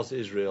involves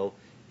Israel,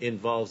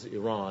 involves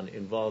Iran,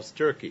 involves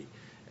Turkey.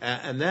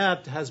 And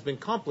that has been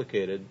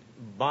complicated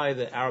by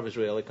the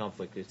Arab-Israeli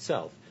conflict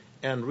itself.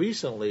 And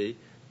recently,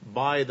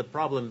 by the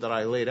problem that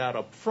I laid out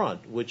up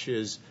front, which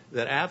is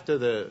that after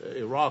the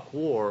Iraq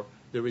war,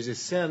 there is a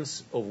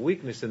sense of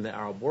weakness in the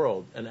Arab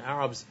world, and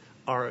Arabs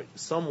are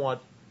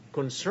somewhat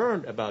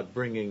concerned about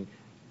bringing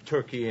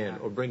Turkey in,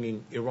 or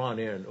bringing Iran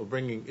in, or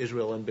bringing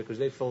Israel in, because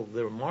they feel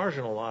they're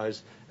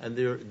marginalized, and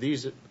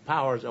these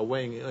powers are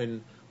weighing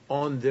in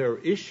on their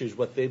issues,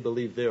 what they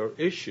believe their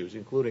issues,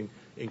 including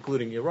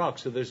Iraq.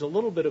 So there's a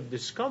little bit of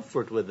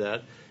discomfort with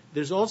that.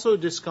 There's also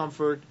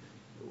discomfort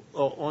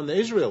on the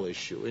Israel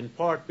issue, in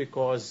part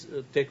because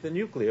take the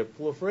nuclear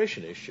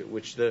proliferation issue,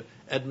 which the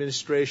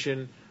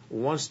administration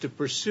wants to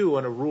pursue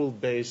on a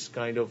rule-based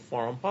kind of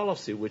foreign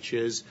policy, which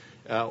is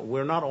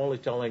we're not only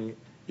telling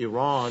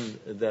Iran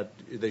that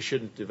they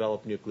shouldn't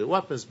develop nuclear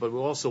weapons, but we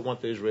also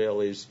want the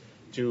Israelis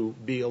to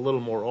be a little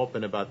more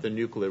open about the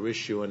nuclear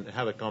issue and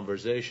have a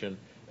conversation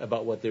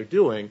about what they're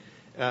doing,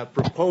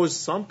 propose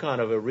some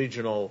kind of a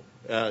regional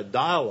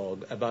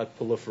dialogue about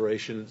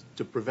proliferation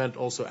to prevent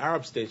also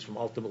Arab states from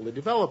ultimately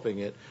developing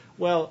it.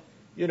 Well,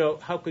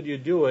 how could you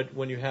do it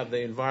when you have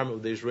the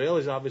environment with the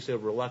Israelis obviously are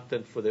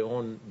reluctant for their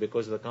own,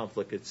 because of the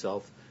conflict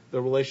itself,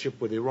 the relationship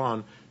with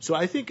Iran. So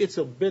I think it's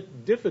a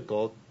bit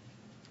difficult,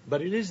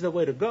 but it is the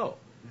way to go.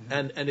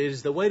 And it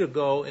is the way to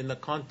go in the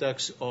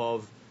context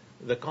of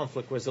the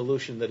conflict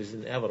resolution that is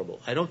inevitable.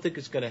 I don't think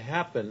it's going to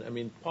happen. I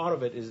mean, part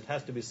of it is it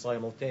has to be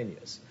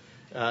simultaneous.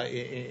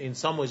 In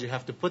some ways, you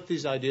have to put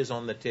these ideas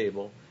on the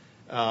table.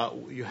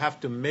 You have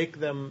to make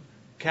them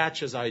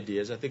catch as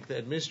ideas. I think the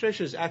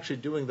administration is actually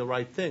doing the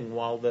right thing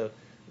while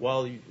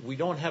we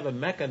don't have a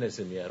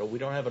mechanism yet, or we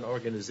don't have an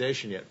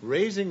organization yet.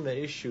 Raising the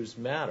issues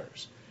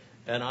matters.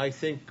 And I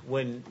think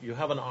when you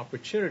have an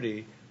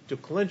opportunity to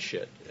clinch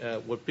it,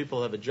 where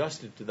people have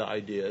adjusted to the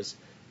ideas,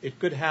 it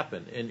could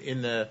happen.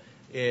 In the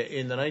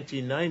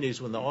 1990s,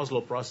 when the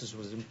Oslo process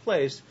was in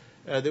place,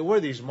 there were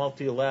these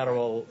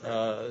multilateral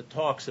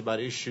talks about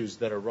issues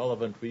that are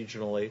relevant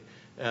regionally.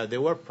 They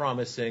were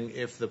promising.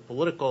 If the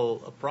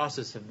political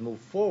process had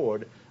moved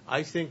forward,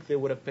 I think they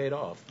would have paid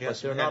off.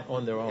 Yes, but they're not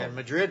on their own. And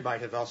Madrid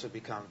might have also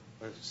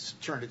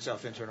turned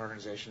itself into an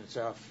organization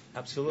itself.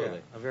 Absolutely.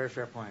 Yeah, a very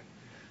fair point.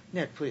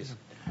 Nick, please.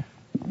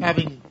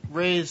 Having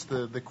raised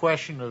the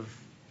question of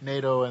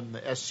NATO and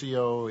the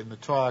SCO in the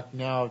talk,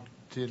 now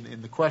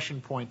in the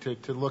question point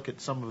to look at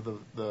some of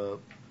the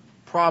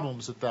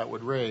problems that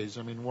would raise.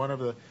 I mean, one of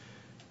the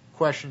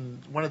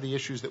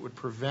issues that would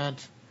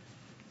prevent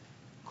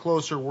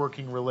closer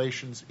working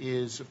relations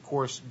is, of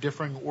course,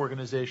 differing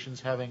organizations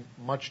having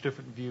much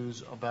different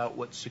views about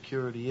what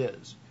security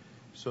is.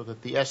 So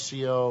that the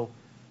SCO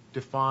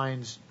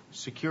defines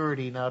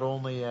security not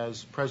only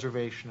as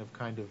preservation of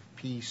kind of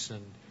peace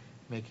and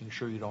making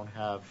sure you don't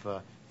have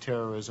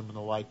terrorism and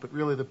the like, but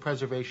really the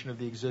preservation of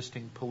the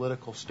existing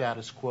political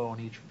status quo in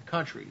each of the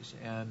countries.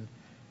 And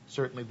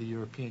certainly the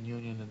European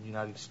Union and the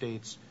United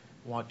States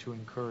want to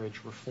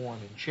encourage reform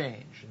and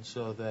change. And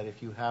so that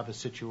if you have a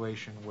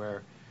situation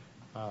where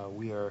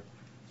we are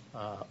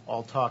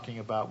all talking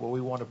about, well,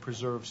 we want to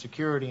preserve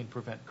security and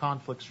prevent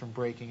conflicts from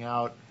breaking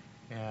out,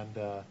 and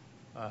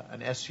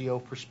an SCO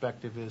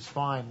perspective is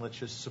fine, let's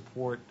just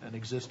support an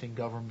existing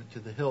government to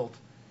the hilt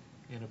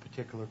in a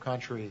particular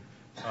country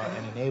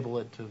and enable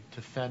it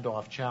to fend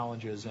off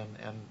challenges,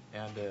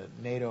 and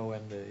NATO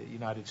and the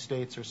United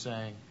States are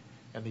saying,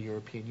 and the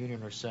European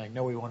Union are saying,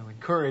 no, we want to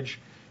encourage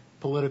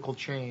political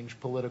change,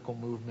 political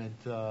movement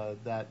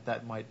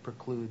that might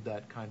preclude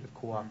that kind of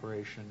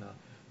cooperation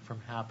from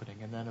happening.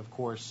 And then, of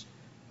course,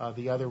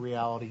 the other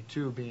reality,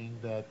 too, being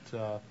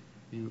that,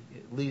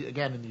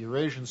 again, in the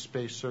Eurasian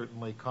space,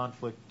 certainly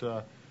conflict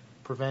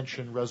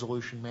prevention,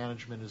 resolution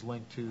management is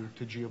linked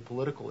to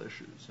geopolitical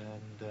issues,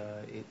 and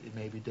it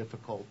may be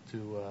difficult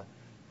to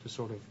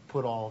sort of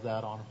put all of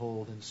that on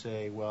hold and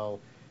say, well,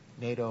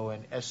 NATO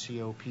and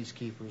SCO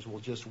peacekeepers will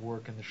just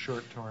work in the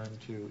short term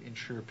to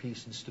ensure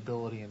peace and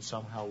stability, and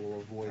somehow will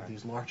avoid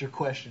these larger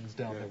questions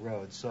down the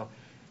road. So,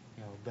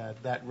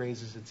 that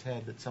raises its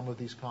head that some of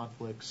these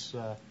conflicts,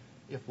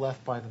 if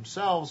left by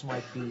themselves,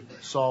 might be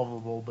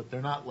solvable, but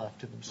they're not left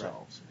to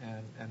themselves,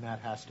 and that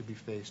has to be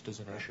faced as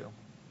an issue.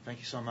 Thank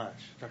you so much.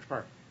 Dr.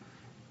 Park.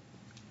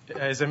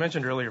 As I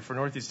mentioned earlier, for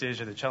Northeast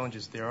Asia, the challenge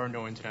is there are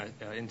no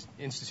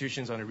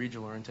institutions on a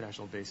regional or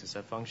international basis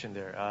that function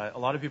there. A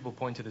lot of people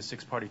point to the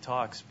six-party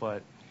talks,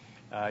 but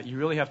you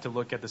really have to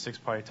look at the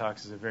six-party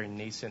talks as a very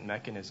nascent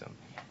mechanism.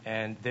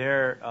 And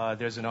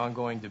there's an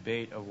ongoing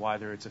debate of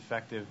whether it's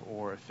effective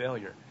or a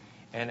failure.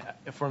 And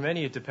for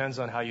many, it depends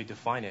on how you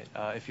define it.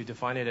 If you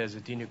define it as a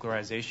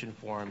denuclearization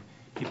forum,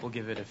 people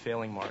give it a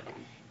failing mark.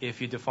 If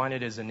you define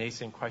it as a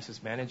nascent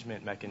crisis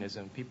management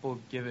mechanism, people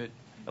give it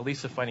at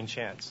least a fighting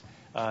chance.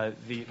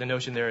 The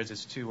notion there is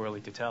it's too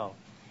early to tell.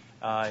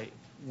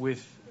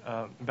 With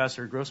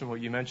Ambassador Grossman,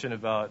 what you mentioned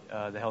about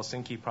the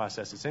Helsinki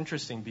process, it's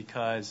interesting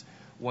because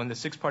when the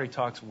six-party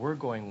talks were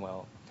going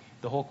well,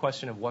 the whole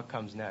question of what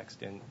comes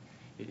next, and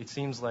it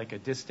seems like a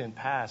distant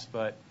past,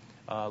 but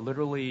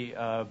literally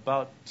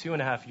about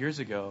 2.5 years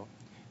ago,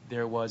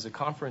 there was a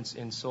conference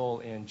in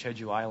Seoul in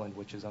Jeju Island,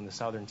 which is on the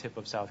southern tip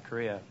of South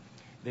Korea.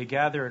 They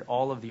gathered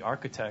all of the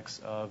architects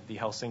of the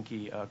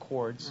Helsinki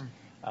Accords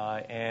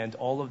and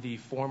all of the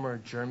former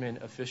German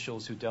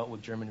officials who dealt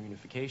with German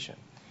reunification.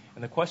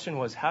 And the question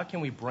was, how can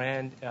we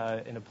brand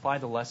and apply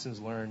the lessons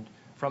learned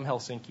from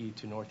Helsinki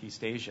to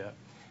Northeast Asia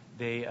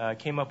they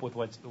came up with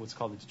what's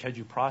called the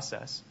Jeju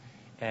process.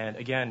 And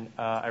again,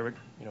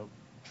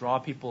 draw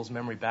people's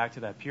memory back to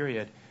that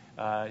period.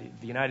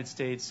 The United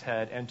States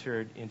had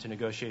entered into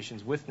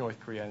negotiations with North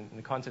Korea in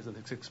the context of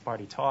the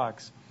six-party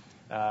talks,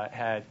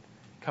 had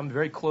come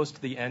very close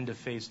to the end of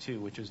Phase 2,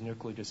 which was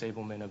nuclear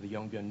disablement of the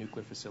Yongbyon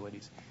nuclear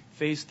facilities.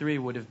 Phase 3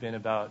 would have been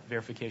about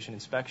verification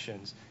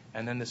inspections,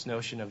 and then this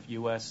notion of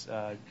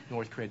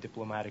U.S.-North Korea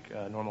diplomatic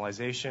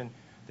normalization,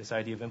 this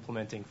idea of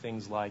implementing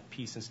things like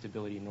peace and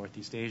stability in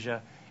Northeast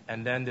Asia,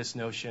 and then this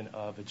notion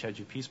of a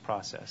Jeju peace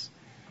process.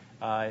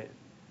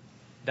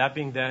 That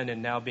being then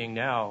and now being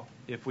now,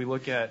 if we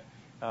look at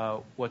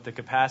what the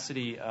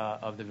capacity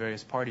of the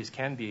various parties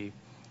can be,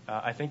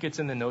 I think it's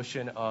in the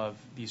notion of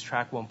these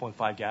Track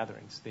 1.5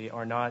 gatherings. They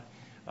are not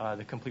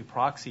the complete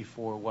proxy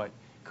for what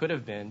could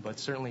have been, but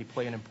certainly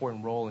play an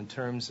important role in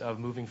terms of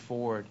moving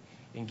forward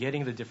in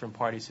getting the different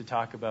parties to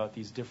talk about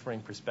these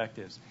differing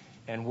perspectives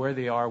and where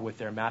they are with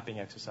their mapping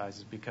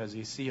exercises, because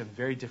you see a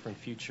very different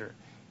future.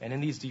 And in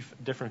these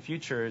different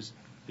futures,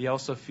 they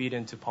also feed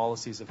into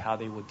policies of how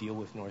they will deal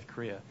with North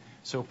Korea.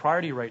 So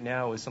priority right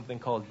now is something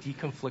called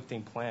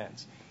deconflicting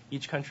plans.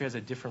 Each country has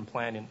a different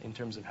plan in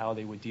terms of how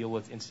they would deal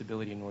with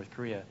instability in North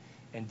Korea.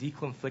 And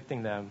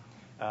deconflicting them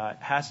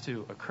has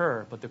to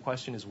occur, but the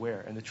question is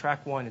where. And the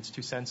Track 1, it's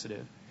too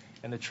sensitive.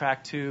 And the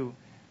Track 2,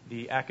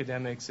 the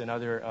academics and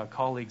other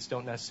colleagues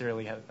don't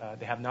necessarily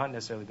they have not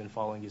necessarily been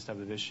following these type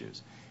of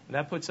issues. And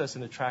that puts us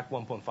in the Track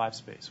 1.5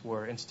 space,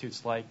 where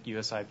institutes like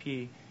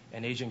USIP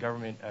and Asian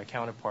government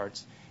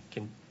counterparts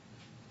can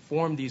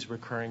form these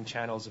recurring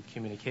channels of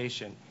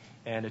communication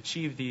and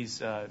achieve these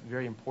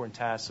very important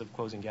tasks of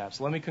closing gaps.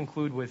 Let me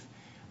conclude with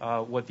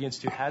what the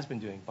Institute has been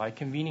doing. By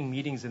convening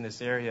meetings in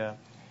this area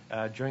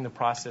during the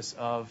process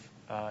of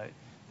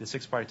the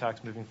six-party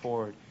talks moving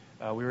forward,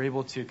 we were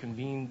able to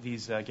convene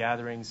these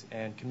gatherings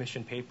and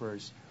commission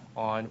papers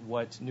on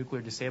what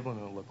nuclear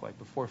disablement would look like.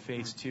 Before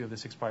Phase 2 of the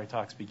six-party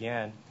talks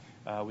began,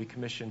 we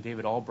commissioned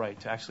David Albright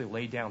to actually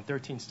lay down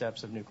 13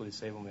 steps of nuclear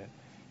disablement.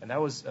 And that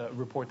was a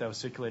report that was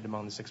circulated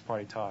among the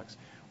six-party talks.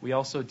 We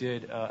also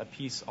did a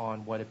piece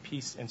on what a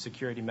peace and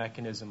security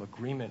mechanism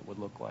agreement would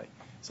look like,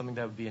 something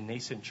that would be a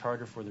nascent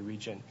charter for the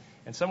region.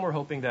 And some were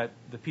hoping that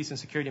the peace and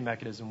security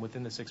mechanism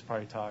within the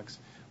six-party talks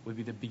would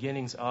be the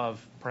beginnings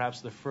of perhaps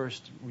the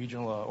first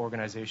regional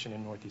organization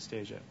in Northeast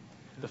Asia.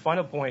 The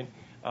final point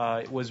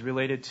was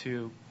related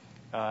to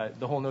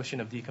the whole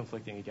notion of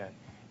deconflicting again.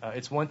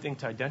 It's one thing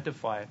to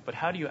identify it, but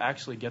how do you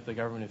actually get the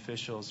government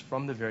officials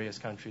from the various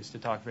countries to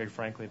talk very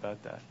frankly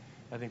about that?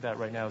 I think that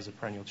right now is a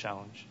perennial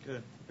challenge.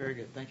 Good. Very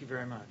good. Thank you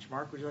very much.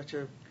 Marc, would you like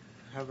to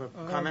have a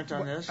comment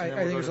on this? I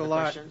think there's a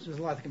lot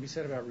that can be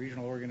said about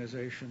regional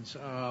organizations.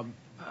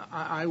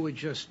 I would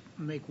just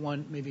make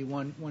one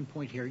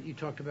point here. You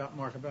talked about,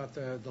 Marc, about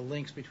the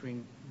links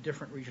between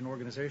different regional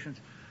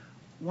organizations.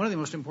 One of the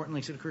most important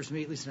links that occurs to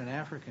me, at least in an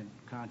African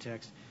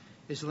context,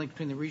 is the link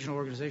between the regional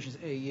organizations,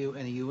 AU,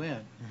 and the UN.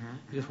 Mm-hmm.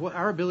 Because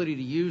our ability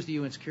to use the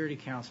UN Security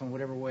Council in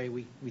whatever way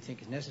we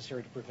think is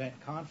necessary to prevent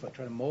conflict,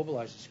 try to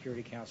mobilize the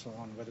Security Council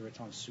on whether it's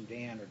on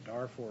Sudan or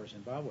Darfur or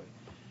Zimbabwe,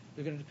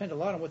 they're going to depend a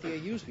lot on what the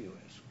AU's view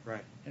is.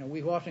 Right.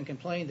 We've often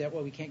complained that,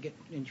 we can't get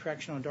in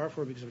traction on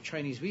Darfur because of a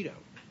Chinese veto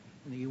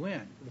in the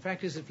UN. The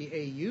fact is that the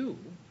AU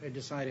had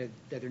decided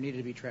that there needed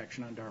to be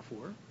traction on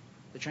Darfur.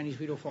 The Chinese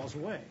veto falls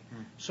away.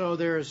 So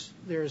there's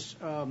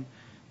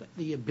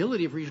the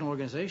ability of regional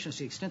organizations,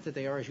 to the extent that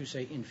they are, as you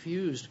say,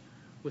 infused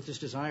with this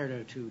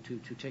desire to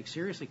take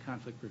seriously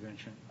conflict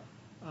prevention,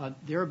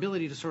 their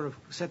ability to sort of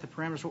set the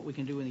parameters of what we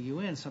can do in the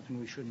UN is something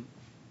we shouldn't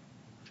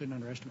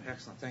underestimate.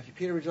 Excellent. Thank you.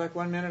 Peter, would you like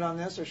 1 minute on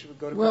this, or should we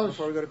go to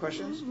before we go to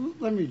questions?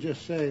 Let me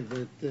just say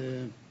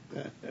that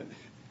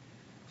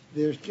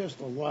there's just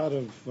a lot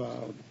of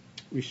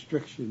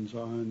restrictions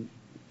on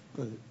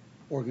the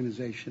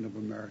Organization of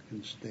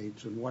American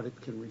States and what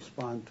it can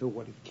respond to,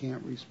 what it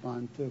can't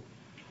respond to.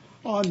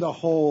 On the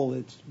whole,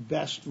 its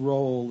best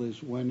role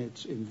is when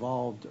it's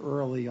involved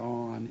early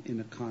on in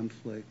a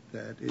conflict,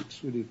 that it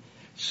sort of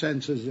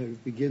senses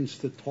it begins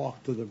to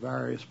talk to the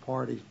various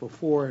parties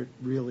before it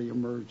really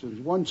emerges.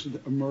 Once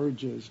it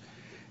emerges,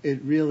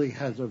 it really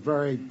has a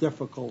very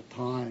difficult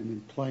time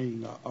in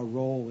playing a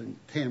role in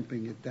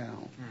tamping it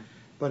down.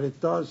 But it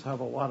does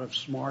have a lot of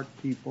smart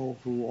people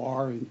who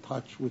are in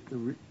touch with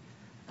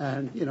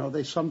and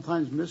they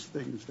sometimes miss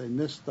things. They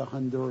missed the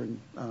Honduran,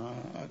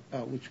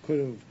 which could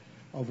have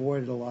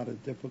avoided a lot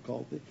of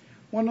difficulty.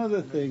 One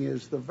other thing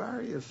is the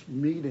various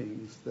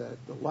meetings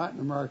that the Latin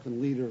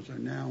American leaders are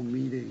now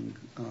meeting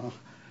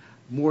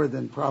more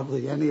than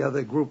probably any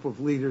other group of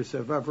leaders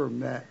have ever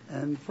met.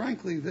 And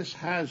frankly, this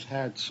has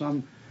had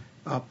some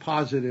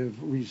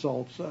positive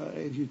results.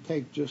 If you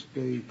take just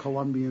the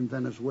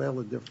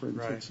Colombian-Venezuela difference,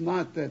 right. It's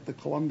not that the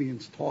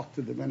Colombians talk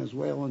to the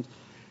Venezuelans.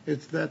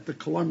 It's that the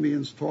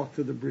Colombians talk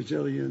to the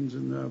Brazilians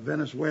and the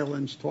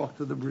Venezuelans talk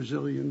to the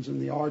Brazilians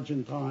and the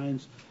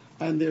Argentines.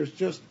 And there's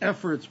just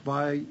efforts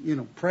by,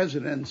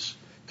 presidents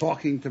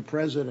talking to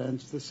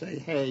presidents to say,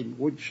 hey,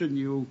 shouldn't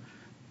you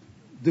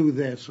do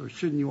this, or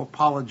shouldn't you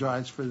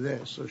apologize for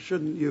this, or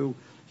shouldn't you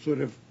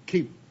sort of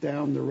keep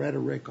down the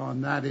rhetoric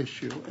on that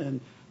issue. And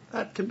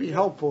that can be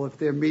helpful if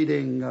they're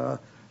meeting,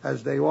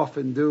 as they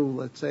often do,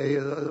 let's say,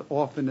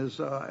 often as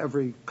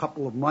every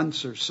couple of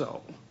months or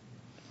so.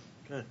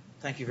 Good.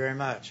 Thank you very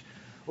much.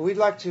 Well, we'd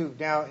like to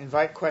now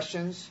invite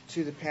questions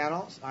to the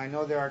panels. I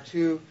know there are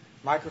 2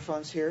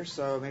 microphones here,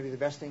 so maybe the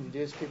best thing to do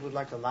is people would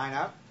like to line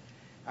up.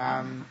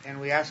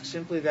 And we ask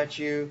simply that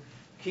you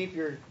keep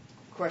your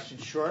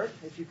questions short,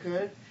 if you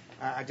could.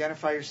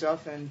 Identify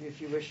yourself and,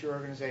 if you wish, your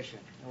organization.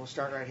 And we'll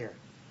start right here.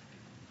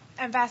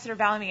 Ambassador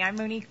Bellamy, I'm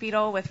Monique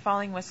Beadle with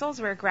Falling Whistles.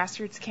 We're a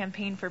grassroots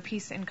campaign for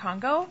peace in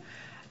Congo.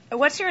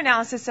 What's your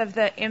analysis of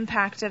the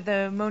impact of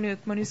the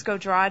MONUSCO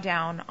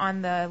drawdown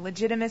on the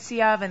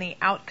legitimacy of and the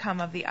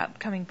outcome of the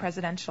upcoming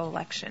presidential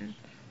election?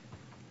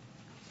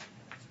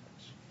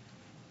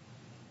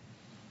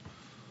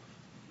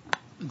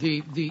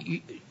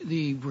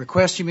 The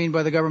request, you mean,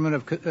 by the government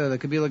of the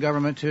Kabila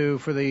government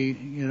for the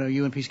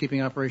UN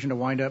peacekeeping operation to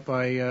wind up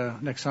by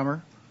next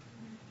summer?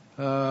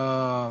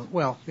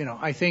 Well,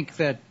 I think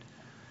that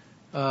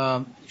we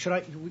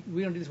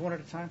don't do this one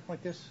at a time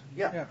like this?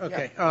 Yeah.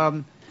 Okay.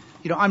 Yeah.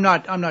 I'm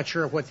not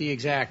sure what the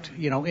exact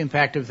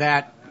impact of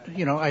that.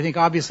 I think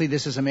obviously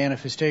this is a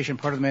manifestation,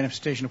 part of the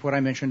manifestation of what I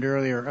mentioned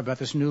earlier about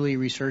this newly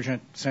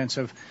resurgent sense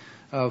of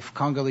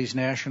Congolese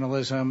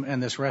nationalism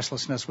and this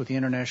restlessness with the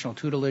international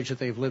tutelage that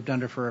they've lived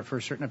under for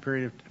a certain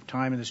period of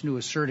time, and this new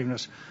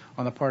assertiveness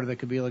on the part of the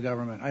Kabila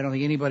government. I don't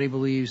think anybody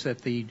believes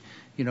that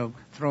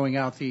throwing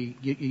out the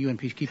UN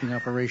peacekeeping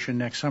operation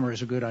next summer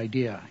is a good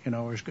idea,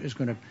 or is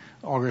going to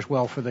augurs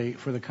well for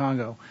the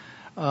Congo.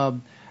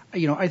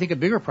 I think a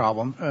bigger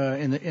problem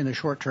in the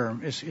short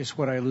term is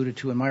what I alluded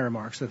to in my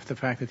remarks, the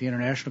fact that the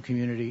international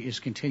community is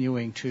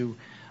continuing to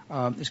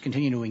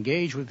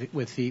engage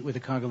with the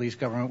Congolese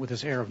government with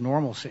this air of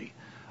normalcy,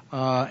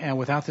 and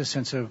without this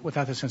sense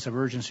of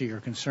urgency or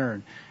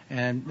concern.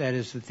 And that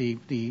is that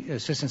the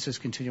assistance is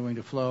continuing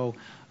to flow.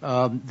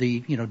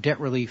 The debt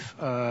relief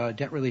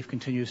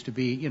continues to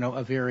be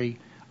a very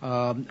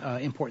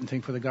important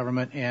thing for the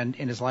government, and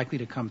is likely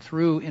to come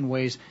through in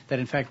ways that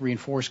in fact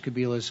reinforce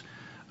Kabila's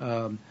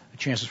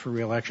chances for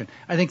re-election.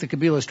 I think the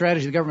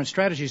government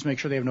strategy is to make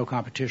sure they have no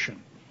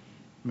competition.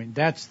 I mean,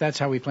 that's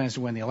how he plans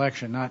to win the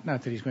election. Not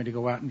that he's going to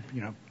go out and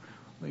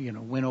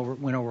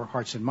win over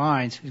hearts and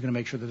minds. He's going to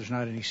make sure that there's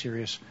not any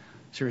serious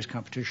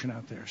competition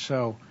out there.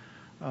 So,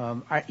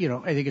 I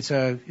think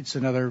it's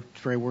another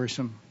very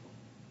worrisome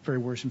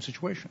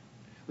situation.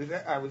 We've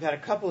had a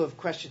couple of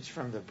questions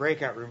from the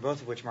breakout room,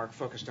 both of which Marc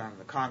focused on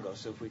the Congo.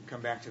 So if we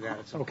come back to that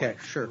at some point. Okay,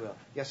 sure. We will.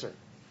 Yes, sir.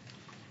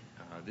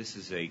 This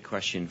is a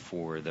question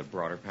for the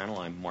broader panel.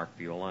 I'm Marc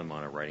Viola. I'm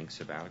on a writing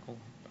sabbatical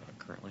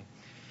currently.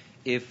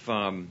 If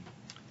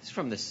this is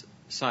from this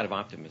side of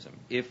optimism,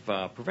 if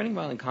preventing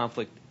violent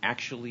conflict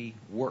actually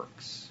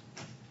works,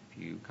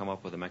 if you come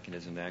up with a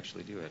mechanism to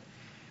actually do it,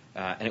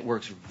 and it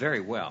works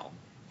very well,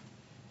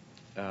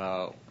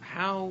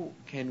 how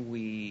can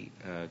we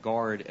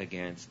guard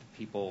against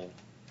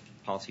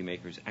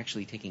policymakers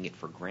actually taking it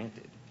for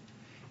granted?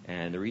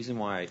 And the reason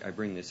why I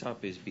bring this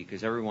up is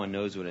because everyone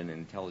knows what an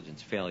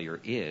intelligence failure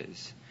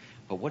is,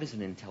 but what is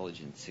an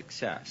intelligence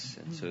success?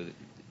 And so it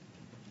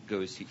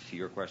goes to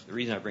your question. The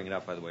reason I bring it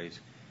up, by the way, is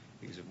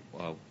because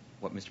of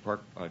what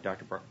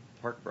Dr.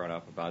 Park brought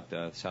up about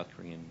the South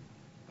Korean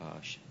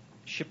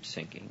ship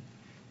sinking.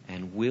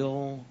 And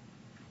will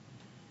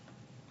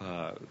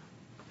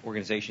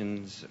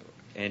organizations,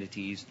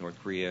 entities,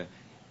 North Korea,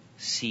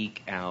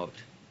 seek out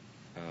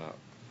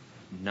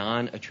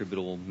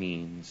non-attributable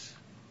means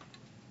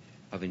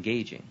of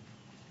engaging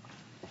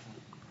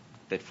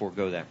that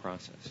forego that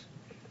process?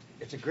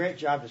 It's a great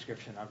job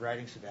description of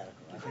writing sabbatical.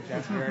 I think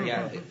that's very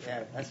good.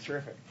 Yeah, that's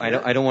terrific. I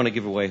don't want to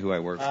give away who I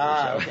work for.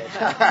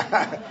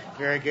 Okay.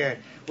 Very good.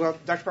 Well,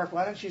 Dr. Park,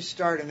 why don't you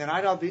start, and then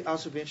I'd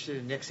also be interested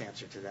in Nick's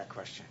answer to that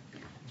question.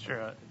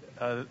 Sure.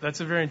 That's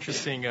a very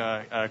interesting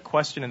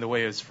question in the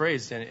way it was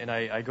phrased, and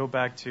I go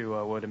back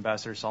to what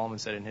Ambassador Solomon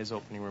said in his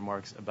opening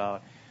remarks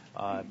about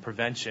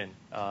prevention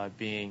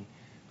being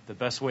the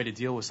best way to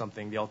deal with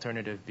something, the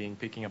alternative being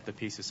picking up the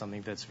pieces,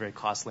 something that's very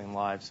costly in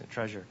lives and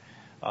treasure.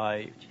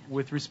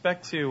 With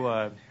respect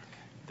to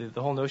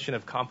the whole notion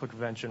of conflict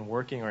prevention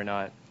working or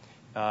not,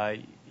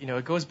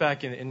 it goes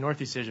back in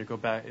Northeast Asia. Go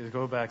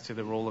back to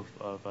the role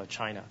of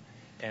China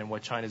and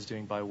what China is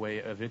doing by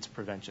way of its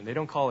prevention. They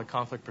don't call it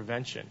conflict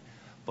prevention,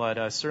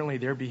 but certainly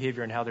their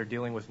behavior and how they're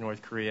dealing with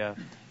North Korea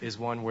is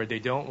one where they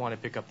don't want to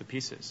pick up the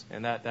pieces,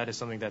 and that is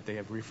something that they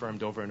have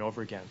reaffirmed over and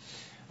over again.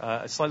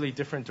 A slightly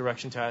different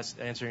direction to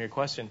answering your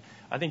question.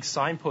 I think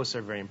signposts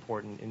are very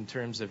important in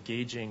terms of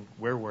gauging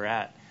where we're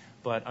at.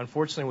 But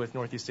unfortunately with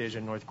Northeast Asia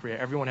and North Korea,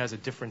 everyone has a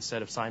different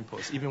set of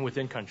signposts, even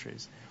within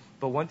countries.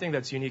 But one thing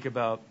that's unique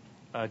about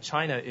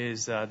China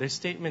is their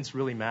statements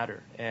really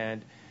matter.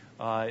 And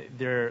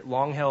their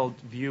long-held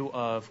view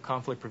of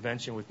conflict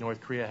prevention with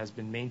North Korea has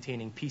been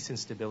maintaining peace and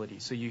stability.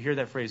 So you hear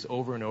that phrase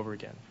over and over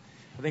again.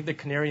 I think the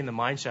canary in the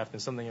mine shaft,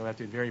 and something you have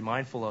to be very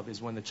mindful of,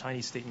 is when the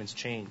Chinese statements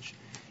change.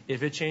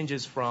 If it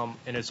changes from,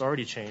 and it's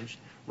already changed,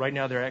 right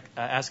now they're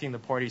asking the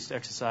parties to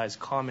exercise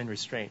common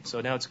restraint.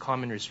 So now it's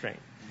common restraint.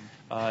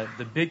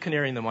 The big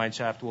canary in the mine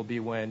shaft will be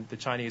when the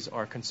Chinese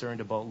are concerned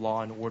about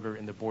law and order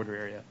in the border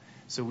area.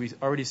 So we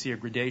already see a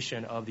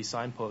gradation of the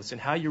signposts.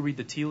 And how you read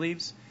the tea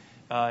leaves,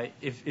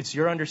 if it's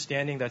your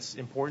understanding that's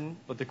important,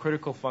 but the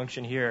critical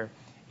function here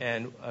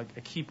and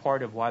a key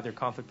part of whether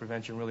conflict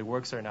prevention really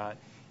works or not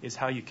is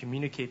how you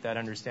communicate that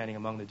understanding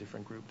among the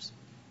different groups.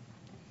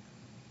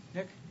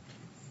 Nick?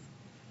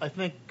 I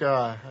think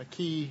a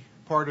key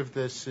part of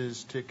this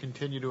is to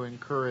continue to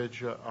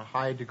encourage a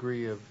high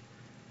degree of,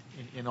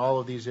 in all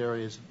of these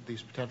areas,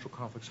 these potential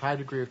conflicts, high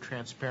degree of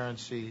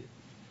transparency,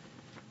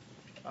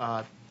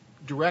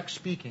 direct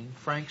speaking,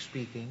 frank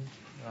speaking,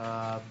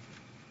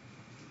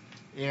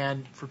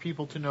 and for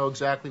people to know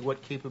exactly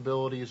what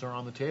capabilities are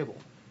on the table.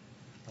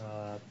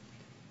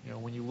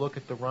 When you look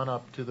at the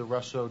run-up to the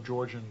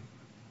Russo-Georgian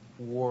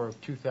War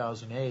of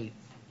 2008,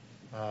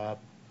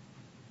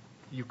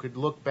 you could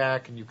look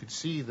back and you could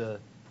see the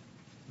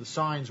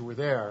signs were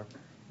there,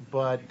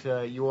 but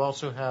you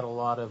also had a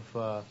lot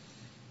of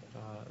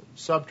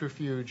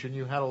subterfuge, and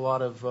you had a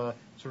lot of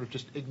sort of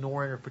just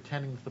ignoring or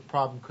pretending that the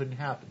problem couldn't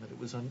happen, that it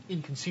was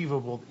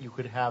inconceivable that you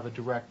could have a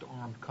direct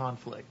armed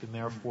conflict, and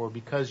therefore,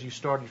 because you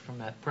started from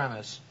that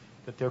premise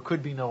that there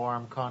could be no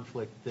armed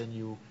conflict, then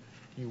you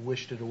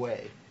wished it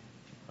away.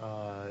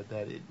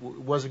 That it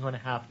wasn't going to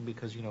happen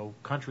because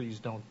countries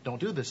don't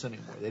do this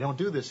anymore. They don't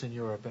do this in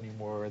Europe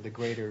anymore, or the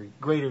greater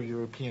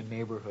European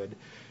neighborhood,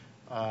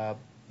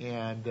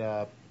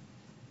 and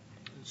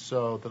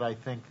so that I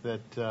think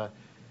that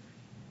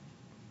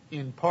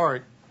in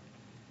part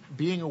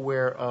being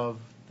aware of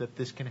that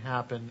this can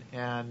happen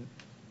and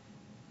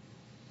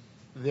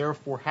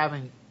therefore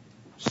having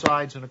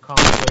sides in a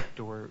conflict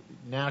or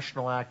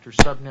national actors,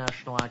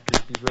 subnational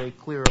actors be very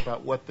clear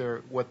about what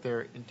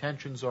their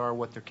intentions are,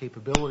 what their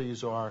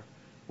capabilities are,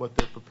 what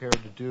they're prepared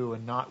to do,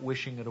 and not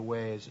wishing it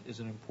away is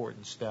an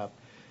important step.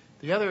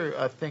 The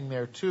other thing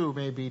there, too,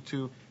 may be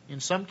to, in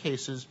some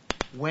cases,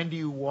 when do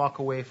you walk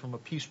away from a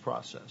peace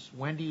process?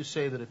 When do you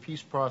say that a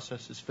peace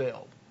process has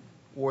failed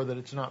or that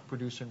it's not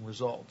producing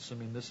results? I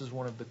mean, this is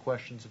one of the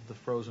questions of the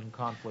frozen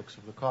conflicts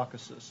of the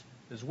Caucasus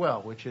as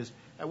well, which is,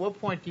 at what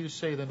point do you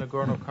say the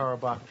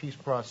Nagorno-Karabakh peace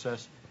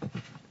process,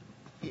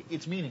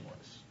 it's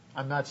meaningless?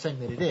 I'm not saying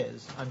that it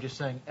is. I'm just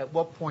saying, at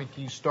what point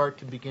do you start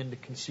to begin to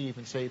conceive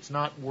and say it's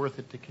not worth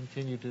it to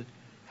continue to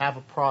have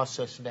a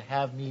process and to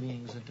have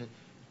meetings and to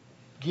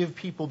give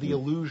people the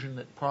illusion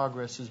that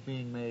progress is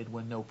being made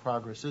when no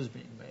progress is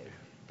being made?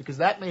 Because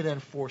that may then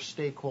force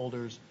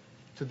stakeholders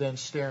to then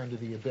stare into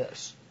the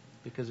abyss.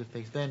 Because if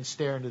they then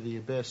stare into the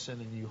abyss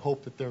and then you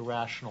hope that they're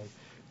rational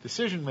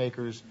decision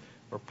makers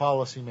or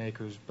policy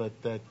makers, but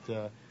that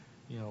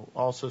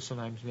also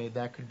sometimes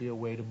that could be a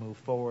way to move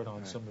forward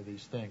on some of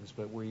these things.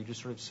 But where you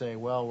just sort of say,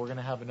 well, we're going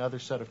to have another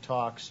set of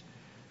talks,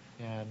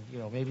 and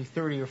maybe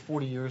 30 or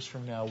 40 years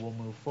from now we'll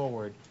move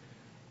forward.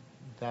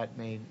 That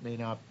may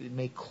not. It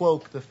may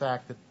cloak the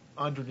fact that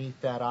underneath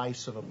that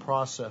ice of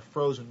a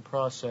frozen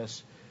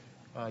process,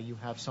 you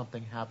have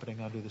something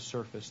happening under the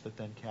surface that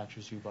then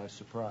catches you by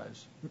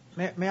surprise.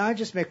 May I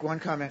just make one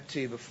comment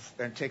to you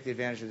and take the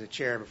advantage of the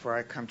chair before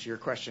I come to your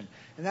question?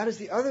 And that is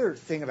the other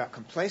thing about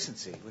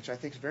complacency, which I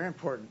think is very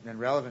important and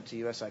relevant to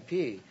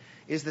USIP,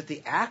 is that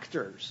the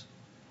actors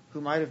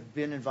who might have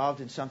been involved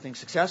in something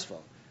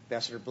successful,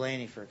 Ambassador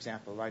Bellamy, for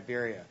example,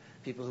 Liberia,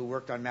 people who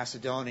worked on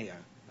Macedonia,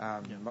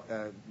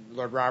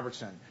 Lord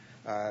Robertson,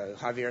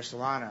 Javier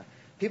Solana,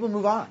 people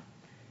move on.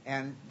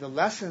 And the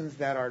lessons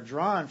that are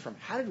drawn from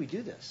how did we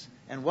do this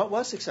and what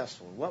was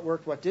successful, what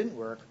worked, what didn't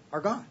work, are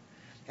gone.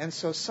 And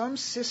so some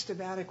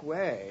systematic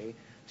way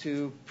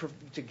to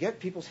get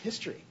people's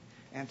history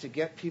and to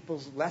get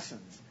people's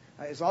lessons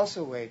is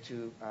also a way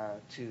to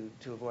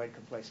avoid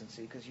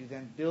complacency, because you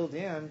then build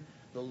in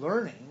the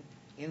learning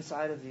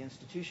inside of the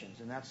institutions.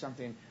 And that's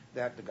something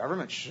that the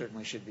government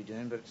certainly should be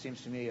doing, but it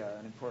seems to me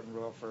an important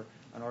role for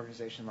an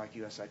organization like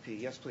USIP.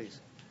 Yes, please.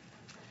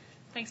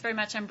 Thanks very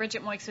much. I'm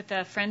Bridget Moix with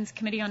the Friends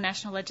Committee on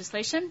National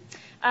Legislation.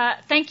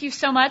 Thank you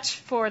so much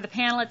for the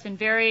panel. It's been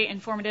very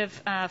informative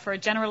for a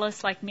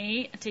generalist like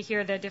me to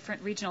hear the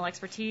different regional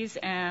expertise.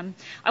 I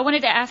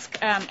wanted to ask,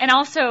 and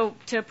also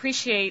to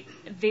appreciate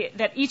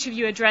that each of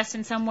you addressed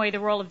in some way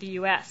the role of the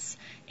U.S.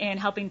 in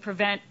helping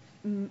prevent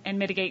and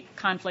mitigate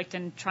conflict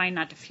and trying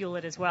not to fuel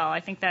it as well.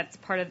 I think that's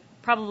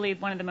probably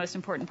one of the most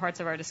important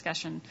parts of our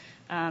discussion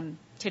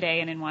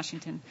today and in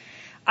Washington.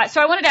 So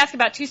I wanted to ask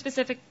about two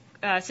specific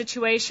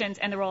situations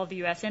and the role of the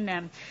U.S. in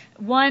them.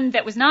 One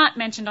that was not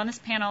mentioned on this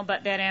panel,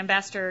 but that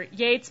Ambassador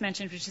Yates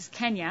mentioned, which is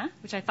Kenya,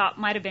 which I thought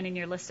might have been in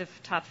your list of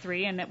top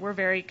three, and that we're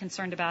very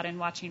concerned about and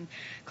watching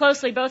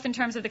closely, both in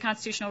terms of the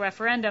constitutional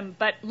referendum,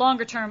 but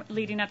longer term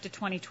leading up to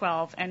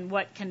 2012, and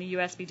what can the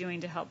U.S. be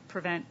doing to help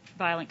prevent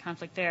violent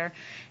conflict there.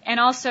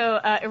 And also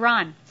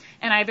Iran.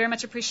 And I very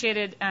much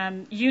appreciated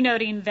you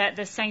noting that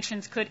the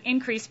sanctions could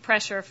increase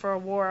pressure for a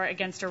war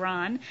against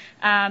Iran,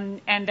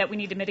 and that we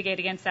need to mitigate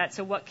against that.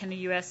 So what can the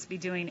U.S. be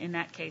doing in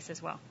that case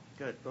as well?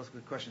 Good. Both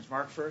good questions.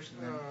 Marc first,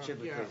 and then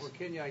Shibley, yeah, please. well,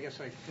 Kenya, I guess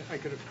I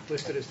could have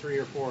listed as 3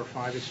 or 4 or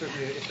 5. It's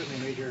certainly a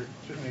major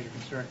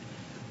concern.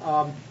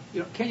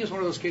 Kenya is one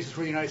of those cases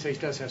where the United States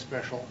does have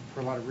special,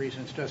 for a lot of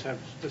reasons, does have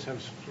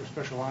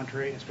special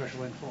entree and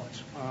special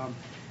influence,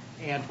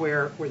 and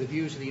where the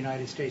views of the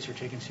United States are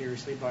taken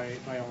seriously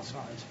by all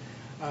sides.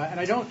 And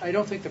I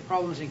don't think the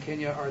problems in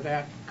Kenya are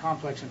that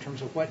complex in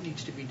terms of what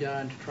needs to be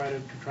done to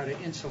try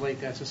to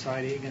insulate that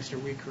society against a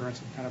recurrence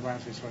of the kind of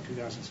violence we saw in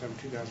 2007,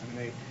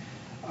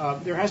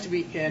 2008. There has to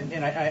be,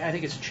 and I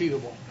think it's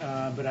achievable,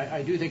 but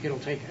I do think it'll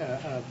take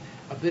a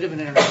bit of an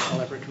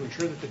international effort to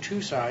ensure that the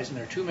two sides, and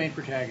there are two main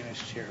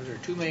protagonists here, there are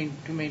two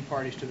main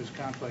parties to this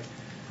conflict,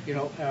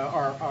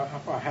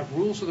 have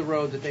rules of the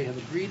road that they have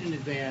agreed in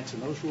advance,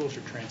 and those rules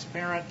are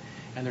transparent.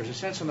 And there's a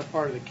sense on the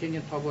part of the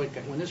Kenyan public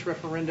that when this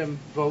referendum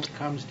vote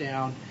comes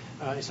down,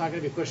 it's not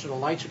going to be a question of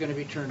the lights are going to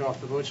be turned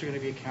off, the votes are going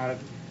to be counted,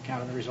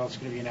 and the results are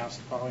going to be announced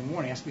the following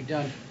morning. It has to be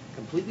done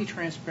completely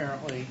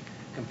transparently,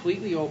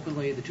 completely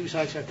openly. The two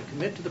sides have to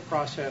commit to the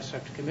process,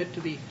 have to commit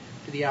to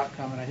the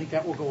outcome, and I think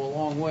that will go a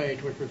long way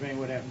toward preventing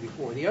what happened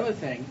before. The other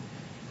thing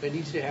that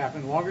needs to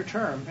happen longer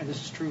term, and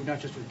this is true not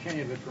just for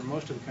Kenya, but for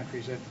most of the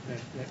countries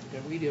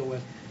that we deal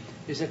with,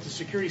 is that the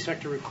security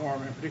sector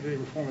reform, and particularly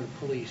reform of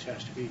the police,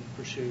 has to be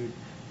pursued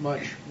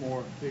much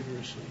more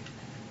vigorously.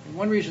 And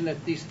one reason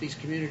that these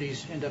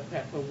communities end up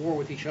at war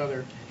with each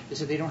other is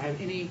that they don't have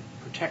any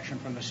protection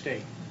from the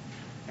state.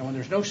 And when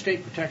there's no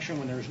state protection,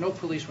 when there's no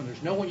police, when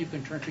there's no one you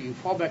can turn to, you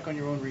fall back on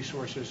your own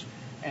resources,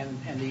 and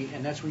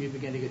that's when you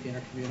begin to get the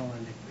intercommunal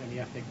and the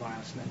ethnic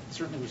violence. And that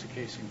certainly was the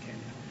case in Kenya.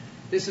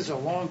 This is a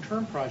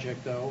long-term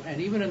project, though,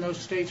 and even in those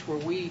states where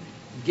we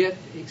get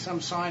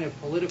some sign of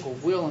political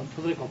will and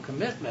political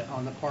commitment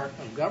on the part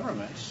of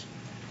governments,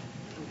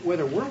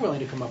 whether we're willing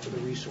to come up with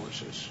the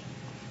resources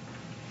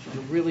is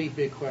a really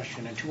big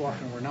question, and too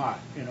often we're not.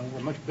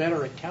 We're much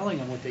better at telling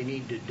them what they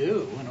need to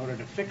do in order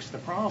to fix the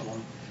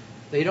problem.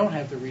 They don't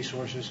have the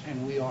resources,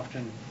 and we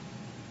often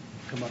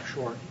come up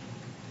short,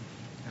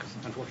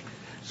 unfortunately.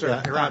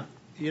 Sir, Iran.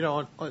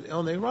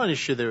 On the Iran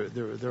issue,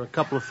 there are a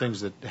couple of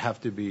things that have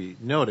to be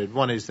noted.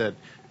 One is that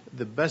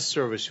the best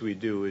service we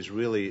do is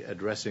really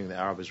addressing the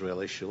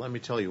Arab-Israel issue. Let me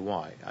tell you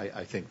why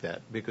I think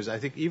that. Because I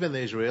think even the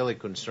Israeli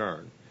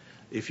concern,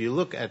 if you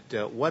look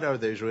at what are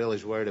the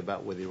Israelis worried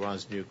about with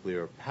Iran's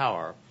nuclear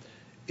power,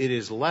 it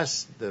is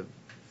less the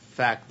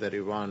fact that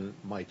Iran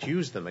might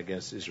use them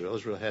against Israel.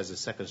 Israel has a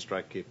second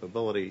strike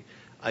capability.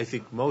 I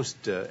think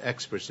most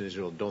experts in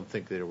Israel don't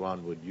think that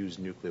Iran would use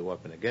nuclear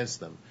weapon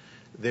against them.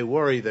 They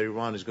worry that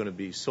Iran is going to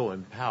be so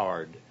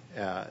empowered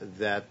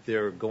that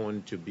they're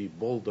going to be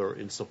bolder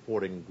in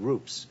supporting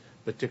groups,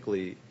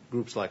 particularly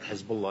groups like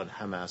Hezbollah and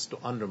Hamas, to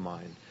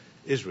undermine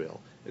Israel,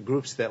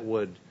 groups that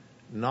would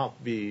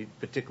not be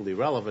particularly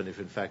relevant if,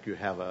 in fact, you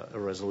have a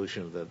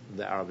resolution of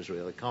the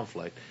Arab-Israeli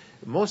conflict.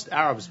 Most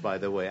Arabs, by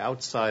the way,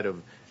 outside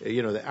of,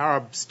 the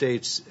Arab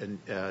states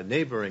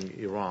neighboring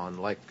Iran,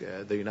 like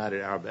the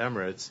United Arab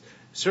Emirates,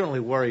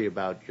 certainly worry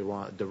about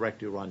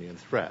direct Iranian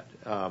threat.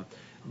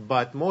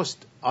 But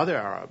most other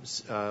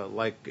Arabs,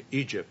 like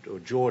Egypt or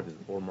Jordan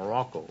or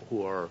Morocco,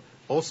 who are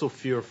also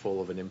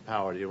fearful of an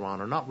empowered Iran,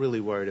 are not really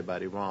worried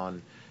about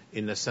Iran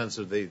in the sense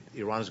of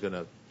Iran is going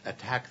to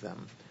attack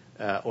them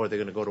or they're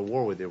going to go to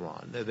war with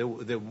Iran.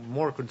 They're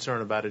more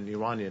concerned about an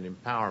Iranian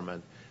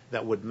empowerment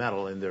that would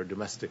meddle in their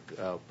domestic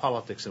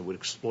politics and would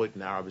exploit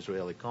an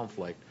Arab-Israeli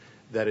conflict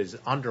that is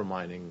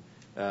undermining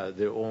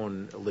their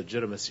own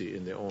legitimacy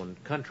in their own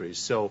countries.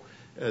 So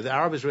the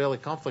Arab-Israeli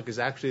conflict is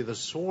actually the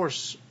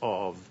source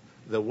of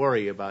the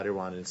worry about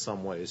Iran in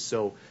some ways.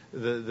 So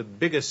the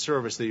biggest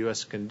service the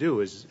U.S. can do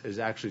is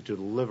actually to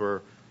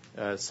deliver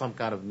some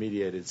kind of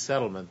mediated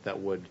settlement that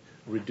would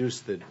reduce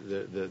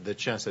the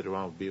chance that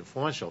Iran would be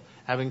influential.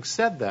 Having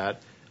said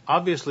that,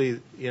 obviously,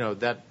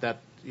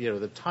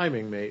 the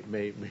timing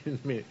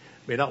may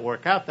not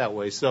work out that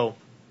way. So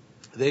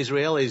the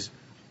Israelis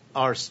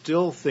are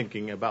still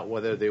thinking about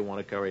whether they want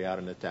to carry out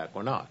an attack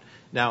or not.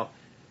 Now,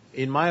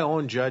 in my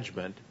own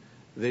judgment,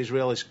 the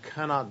Israelis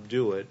cannot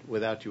do it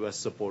without U.S.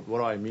 support. What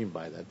do I mean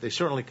by that? They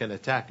certainly can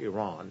attack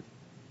Iran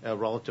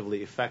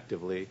relatively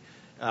effectively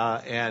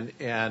and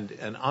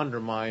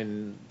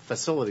undermine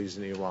facilities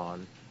in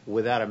Iran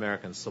without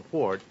American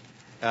support.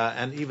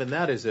 And even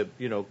that is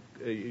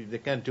they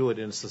can't do it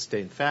in a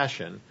sustained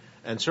fashion,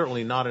 and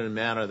certainly not in a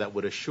manner that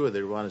would assure that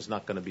Iran is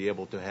not going to be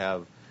able to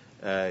have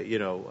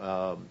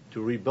to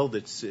rebuild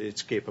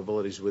its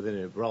capabilities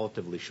within a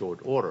relatively short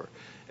order.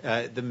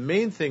 The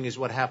main thing is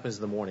what happens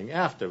the morning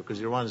after,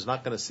 because Iran is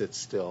not going to sit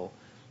still,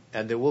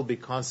 and there will be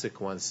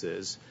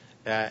consequences,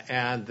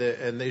 and the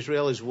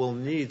Israelis will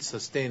need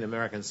sustained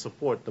American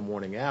support the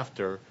morning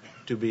after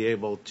to be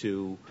able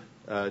to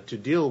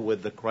deal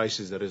with the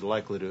crisis that is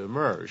likely to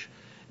emerge.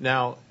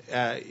 Now,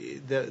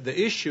 the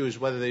issue is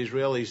whether the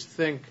Israelis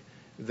think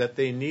that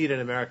they need an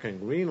American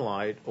green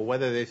light, or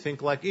whether they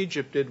think like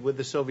Egypt did with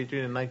the Soviet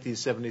Union in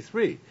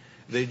 1973.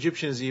 The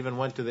Egyptians even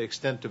went to the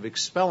extent of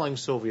expelling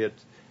Soviet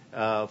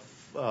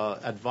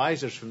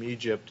advisors from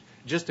Egypt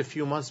just a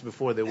few months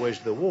before they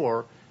waged the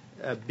war,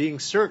 being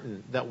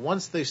certain that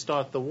once they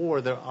start the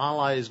war, their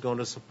ally is going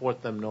to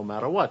support them no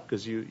matter what,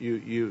 because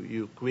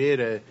you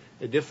create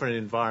a different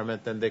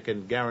environment, then they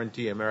can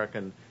guarantee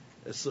the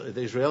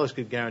Israelis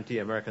could guarantee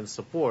American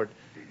support.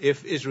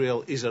 If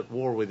Israel is at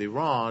war with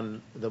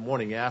Iran the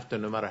morning after,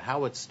 no matter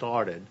how it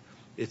started,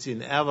 it's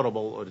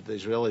inevitable, or the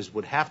Israelis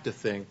would have to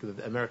think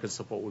that American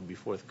support would be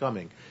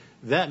forthcoming.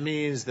 That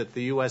means that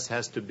the U.S.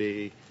 has to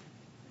be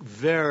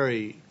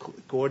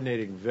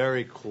coordinating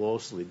very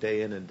closely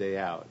day in and day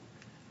out,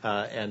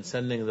 and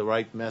sending the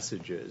right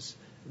messages,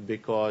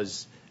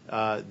 because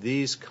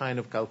these kind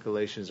of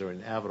calculations are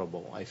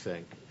inevitable, I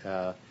think.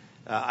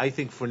 I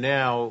think for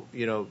now,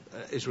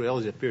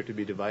 Israelis appear to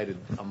be divided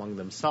among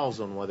themselves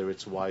on whether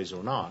it's wise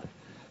or not.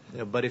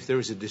 But if there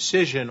is a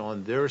decision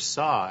on their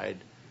side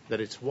that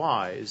it's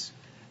wise,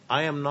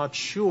 I am not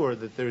sure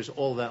that there's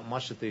all that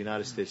much that the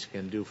United States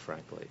can do,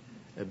 frankly,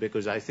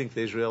 because I think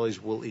the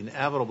Israelis will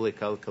inevitably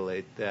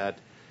calculate that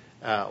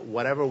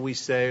whatever we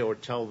say or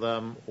tell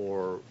them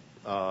or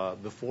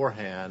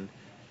beforehand,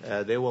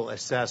 they will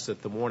assess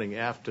that the morning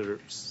after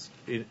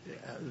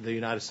the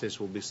United States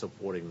will be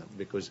supporting them,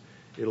 because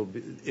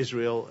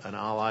Israel, an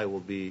ally, will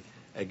be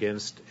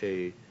against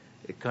a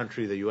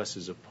country the U.S.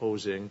 is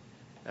opposing,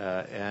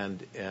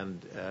 and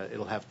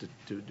it'll have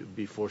to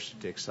be forced to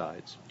take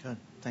sides. Good.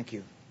 Thank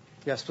you.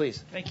 Yes,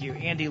 please. Thank you.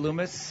 Andy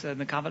Loomis, in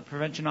the Conflict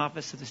Prevention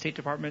Office of the State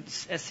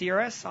Department's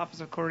SCRS, Office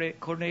of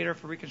Coordinator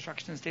for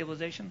Reconstruction and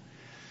Stabilization.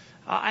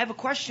 I have a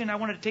question. I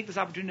wanted to take this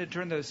opportunity to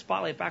turn the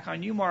spotlight back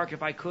on you, Mark,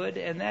 if I could,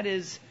 and that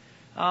is,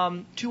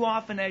 too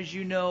often, as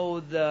you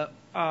know, the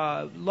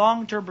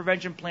long-term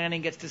prevention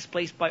planning gets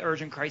displaced by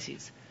urgent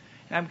crises.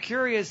 And I'm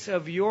curious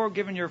of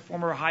given your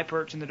former high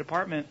perch in the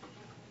department,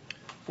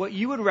 what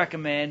you would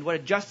recommend, what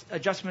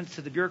adjustments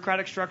to the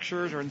bureaucratic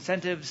structures or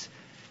incentives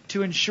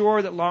to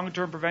ensure that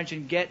long-term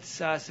prevention gets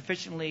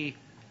sufficiently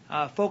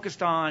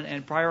focused on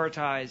and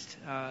prioritized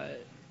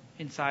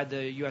inside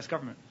the U.S.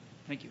 government.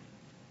 Thank you.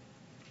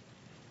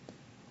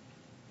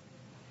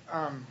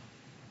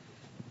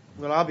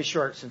 Well, I'll be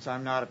short since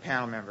I'm not a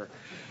panel member.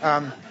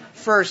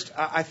 First,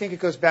 I think it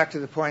goes back to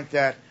the point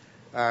that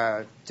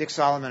Dick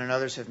Solomon and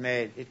others have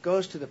made. It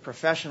goes to the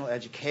professional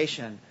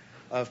education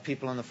of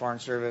people in the Foreign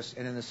Service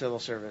and in the Civil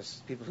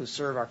Service, people who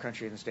serve our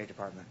country in the State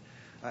Department.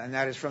 And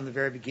that is from the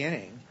very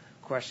beginning,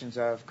 questions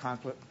of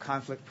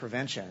conflict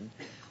prevention,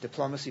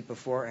 diplomacy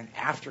before and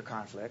after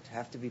conflict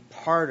have to be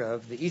part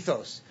of the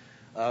ethos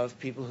of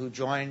people who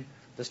join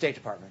the State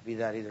Department, be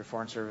that either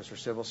Foreign Service or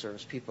Civil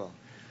Service people.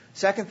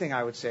 Second thing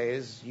I would say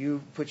is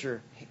you put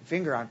your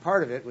finger on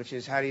part of it, which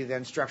is how do you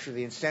then structure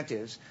the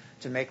incentives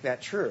to make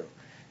that true?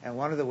 And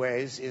one of the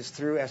ways is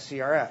through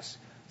SCRS,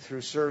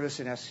 through service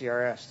in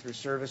SCRS, through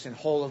service in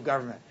whole of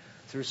government,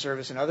 through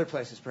service in other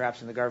places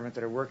perhaps in the government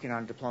that are working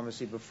on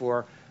diplomacy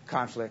before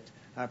conflict,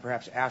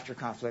 perhaps after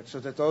conflict, so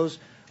that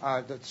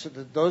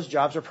those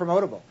jobs are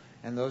promotable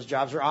and those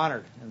jobs are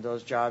honored and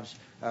those jobs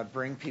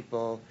bring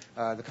people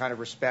the kind of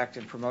respect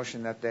and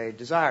promotion that they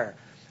desire.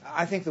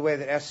 I think the way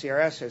that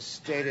SCRS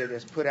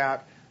has put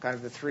out kind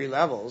of the three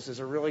levels is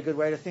a really good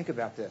way to think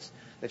about this,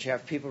 that you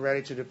have people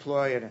ready to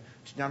deploy in a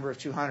number of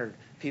 200,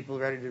 people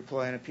ready to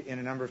deploy in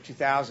a number of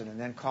 2,000, and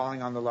then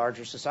calling on the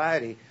larger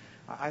society.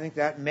 I think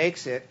that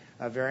makes it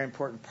a very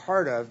important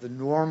part of the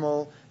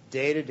normal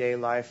day-to-day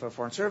life of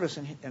Foreign Service.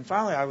 And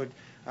finally,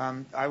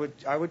 I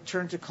would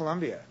turn to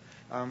Colombia,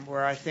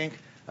 where I think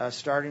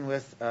starting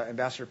with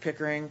Ambassador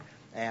Pickering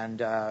and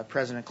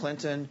President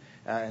Clinton,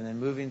 and then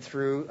moving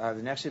through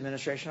the next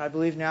administration, I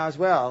believe now as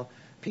well,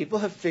 people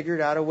have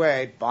figured out a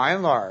way, by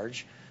and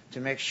large, to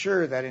make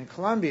sure that in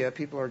Colombia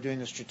people are doing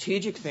the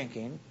strategic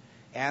thinking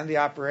and the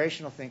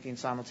operational thinking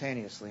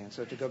simultaneously. And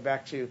so to go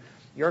back to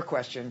your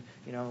question,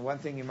 one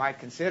thing you might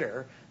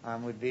consider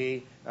would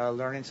be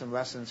learning some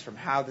lessons from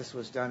how this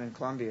was done in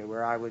Colombia,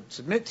 where I would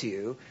submit to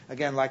you,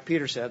 again, like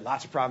Peter said,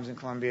 lots of problems in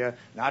Colombia,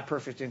 not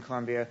perfect in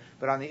Colombia,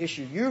 but on the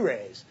issue you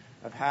raise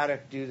of how to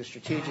do the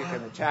strategic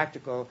and the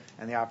tactical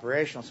and the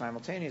operational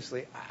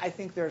simultaneously, I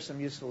think there are some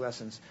useful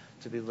lessons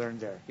to be learned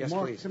there. Yes,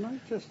 Mark, please. Can I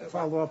just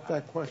follow up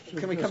that question?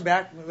 Can we come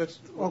back?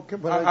 Okay,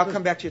 I'll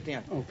come back to you at the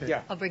end. Okay.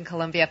 Yeah. I'll bring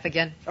Colombia up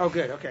again. Oh,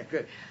 good. Okay,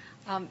 good.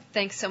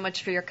 Thanks so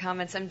much for your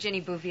comments. I'm Ginny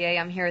Bouvier.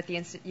 I'm here at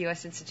the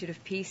U.S. Institute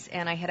of Peace,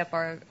 and I head up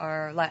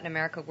our Latin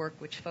America work,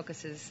 which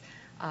focuses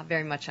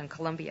very much on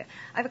Colombia.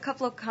 I have a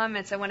couple of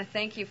comments. I want to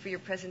thank you for your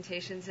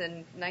presentations,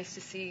 and nice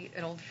to see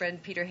an old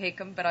friend, Peter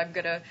Hakim, but I'm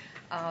going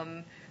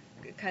to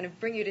kind of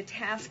bring you to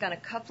task on a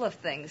couple of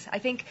things. I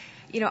think,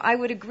 I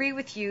would agree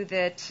with you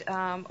that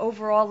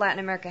overall Latin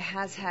America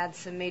has had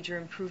some major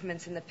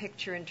improvements in the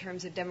picture in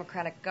terms of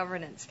democratic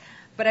governance.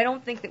 But I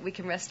don't think that we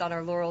can rest on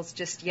our laurels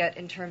just yet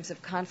in terms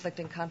of conflict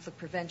and conflict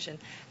prevention.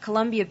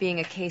 Colombia being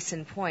a case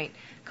in point.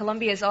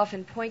 Colombia is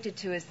often pointed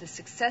to as the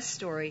success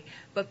story,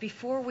 but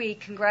before we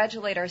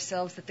congratulate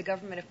ourselves that the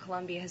government of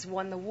Colombia has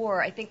won the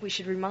war, I think we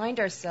should remind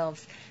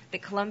ourselves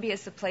that Colombia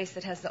is the place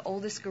that has the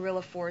oldest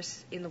guerrilla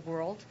force in the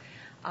world,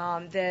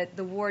 that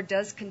the war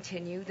does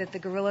continue, that the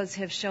guerrillas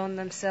have shown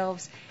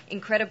themselves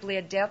incredibly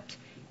adept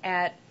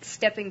at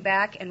stepping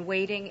back and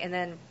waiting and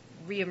then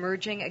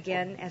reemerging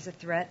again as a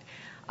threat.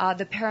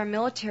 The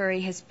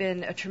paramilitary has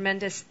been a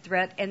tremendous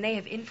threat, and they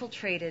have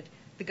infiltrated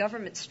the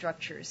government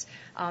structures,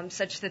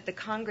 such that the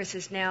Congress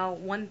is now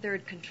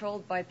 1/3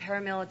 controlled by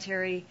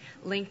paramilitary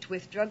linked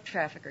with drug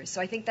traffickers. So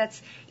I think that's,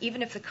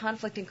 even if the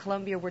conflict in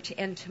Colombia were to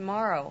end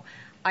tomorrow,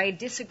 I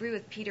disagree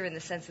with Peter in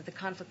the sense that the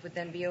conflict would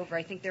then be over.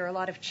 I think there are a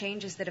lot of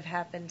changes that have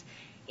happened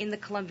in the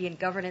Colombian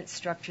governance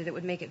structure that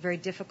would make it very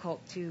difficult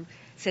to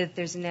say that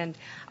there's an end.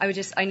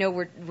 I know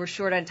we're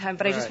short on time,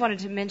 but I just wanted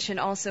to mention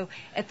also,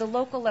 at the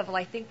local level,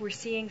 I think we're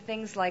seeing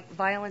things like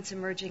violence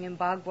emerging in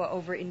Bagua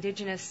over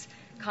indigenous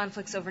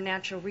conflicts over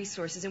natural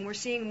resources, and we're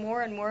seeing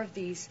more and more of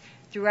these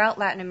throughout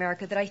Latin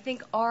America that I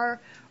think are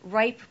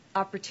ripe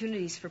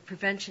opportunities for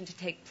prevention to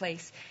take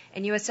place.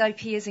 And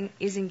USIP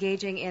is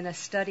engaging in a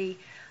study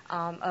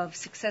of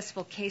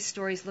successful case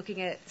stories looking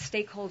at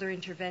stakeholder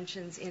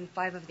interventions in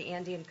 5 of the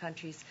Andean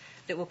countries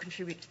that will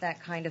contribute to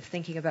that kind of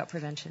thinking about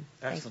prevention.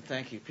 Excellent.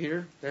 Thank you.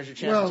 Peter, there's your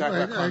chance to talk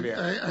about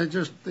Colombia. I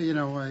just,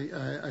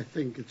 I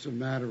think it's a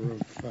matter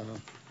of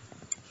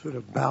sort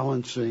of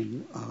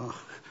balancing,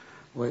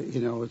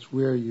 it's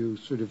where you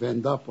sort of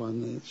end up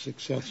on the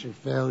success or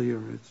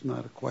failure. It's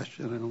not a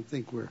question. I don't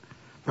think we're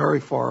very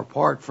far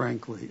apart,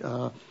 frankly.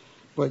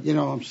 But,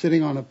 I'm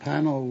sitting on a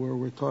panel where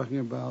we're talking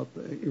about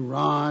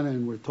Iran,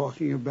 and we're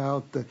talking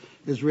about the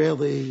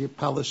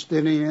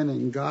Israeli-Palestinian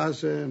in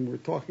Gaza, and we're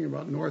talking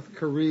about North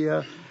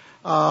Korea,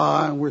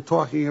 and we're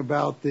talking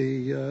about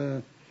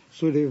the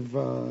sort of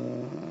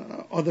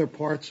other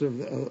parts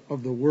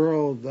of the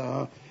world.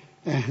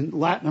 And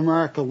Latin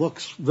America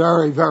looks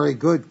very, very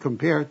good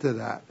compared to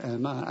that.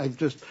 And I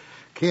just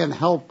can't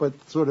help but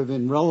sort of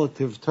in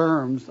relative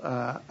terms,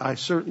 I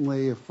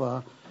certainly, if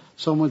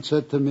someone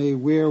said to me,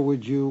 where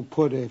would you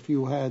put if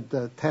you had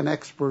 10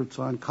 experts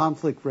on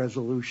conflict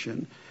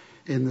resolution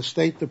in the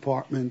State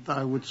Department,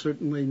 I would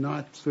certainly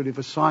not sort of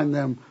assign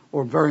them,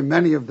 or very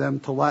many of them,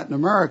 to Latin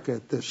America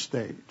at this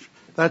stage.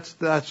 That's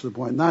the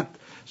point. Not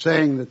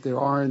saying that there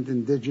aren't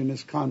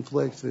indigenous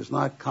conflicts, there's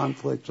not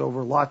conflicts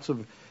over lots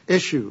of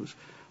issues,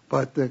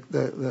 but the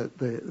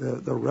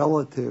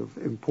relative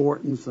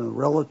importance and the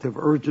relative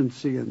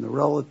urgency and the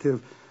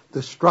relative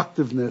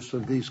destructiveness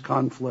of these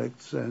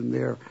conflicts and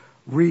their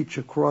reach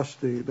across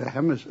the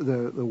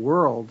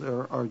world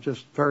are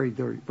just very,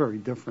 very, very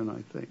different,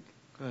 I think.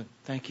 Good.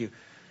 Thank you.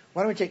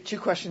 Why don't we take 2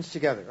 questions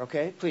together,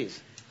 okay?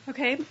 Please.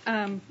 Okay.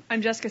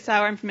 I'm Jessica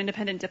Sauer. I'm from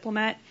Independent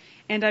Diplomat.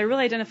 And I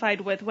really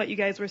identified with what you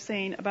guys were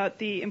saying about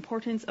the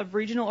importance of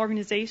regional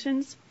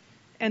organizations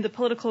and the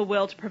political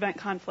will to prevent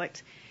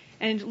conflict.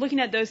 And looking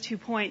at those 2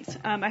 points,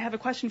 I have a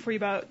question for you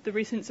about the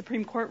recent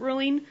Supreme Court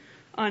ruling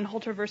on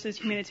Holter versus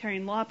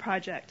Humanitarian Law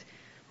Project,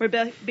 where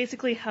it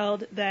basically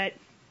held that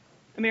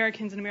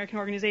Americans and American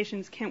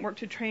organizations can't work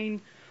to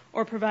train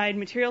or provide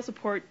material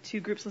support to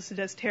groups listed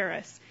as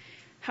terrorists.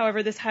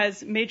 However, this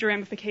has major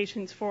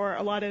ramifications for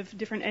a lot of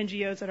different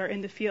NGOs that are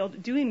in the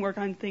field doing work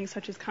on things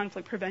such as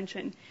conflict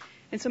prevention.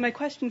 And so my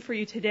question for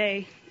you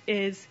today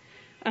is,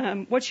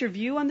 what's your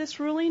view on this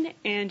ruling,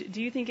 and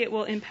do you think it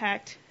will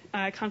impact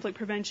conflict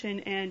prevention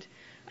and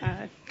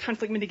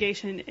conflict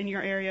mitigation in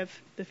your area of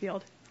the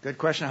field? Good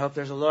question. I hope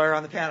there's a lawyer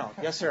on the panel.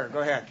 Yes, sir. Go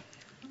ahead.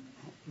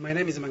 My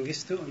name is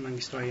Mengistu. I'm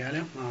Mengistu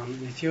Ayala. I'm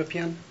an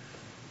Ethiopian.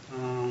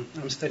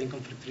 I'm studying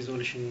conflict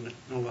resolution at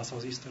Naval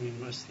Southeastern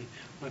University.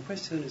 My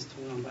question is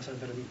to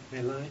Ambassador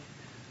Bellamy.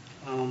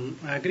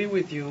 I agree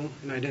with you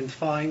in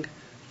identifying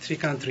 3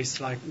 countries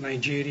like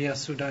Nigeria,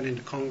 Sudan,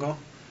 and Congo,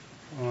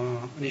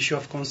 an issue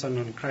of concern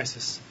and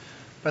crisis.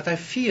 But I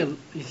feel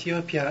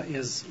Ethiopia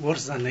is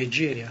worse than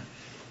Nigeria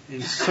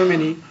in so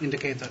many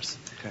indicators.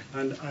 Okay.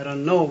 And I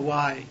don't know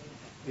why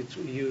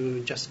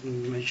you just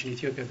mentioned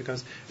Ethiopia,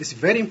 because it's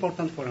very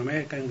important for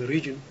America in the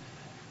region.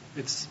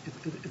 It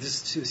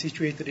is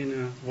situated in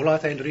a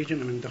volatile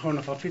region, the Horn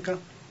of Africa.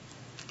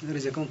 There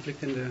is a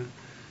conflict in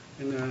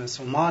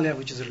Somalia,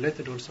 which is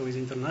related also with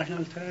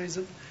international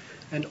terrorism.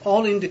 And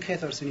all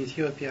indicators in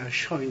Ethiopia are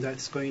showing that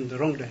it's going in the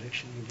wrong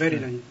direction, very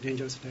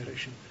dangerous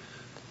direction.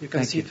 You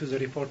can see through the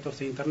report of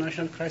the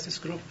International Crisis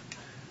Group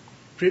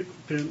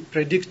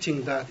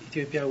predicting that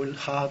Ethiopia will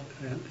have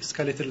an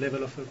escalated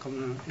level of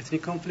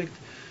ethnic conflict.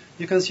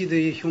 You can see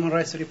the human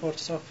rights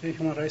reports of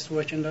Human Rights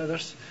Watch and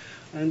others,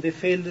 and they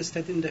failed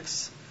state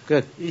index.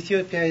 Good.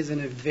 Ethiopia is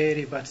in a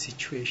very bad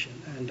situation,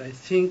 and I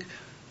think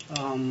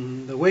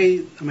the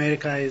way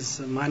America is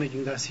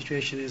managing that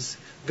situation is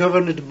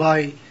governed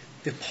by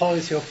the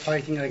policy of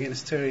fighting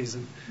against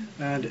terrorism,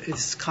 and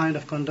it's kind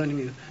of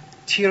condoning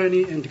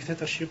tyranny and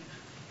dictatorship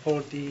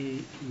for the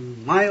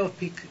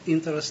myopic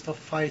interest of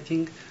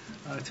fighting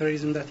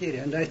terrorism in that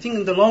area. And I think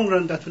in the long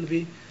run that will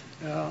be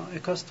a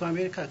cost to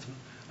America too.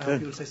 I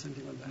hope you will say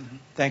something about that. Mm-hmm.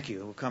 Thank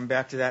you. We'll come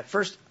back to that.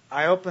 First,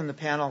 I open the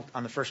panel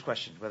on the first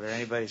question, whether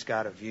anybody's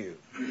got a view.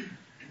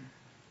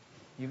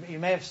 You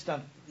may have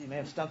stumped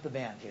the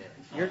band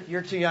here.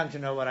 You're too young to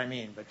know what I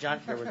mean, but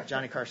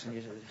Johnny Carson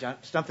used it.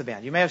 Stump the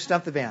band. You may have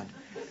stumped the band.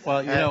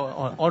 Well,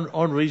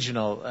 on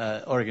regional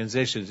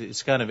organizations,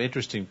 it's kind of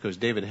interesting because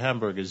David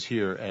Hamburg is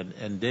here,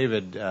 and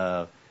David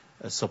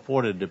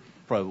supported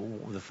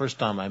the first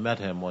time I met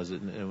him was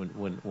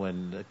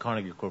when the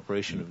Carnegie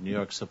Corporation of New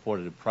York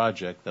supported a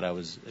project that I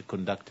was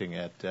conducting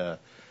at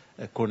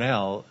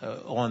Cornell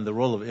on the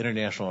role of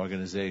international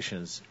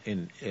organizations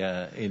in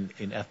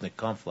ethnic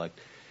conflict,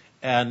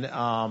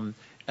 and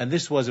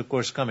this was, of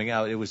course, coming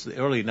out. It was the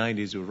early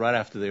 90s. It was right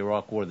after the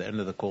Iraq War, the end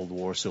of the Cold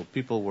War. So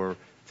people were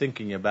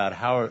thinking about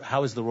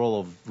how is the role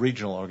of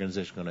regional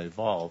organization going to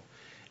evolve.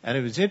 And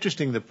it was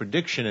interesting, the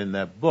prediction in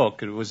that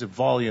book. It was a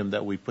volume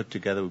that we put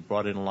together. We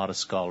brought in a lot of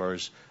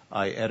scholars.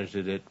 I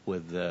edited it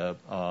with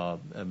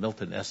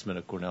Milton Esman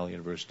at Cornell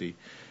University.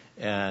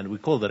 And we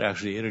called it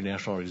actually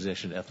International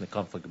Organization Ethnic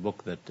Conflict, a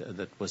book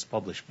that was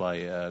published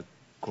by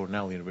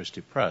Cornell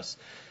University Press.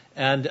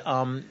 And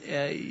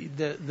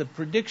the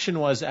prediction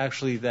was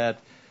actually that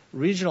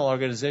regional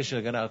organizations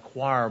are going to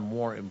acquire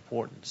more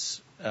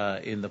importance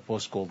in the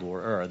post-Cold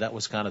War era. That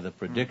was kind of the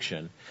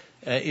prediction,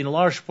 in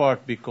large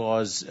part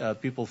because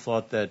people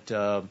thought that,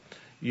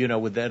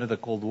 with the end of the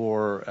Cold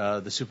War,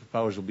 the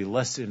superpowers will be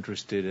less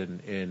interested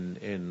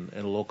in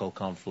local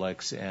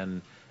conflicts,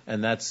 and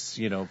that's,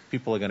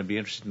 people are going to be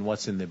interested in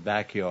what's in the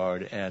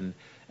backyard, and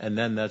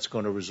then that's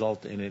going to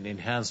result in an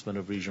enhancement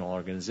of regional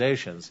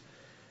organizations.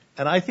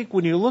 And I think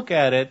when you look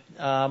at it,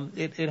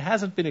 it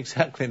hasn't been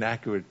exactly an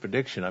accurate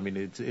prediction. I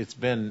mean, it's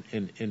been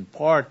in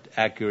part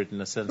accurate in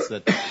the sense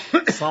that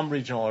some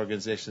regional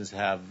organizations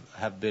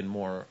have been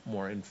more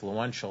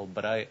influential.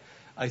 But I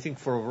think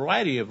for a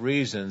variety of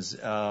reasons,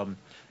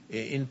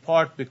 in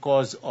part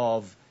because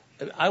of,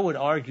 I would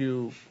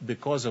argue,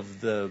 because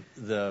of the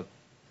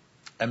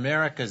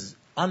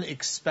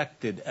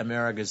unexpected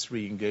America's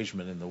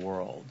re-engagement in the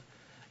world.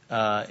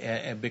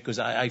 And because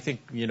I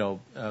think,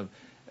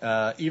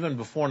 even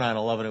before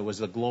 9/11, it was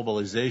the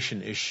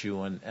globalization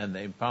issue and the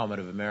empowerment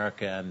of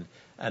America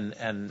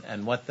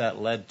and what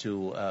that led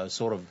to,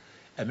 sort of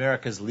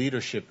America's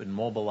leadership in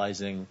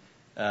mobilizing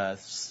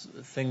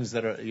things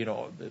that are,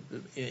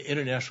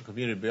 international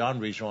community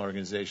beyond regional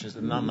organizations,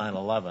 and not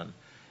 9/11,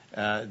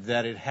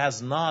 that it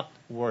has not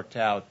worked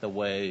out the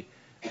way,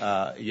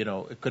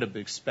 it could have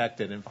been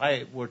expected. And if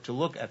I were to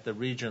look at the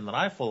region that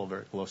I follow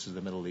very closely,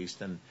 the Middle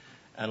East, and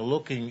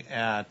looking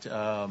at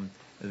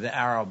the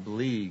Arab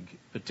League,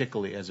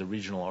 particularly as a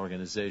regional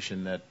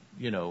organization that,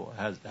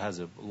 has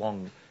a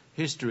long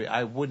history,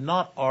 I would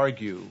not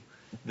argue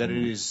that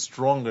it is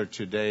stronger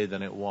today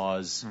than it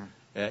was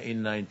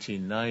in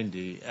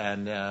 1990.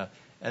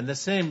 And the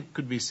same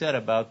could be said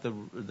about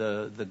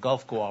the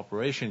Gulf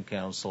Cooperation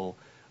Council,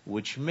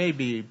 which may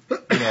be,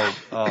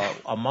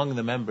 among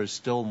the members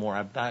still more.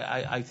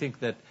 I think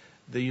that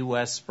the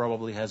U.S.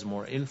 probably has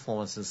more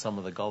influence in some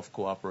of the Gulf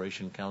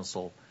Cooperation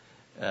Council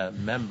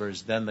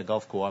members than the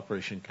Gulf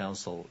Cooperation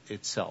Council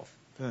itself.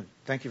 Good.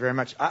 Thank you very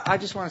much. I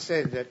just want to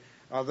say that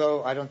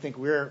although I don't think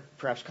we're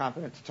perhaps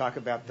competent to talk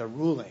about the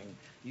ruling,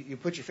 you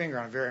put your finger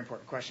on a very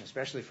important question,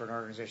 especially for an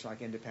organization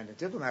like Independent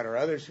Diplomat or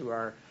others who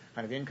are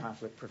kind of in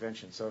conflict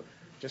prevention. So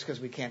just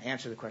because we can't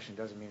answer the question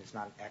doesn't mean it's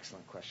not an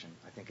excellent question.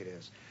 I think it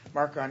is.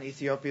 Marc, on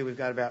Ethiopia, we've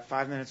got about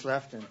 5 minutes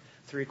left and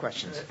 3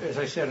 questions. As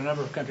I said, a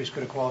number of countries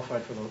could have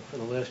qualified for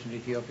the list, and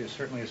Ethiopia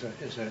certainly is a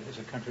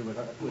country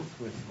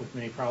with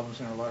many problems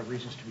and a lot of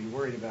reasons to be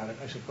worried about it.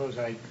 I suppose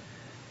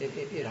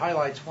it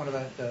highlights one of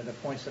the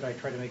points that I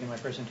tried to make in my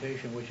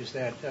presentation, which is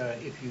that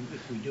if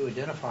we do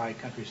identify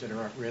countries that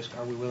are at risk,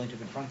 are we willing to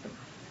confront them?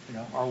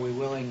 Are we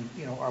willing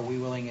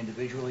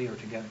individually or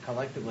together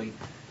collectively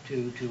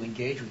to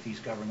engage with these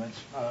governments?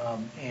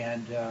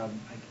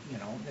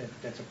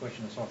 That's a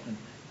question that's often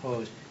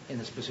posed in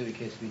the specific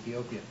case of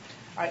Ethiopia.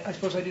 I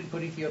suppose I didn't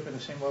put Ethiopia on the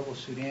same level as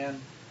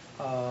Sudan,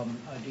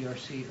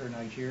 DRC, or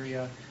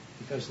Nigeria,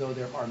 because though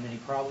there are many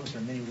problems,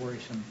 there are many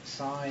worrisome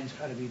signs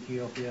out of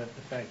Ethiopia.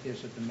 The fact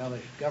is that the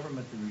Mellish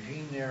government, the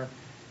regime there,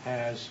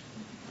 has,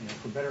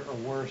 for better or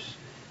worse,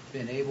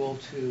 been able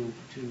to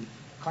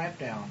clamp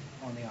down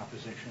on the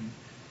opposition,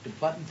 to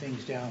button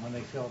things down when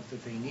they felt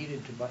that they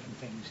needed to button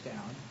things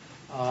down.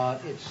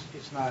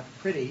 It's not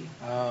pretty,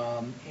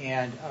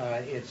 and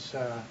it's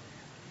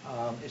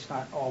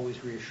not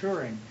always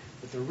reassuring.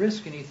 But the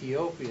risk in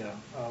Ethiopia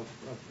of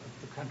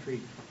the country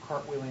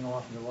cartwheeling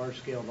off into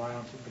large-scale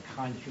violence of the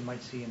kind that you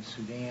might see in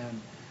Sudan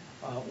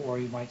or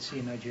you might see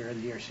in Nigeria,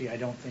 the DRC, I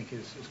don't think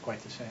is quite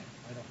the same.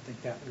 I don't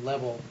think that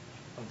level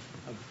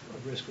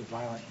of risk of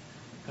violent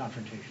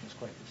confrontation is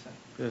quite the same.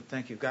 Good,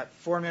 thank you. Got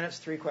 4 minutes,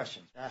 3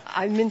 questions.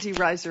 I'm Minty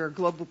Reiser,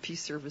 Global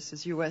Peace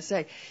Services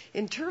USA.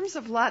 In terms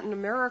of Latin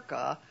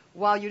America,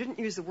 while you didn't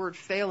use the word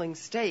failing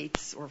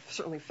states, or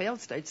certainly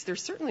failed states, there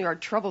certainly are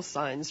trouble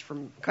signs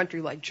from a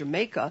country like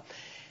Jamaica.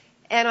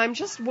 And I'm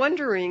just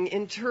wondering,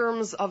 in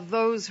terms of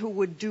those who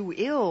would do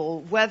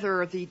ill,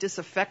 whether the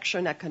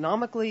disaffection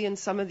economically in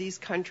some of these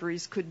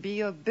countries could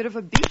be a bit of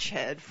a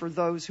beachhead for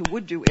those who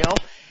would do ill.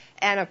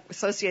 And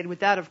associated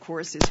with that, of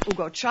course, is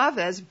Hugo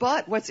Chavez.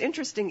 But what's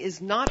interesting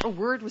is not a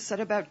word was said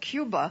about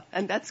Cuba,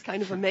 and that's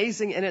kind of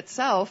amazing in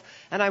itself.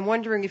 And I'm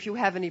wondering if you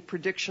have any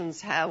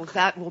predictions how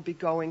that will be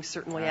going,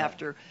 certainly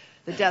after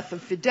the death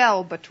of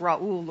Fidel. But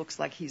Raul looks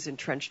like he's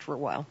entrenched for a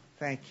while.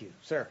 Thank you.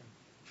 Sir.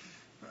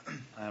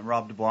 I'm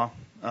Rob Dubois.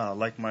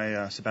 Like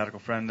my sabbatical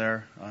friend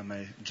there, I'm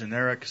a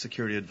generic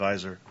security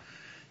advisor.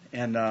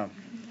 And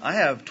I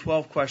have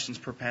 12 questions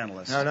per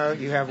panelist. No,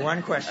 you have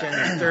one question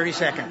in 30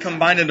 seconds.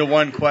 Combined into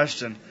one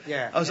question.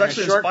 Yeah, I was and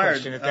actually a short inspired.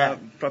 question at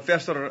that.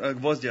 Professor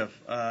Gvosdev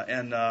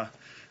and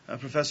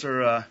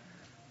Professor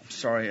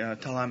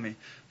Telhami,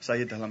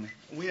 Said Telhami.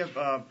 We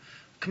have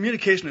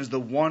communication is the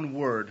one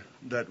word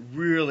that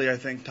really, I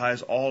think,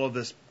 ties all of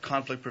this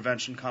conflict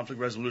prevention, conflict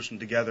resolution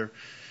together.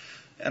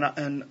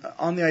 And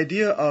on the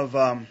idea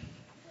of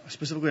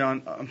specifically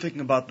I'm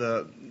thinking about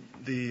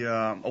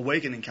the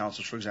awakening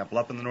councils, for example,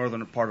 up in the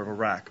northern part of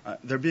Iraq.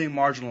 They're being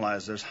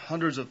marginalized. There's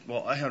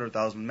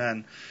 100,000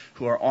 men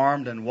who are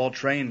armed and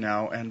well-trained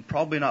now and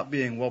probably not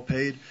being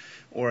well-paid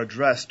or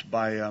addressed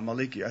by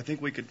Maliki. I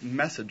think we could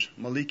message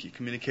Maliki,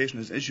 communication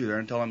is an issue there,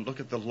 and tell him, look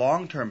at the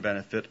long-term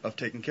benefit of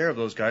taking care of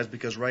those guys,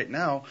 because right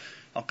now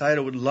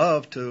Al-Qaeda would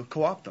love to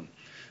co-opt them.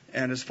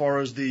 And as far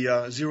as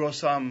the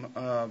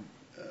zero-sum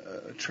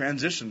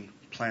transition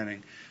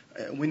planning,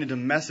 we need a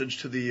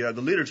message to the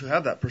leaders who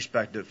have that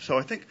perspective. So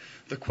I think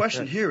the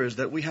question here is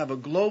that we have a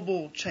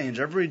global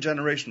change. Every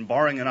generation,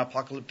 barring an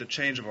apocalyptic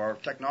change of our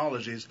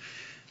technologies,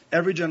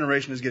 every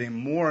generation is getting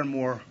more and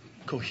more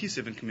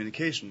cohesive in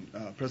communication.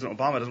 President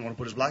Obama doesn't want to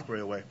put his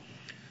BlackBerry away.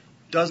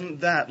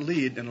 Doesn't that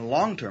lead in the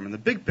long term, in the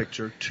big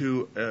picture,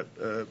 to,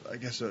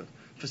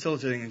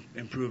 facilitating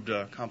improved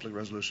conflict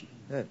resolution?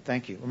 Good,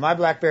 thank you. Well, my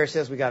BlackBerry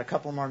says we got a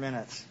couple more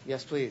minutes.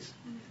 Yes, please.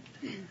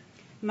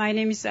 My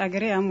name is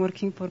Agre. I'm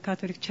working for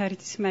Catholic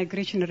Charities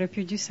Migration and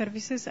Refugee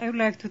Services. I would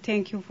like to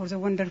thank you for the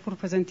wonderful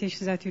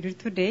presentations that you did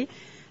today.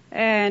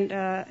 And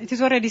it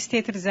is already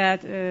stated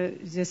that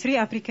the three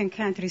African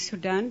countries,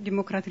 Sudan,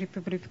 Democratic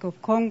Republic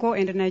of Congo,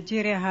 and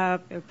Nigeria,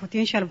 have a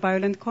potential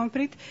violent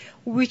conflict,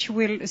 which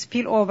will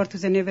spill over to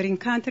the neighboring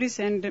countries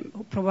and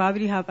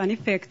probably have an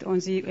effect on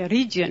the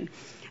region.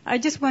 I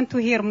just want to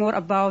hear more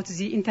about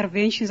the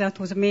interventions that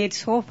was made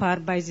so far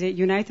by the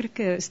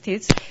United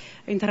States,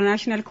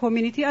 international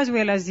community, as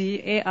well as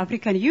the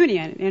African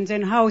Union, and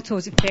then how it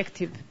was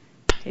effective.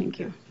 Thank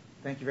you.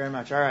 Thank you very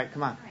much. All right,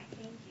 come on.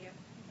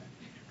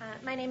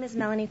 My name is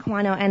Melanie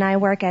Kwano, and I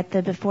work at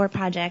the Before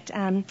Project.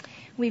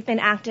 We've been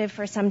active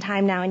for some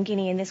time now in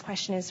Guinea, and this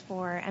question is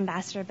for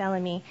Ambassador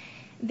Bellamy.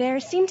 There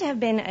seemed to have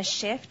been a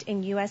shift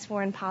in U.S.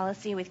 foreign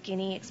policy with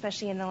Guinea,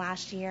 especially in the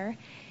last year,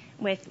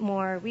 with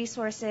more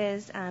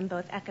resources,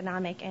 both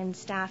economic and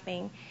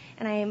staffing.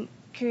 And I'm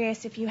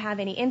curious if you have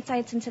any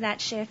insights into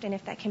that shift and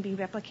if that can be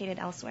replicated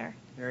elsewhere.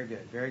 Very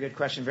good. Very good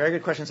question. Very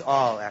good questions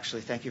all,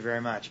 actually. Thank you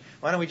very much.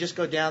 Why don't we just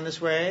go down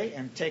this way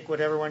and take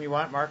whatever one you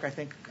want. Mark, I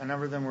think a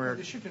number of them were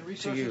the shift in to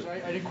resources, you.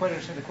 I didn't quite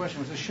understand the question.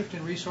 Was the shift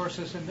in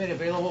resources made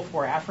available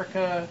for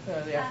Africa?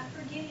 For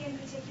Guinea in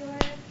particular.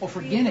 Oh,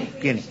 for Guinea.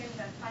 Guinea.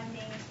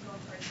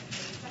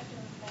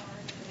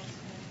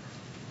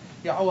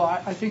 Yeah, well,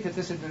 I think that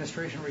this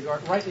administration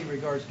rightly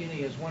regards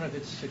Guinea as one of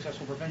its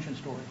successful prevention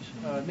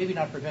stories. Maybe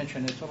not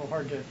prevention; it's a little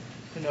hard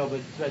to know,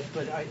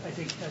 but I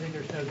think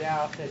there's no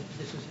doubt that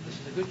this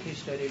is a good case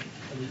study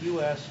of the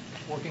U.S.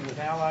 working with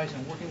allies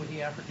and working with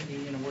the African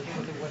Union and working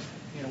with the West,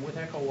 with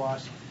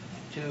ECOWAS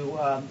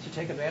to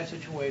take a bad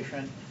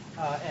situation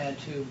and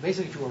to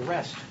basically to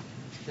arrest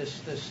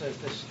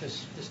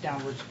this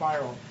downward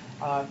spiral.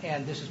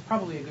 And this is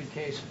probably a good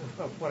case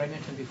of what I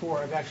mentioned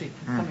before, of actually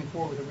coming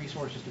forward with the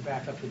resources to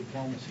back up the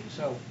diplomacy.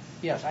 So,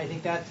 yes, I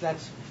think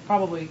that's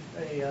probably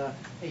a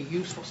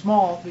useful,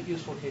 small but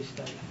useful case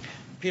study.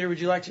 Peter,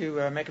 would you like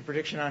to make a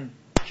prediction on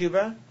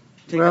Cuba?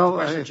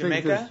 Well,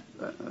 Jamaica?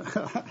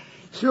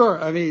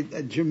 Sure. I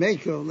mean,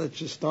 Jamaica, let's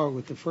just start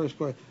with the first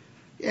question.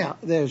 Yeah,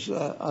 there's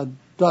a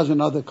dozen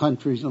other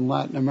countries in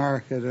Latin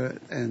America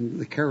and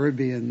the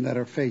Caribbean that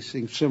are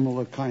facing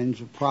similar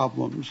kinds of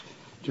problems.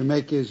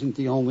 Jamaica isn't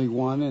the only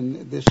one,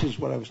 and this is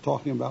what I was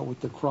talking about with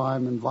the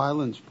crime and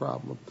violence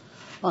problem.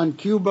 On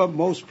Cuba,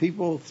 most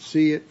people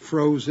see it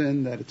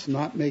frozen, that it's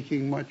not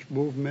making much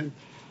movement.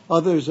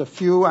 Others, a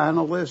few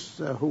analysts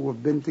who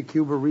have been to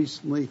Cuba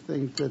recently,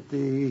 think that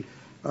the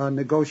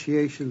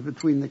negotiations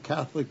between the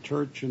Catholic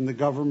Church and the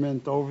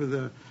government over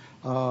the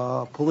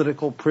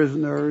political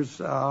prisoners,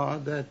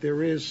 that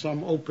there is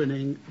some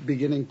opening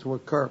beginning to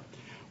occur.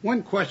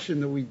 One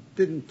question that we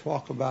didn't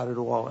talk about at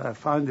all, I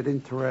found it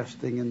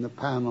interesting in the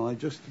panel, I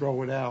just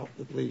throw it out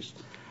at least,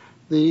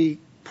 the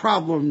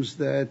problems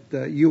that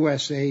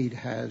U.S. aid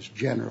has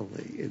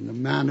generally in the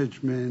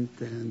management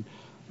and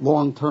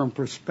long-term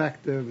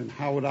perspective and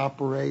how it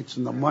operates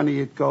and the money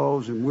it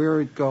goes and where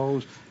it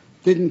goes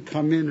didn't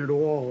come in at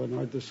all in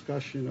our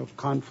discussion of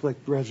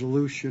conflict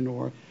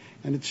resolution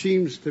and it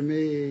seems to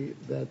me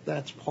that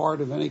that's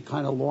part of any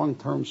kind of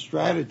long-term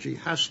strategy,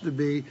 has to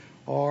be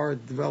our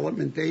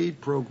development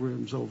aid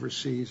programs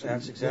overseas.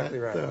 That's exactly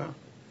right.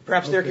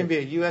 Perhaps there can be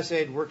a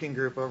USAID working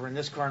group over in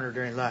this corner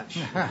during lunch.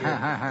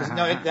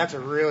 That's a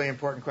really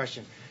important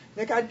question.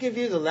 Nick, I'd give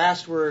you the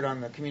last word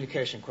on the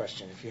communication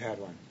question if you had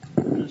one.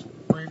 Just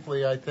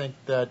briefly, I think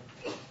that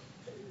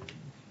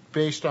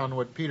based on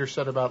what Peter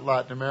said about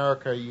Latin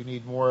America, you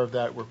need more of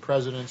that where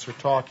presidents are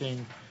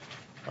talking,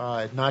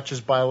 not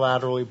just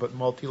bilaterally but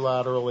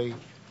multilaterally.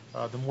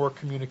 The more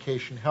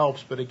communication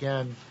helps, but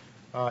again,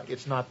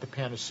 it's not the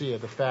panacea.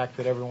 The fact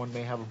that everyone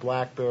may have a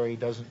BlackBerry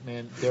doesn't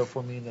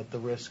therefore mean that the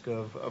risk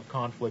of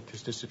conflict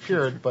has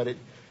disappeared, but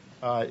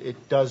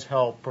it does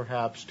help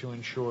perhaps to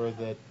ensure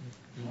that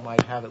you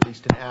might have at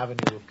least an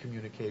avenue of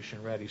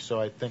communication ready. So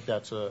I think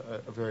that's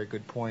a very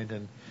good point,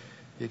 and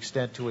the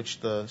extent to which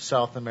the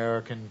South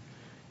American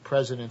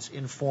president's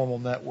informal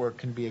network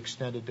can be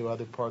extended to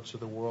other parts of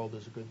the world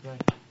is a good thing.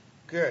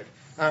 Good.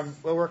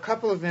 Well, we're a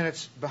couple of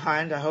minutes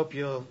behind. I hope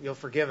you'll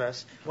forgive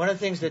us. One of the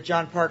things that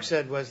John Park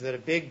said was that a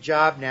big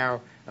job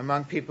now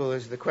among people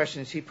is the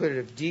question, as he put it,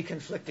 of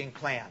deconflicting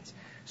plans.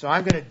 So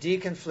I'm going to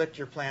deconflict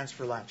your plans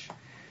for lunch,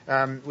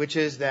 which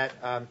is that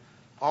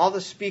all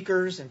the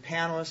speakers and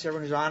panelists,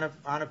 everyone who's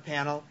on a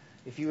panel,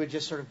 if you would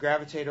just sort of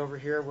gravitate over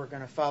here, we're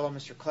going to follow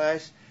Mr.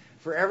 Claes.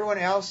 For everyone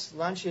else,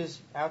 lunch is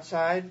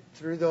outside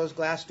through those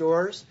glass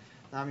doors.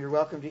 You're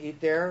welcome to eat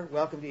there,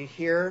 welcome to eat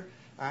here.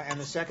 And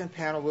the second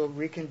panel will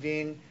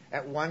reconvene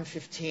at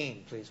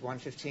 1:15, please,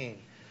 1:15.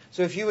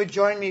 So if you would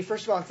join me,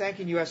 first of all, in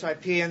thanking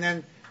USIP, and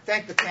then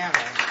thank the panel.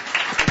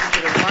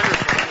 You did a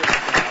wonderful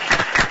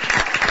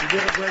job. You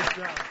did a great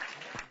job.